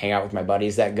like hang out with my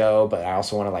buddies that go, but I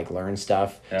also want to like learn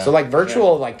stuff. So like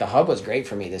virtual, like the hub was great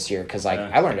for me this year because like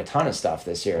I learned a ton of stuff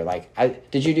this year. Like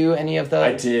did you do any of the?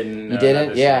 I didn't. You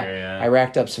didn't? Yeah. Year, I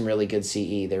racked up some really good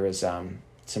CE. There was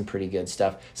some pretty good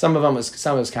stuff. Some of it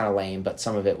was kind of lame, but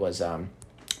some of it was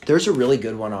there's a really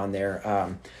good one on there.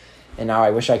 And now I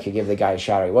wish I could give the guy a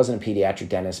shout out. He wasn't a pediatric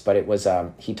dentist, but it was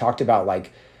he talked about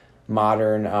like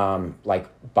modern like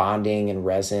bonding and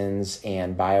resins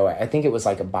and I think it was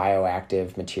like a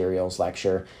bioactive materials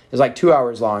lecture. It was like 2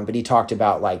 hours long, but he talked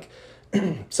about like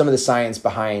some of the science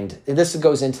behind this.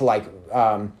 Goes into like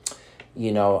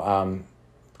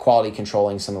quality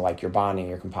controlling some of like your bonding,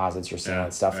 your composites, your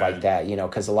sealant, stuff like that,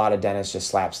 because a lot of dentists just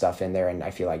slap stuff in there and I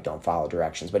feel like don't follow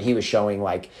directions. But he was showing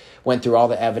went through all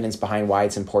the evidence behind why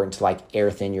it's important to like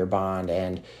air thin your bond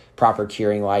and proper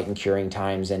curing light and curing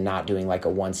times and not doing like a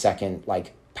 1 second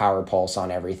like power pulse on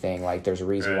everything. Like there's a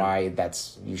reason why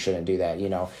you shouldn't do that,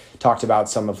 Talked about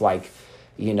some of like,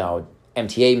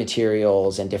 MTA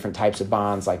materials and different types of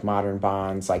bonds, like modern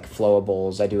bonds, like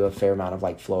flowables. I do a fair amount of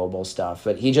like flowable stuff,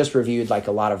 but he just reviewed like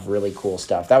a lot of really cool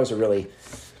stuff. That was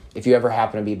if you ever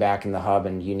happen to be back in the hub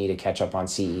and you need to catch up on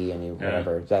CE and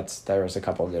whatever, there was a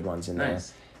couple of good ones in there.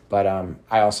 But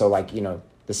I also like,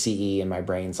 the CE in my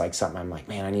brain's like something I'm like,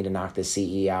 man, I need to knock this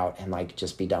CE out and like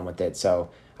just be done with it. So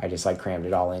I just like crammed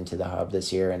it all into the hub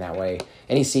this year. And that way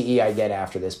any CE I get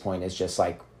after this point is just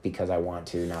like, because I want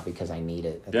to, not because I need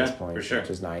it at this point, for sure.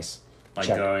 which is nice. Like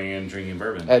going and drinking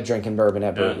bourbon. Drinking bourbon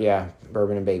at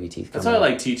bourbon and baby teeth. That's why I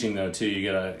like teaching though too. You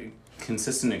get a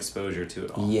consistent exposure to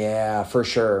it all. Yeah, for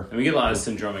sure. And we get a lot of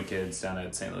syndromic kids down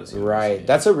at St. Louis University. Right.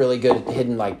 That's a really good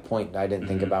hidden like point I didn't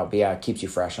think about. But yeah, it keeps you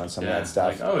fresh on some of that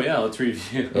stuff. Like, oh yeah, let's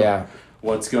review. Yeah.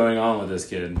 what's going on with this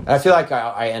kid. I feel like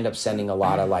I end up sending a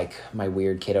lot of like my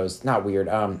weird kiddos, not weird,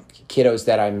 kiddos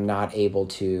that I'm not able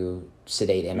to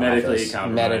sedate in office.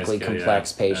 Medically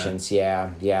complex patients.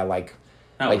 Yeah. Like,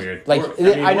 not weird. Like,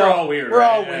 I know. We're all weird. We're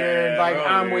all right? weird. Like,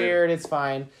 I'm weird. It's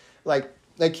fine. Like,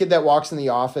 that kid that walks in the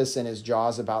office and his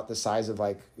jaw's about the size of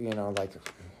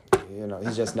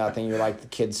he's just nothing. You're like, the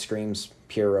kid screams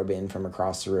pure Robin from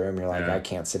across the room. You're like, I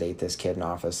can't sedate this kid in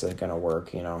office. It's going to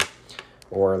work,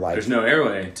 Or like, there's no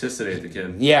airway to sedate the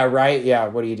kid. Yeah, right. Yeah.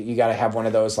 What do you got to have one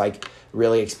of those like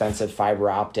really expensive fiber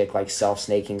optic like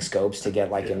self-snaking scopes to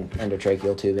get like an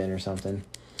endotracheal tube in or something.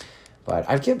 But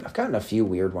I've gotten a few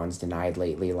weird ones denied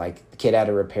lately. Like the kid had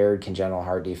a repaired congenital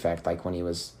heart defect. Like when he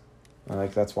was,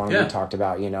 like that's one we talked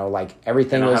about. Like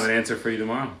everything was. I'll have an answer for you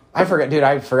tomorrow. I forgot, dude.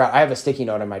 I forgot. I have a sticky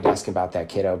note on my desk about that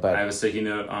kiddo. But I have a sticky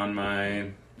note on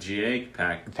my GA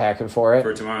packing for it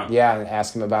for tomorrow. Yeah, and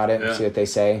ask them about it and see what they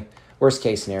say. Worst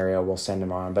case scenario, we'll send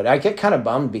them on. But I get kind of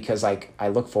bummed because like I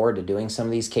look forward to doing some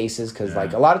of these cases because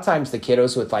like a lot of times the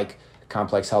kiddos with like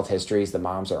complex health histories, the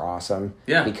moms are awesome.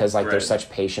 Yeah, because like they're such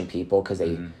patient people because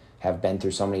they have been through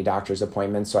so many doctor's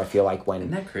appointments. So I feel like when...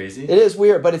 Isn't that crazy? It is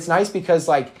weird, but it's nice because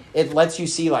like it lets you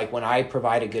see like when I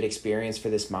provide a good experience for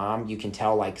this mom, you can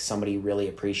tell like somebody really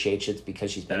appreciates it because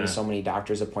she's been to so many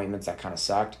doctor's appointments that kind of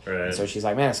sucked. Right. And so she's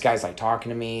like, man, this guy's like talking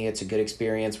to me. It's a good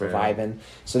experience. We're vibing.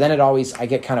 So then I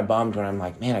get kind of bummed when I'm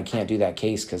like, man, I can't do that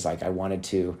case because like I wanted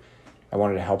to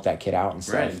help that kid out and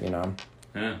stuff,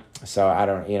 Yeah. So I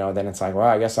don't, then it's like, well,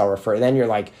 I guess I'll refer. Then you're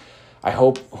like, I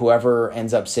hope whoever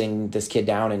ends up sitting this kid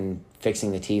down and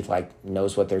fixing the teeth like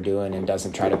knows what they're doing and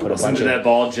doesn't try to put a bunch of that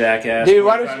bald jackass. Dude,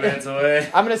 why don't you?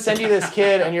 I'm gonna send you this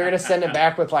kid, and you're gonna send it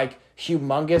back with like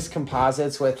humongous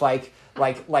composites with like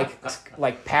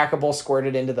packable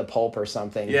squirted into the pulp or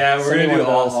something. Yeah, we're gonna do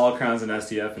all Hall Crowns and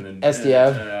SDF and then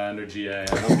SDF under GA.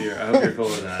 I hope you're cool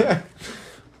with that.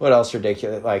 What else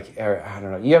ridiculous? Like, I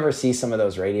don't know. You ever see some of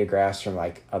those radiographs from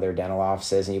like other dental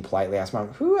offices, and you politely ask mom,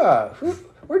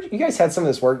 where you guys had some of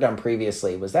this work done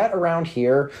previously? Was that around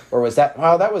here, or was that?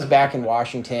 Well, that was back in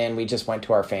Washington. We just went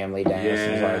to our family dentist.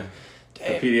 Yeah.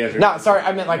 And pediatric. No, sorry,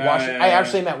 I meant like Washington. Yeah. I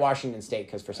actually meant Washington State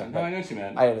because for some. No, I know what you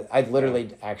meant. I literally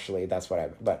actually that's what I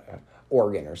but.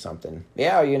 Oregon or something.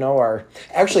 Yeah,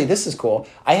 actually this is cool.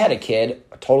 I had a kid,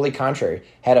 totally contrary,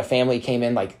 had a family came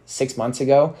in like 6 months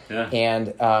ago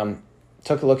and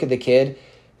took a look at the kid.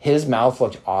 His mouth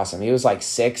looked awesome. He was like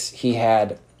 6. He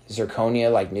had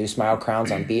zirconia, like new smile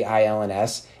crowns on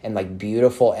BILNS and like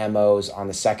beautiful MOs on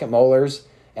the second molars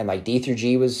and like G through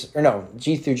G was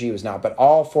not, but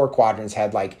all 4 quadrants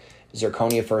had like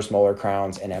zirconia first molar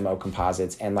crowns and MO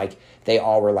composites and like they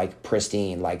all were like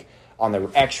pristine, like on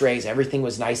the x-rays, everything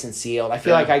was nice and sealed. I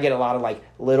feel like I get a lot of like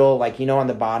little, like, on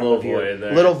the bottom of your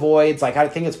little voids. Like, I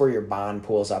think it's where your bond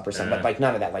pulls up or something, but like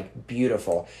none of that, like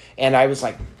beautiful. And I was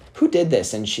like, who did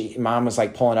this? And mom was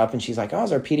like pulling up and she's like, oh,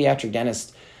 it's our pediatric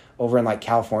dentist over in like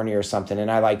California or something.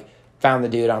 And I like found the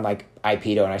dude on like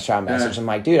iPedo and I shot a message. I'm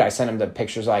like, dude, I sent him the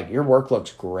pictures like, your work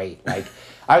looks great. Like,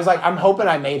 I was like, I'm hoping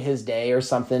I made his day or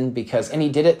something and he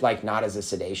did it like not as a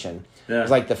sedation. Yeah. It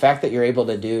was like the fact that you're able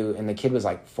to do, and the kid was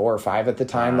like 4 or 5 at the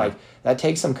time, like that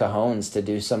takes some cojones to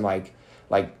do some like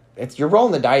you're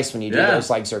rolling the dice when you do those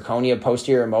like zirconia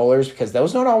posterior molars because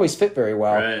those don't always fit very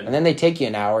well. Right. And then they take you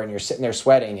an hour and you're sitting there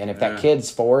sweating. And if that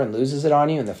kid's 4 and loses it on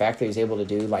you, and the fact that he's able to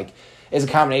do like is a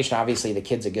combination. Obviously, the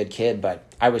kid's a good kid, but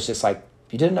I was just like,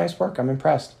 you did nice work. I'm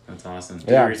impressed. That's awesome. Did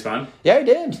he respond? Yeah, he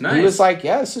did. Nice. He was like,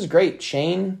 yeah, this is great.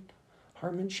 Shane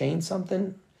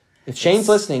something. If Shane's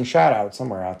listening, shout out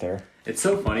somewhere out there. It's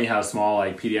so funny how small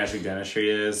like pediatric dentistry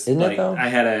is. Isn't it though? I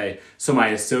had my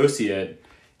associate,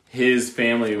 his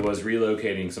family was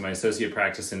relocating. So my associate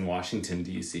practiced in Washington,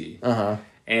 D.C.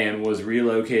 And was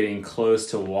relocating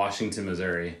close to Washington,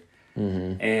 Missouri.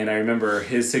 Mm-hmm. And I remember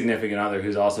his significant other,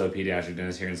 who's also a pediatric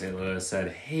dentist here in St. Louis,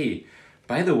 said, hey,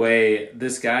 by the way,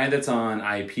 this guy that's on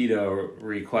iPedo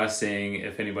requesting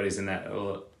if anybody's in that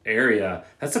area,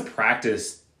 that's a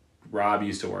practice Rob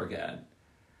used to work at.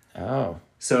 Oh.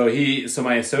 So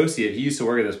my associate, he used to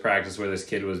work at this practice where this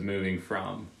kid was moving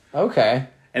from. Okay.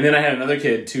 And then I had another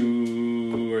kid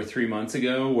 2 or 3 months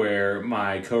ago where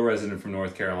my co-resident from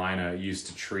North Carolina used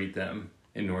to treat them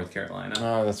in North Carolina.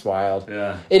 Oh, that's wild.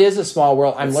 Yeah. It is a small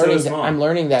world. I'm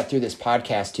learning that through this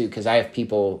podcast too, because I have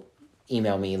people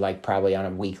email me like probably on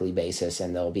a weekly basis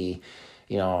and they'll be,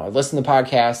 listen to the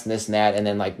podcast and this and that, and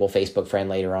then like we'll Facebook friend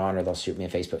later on or they'll shoot me a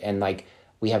Facebook and like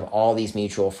we have all these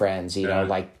mutual friends,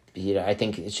 I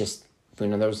think it's just, there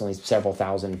was only several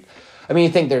thousand. I mean,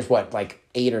 you think there's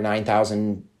 8,000 or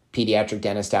 9,000 pediatric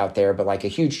dentists out there, but like a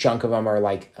huge chunk of them are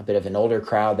like a bit of an older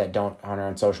crowd that aren't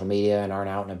on social media and aren't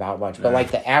out and about much. But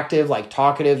like the active, like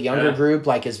talkative younger group,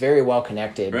 like is very well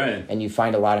connected, and you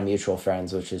find a lot of mutual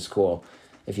friends, which is cool.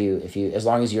 If you as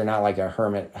long as you're not like a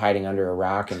hermit hiding under a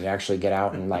rock and you actually get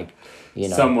out and like, you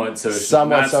know, somewhat social,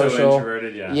 not so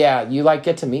introverted, you like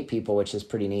get to meet people, which is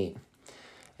pretty neat.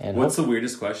 And what's the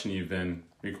weirdest question you've been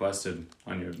requested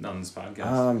on this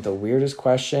podcast? The weirdest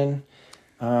question.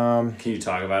 Can you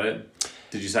talk about it?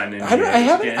 Did you sign in?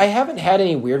 I haven't had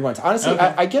any weird ones. Honestly,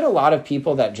 okay. I get a lot of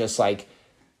people that just like,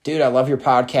 dude, I love your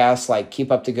podcast. Like,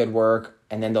 keep up the good work.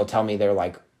 And then they'll tell me their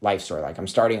like life story. Like, I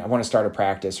want to start a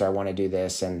practice, or I want to do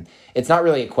this. And it's not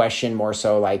really a question, more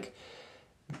so like,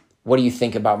 what do you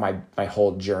think about my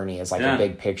whole journey as like a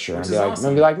big picture? And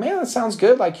I'll be like, man, that sounds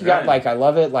good. Like you got like, I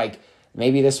love it. Like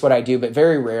maybe this is what I do, but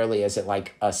very rarely is it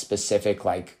like a specific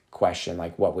like question.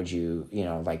 Like what would you,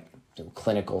 like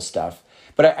clinical stuff.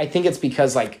 But I think it's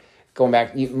because like going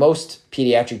back, most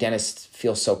pediatric dentists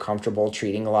feel so comfortable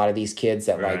treating a lot of these kids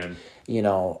that like,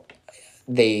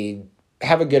 they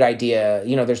have a good idea.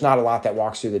 There's not a lot that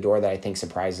walks through the door that I think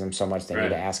surprises them so much they need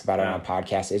to ask about it on a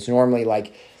podcast. It's normally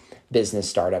like business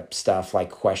startup stuff,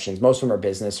 like questions. Most of them are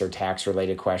business or tax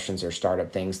related questions or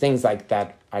startup things like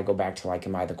that. I go back to like,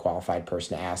 am I the qualified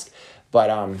person to ask? But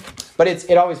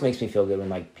it always makes me feel good when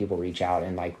like people reach out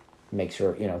and like make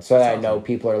sure, so that I know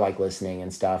people are like listening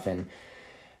and stuff. And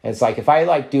it's like, if I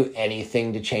like do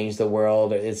anything to change the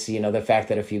world, it's, the fact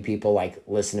that a few people like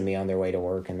listen to me on their way to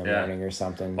work in the morning or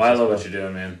something. Well, I love what you're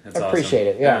doing, man. It's awesome. Appreciate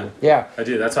it. Yeah. I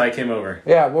do. That's why I came over.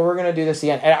 Yeah. Well, we're going to do this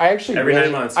again. And I actually every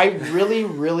 9 months. I really,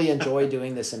 really enjoy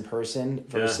doing this in person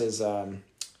versus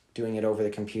doing it over the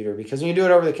computer, because when you do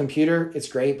it over the computer, it's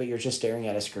great, but you're just staring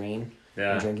at a screen.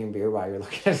 And drinking beer while you're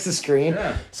looking at the screen.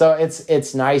 So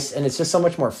it's nice, and it's just so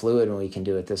much more fluid when we can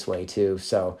do it this way too.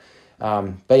 So,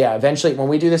 but yeah, eventually when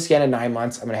we do this again in 9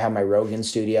 months, I'm gonna have my Rogan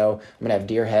studio. I'm gonna have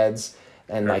deer heads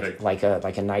and like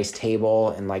a nice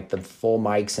table and like the full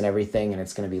mics and everything, and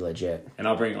it's gonna be legit. And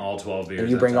I'll bring all 12 beers. And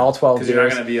you bring all 12 beers. Because you're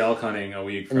not gonna be elk hunting a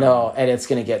week. No, and it's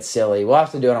gonna get silly. We'll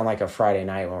have to do it on like a Friday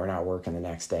night when we're not working the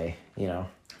next day.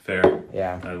 Fair.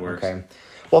 Yeah. That works. Okay.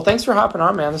 Well, thanks for hopping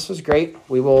on, man. This was great.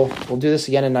 We'll do this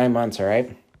again in 9 months, all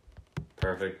right?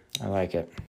 Perfect. I like it.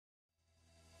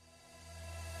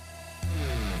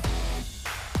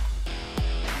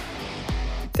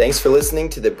 Thanks for listening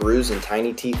to the Brews and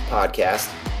Tiny Teeth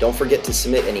podcast. Don't forget to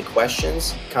submit any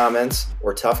questions, comments,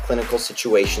 or tough clinical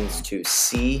situations to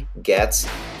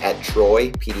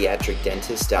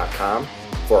cgetz@troypediatricdentist.com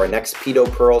for our next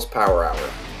Pedo Pearls Power Hour.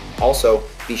 Also,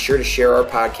 be sure to share our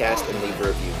podcast and leave a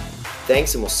review.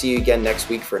 Thanks, and we'll see you again next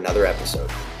week for another episode.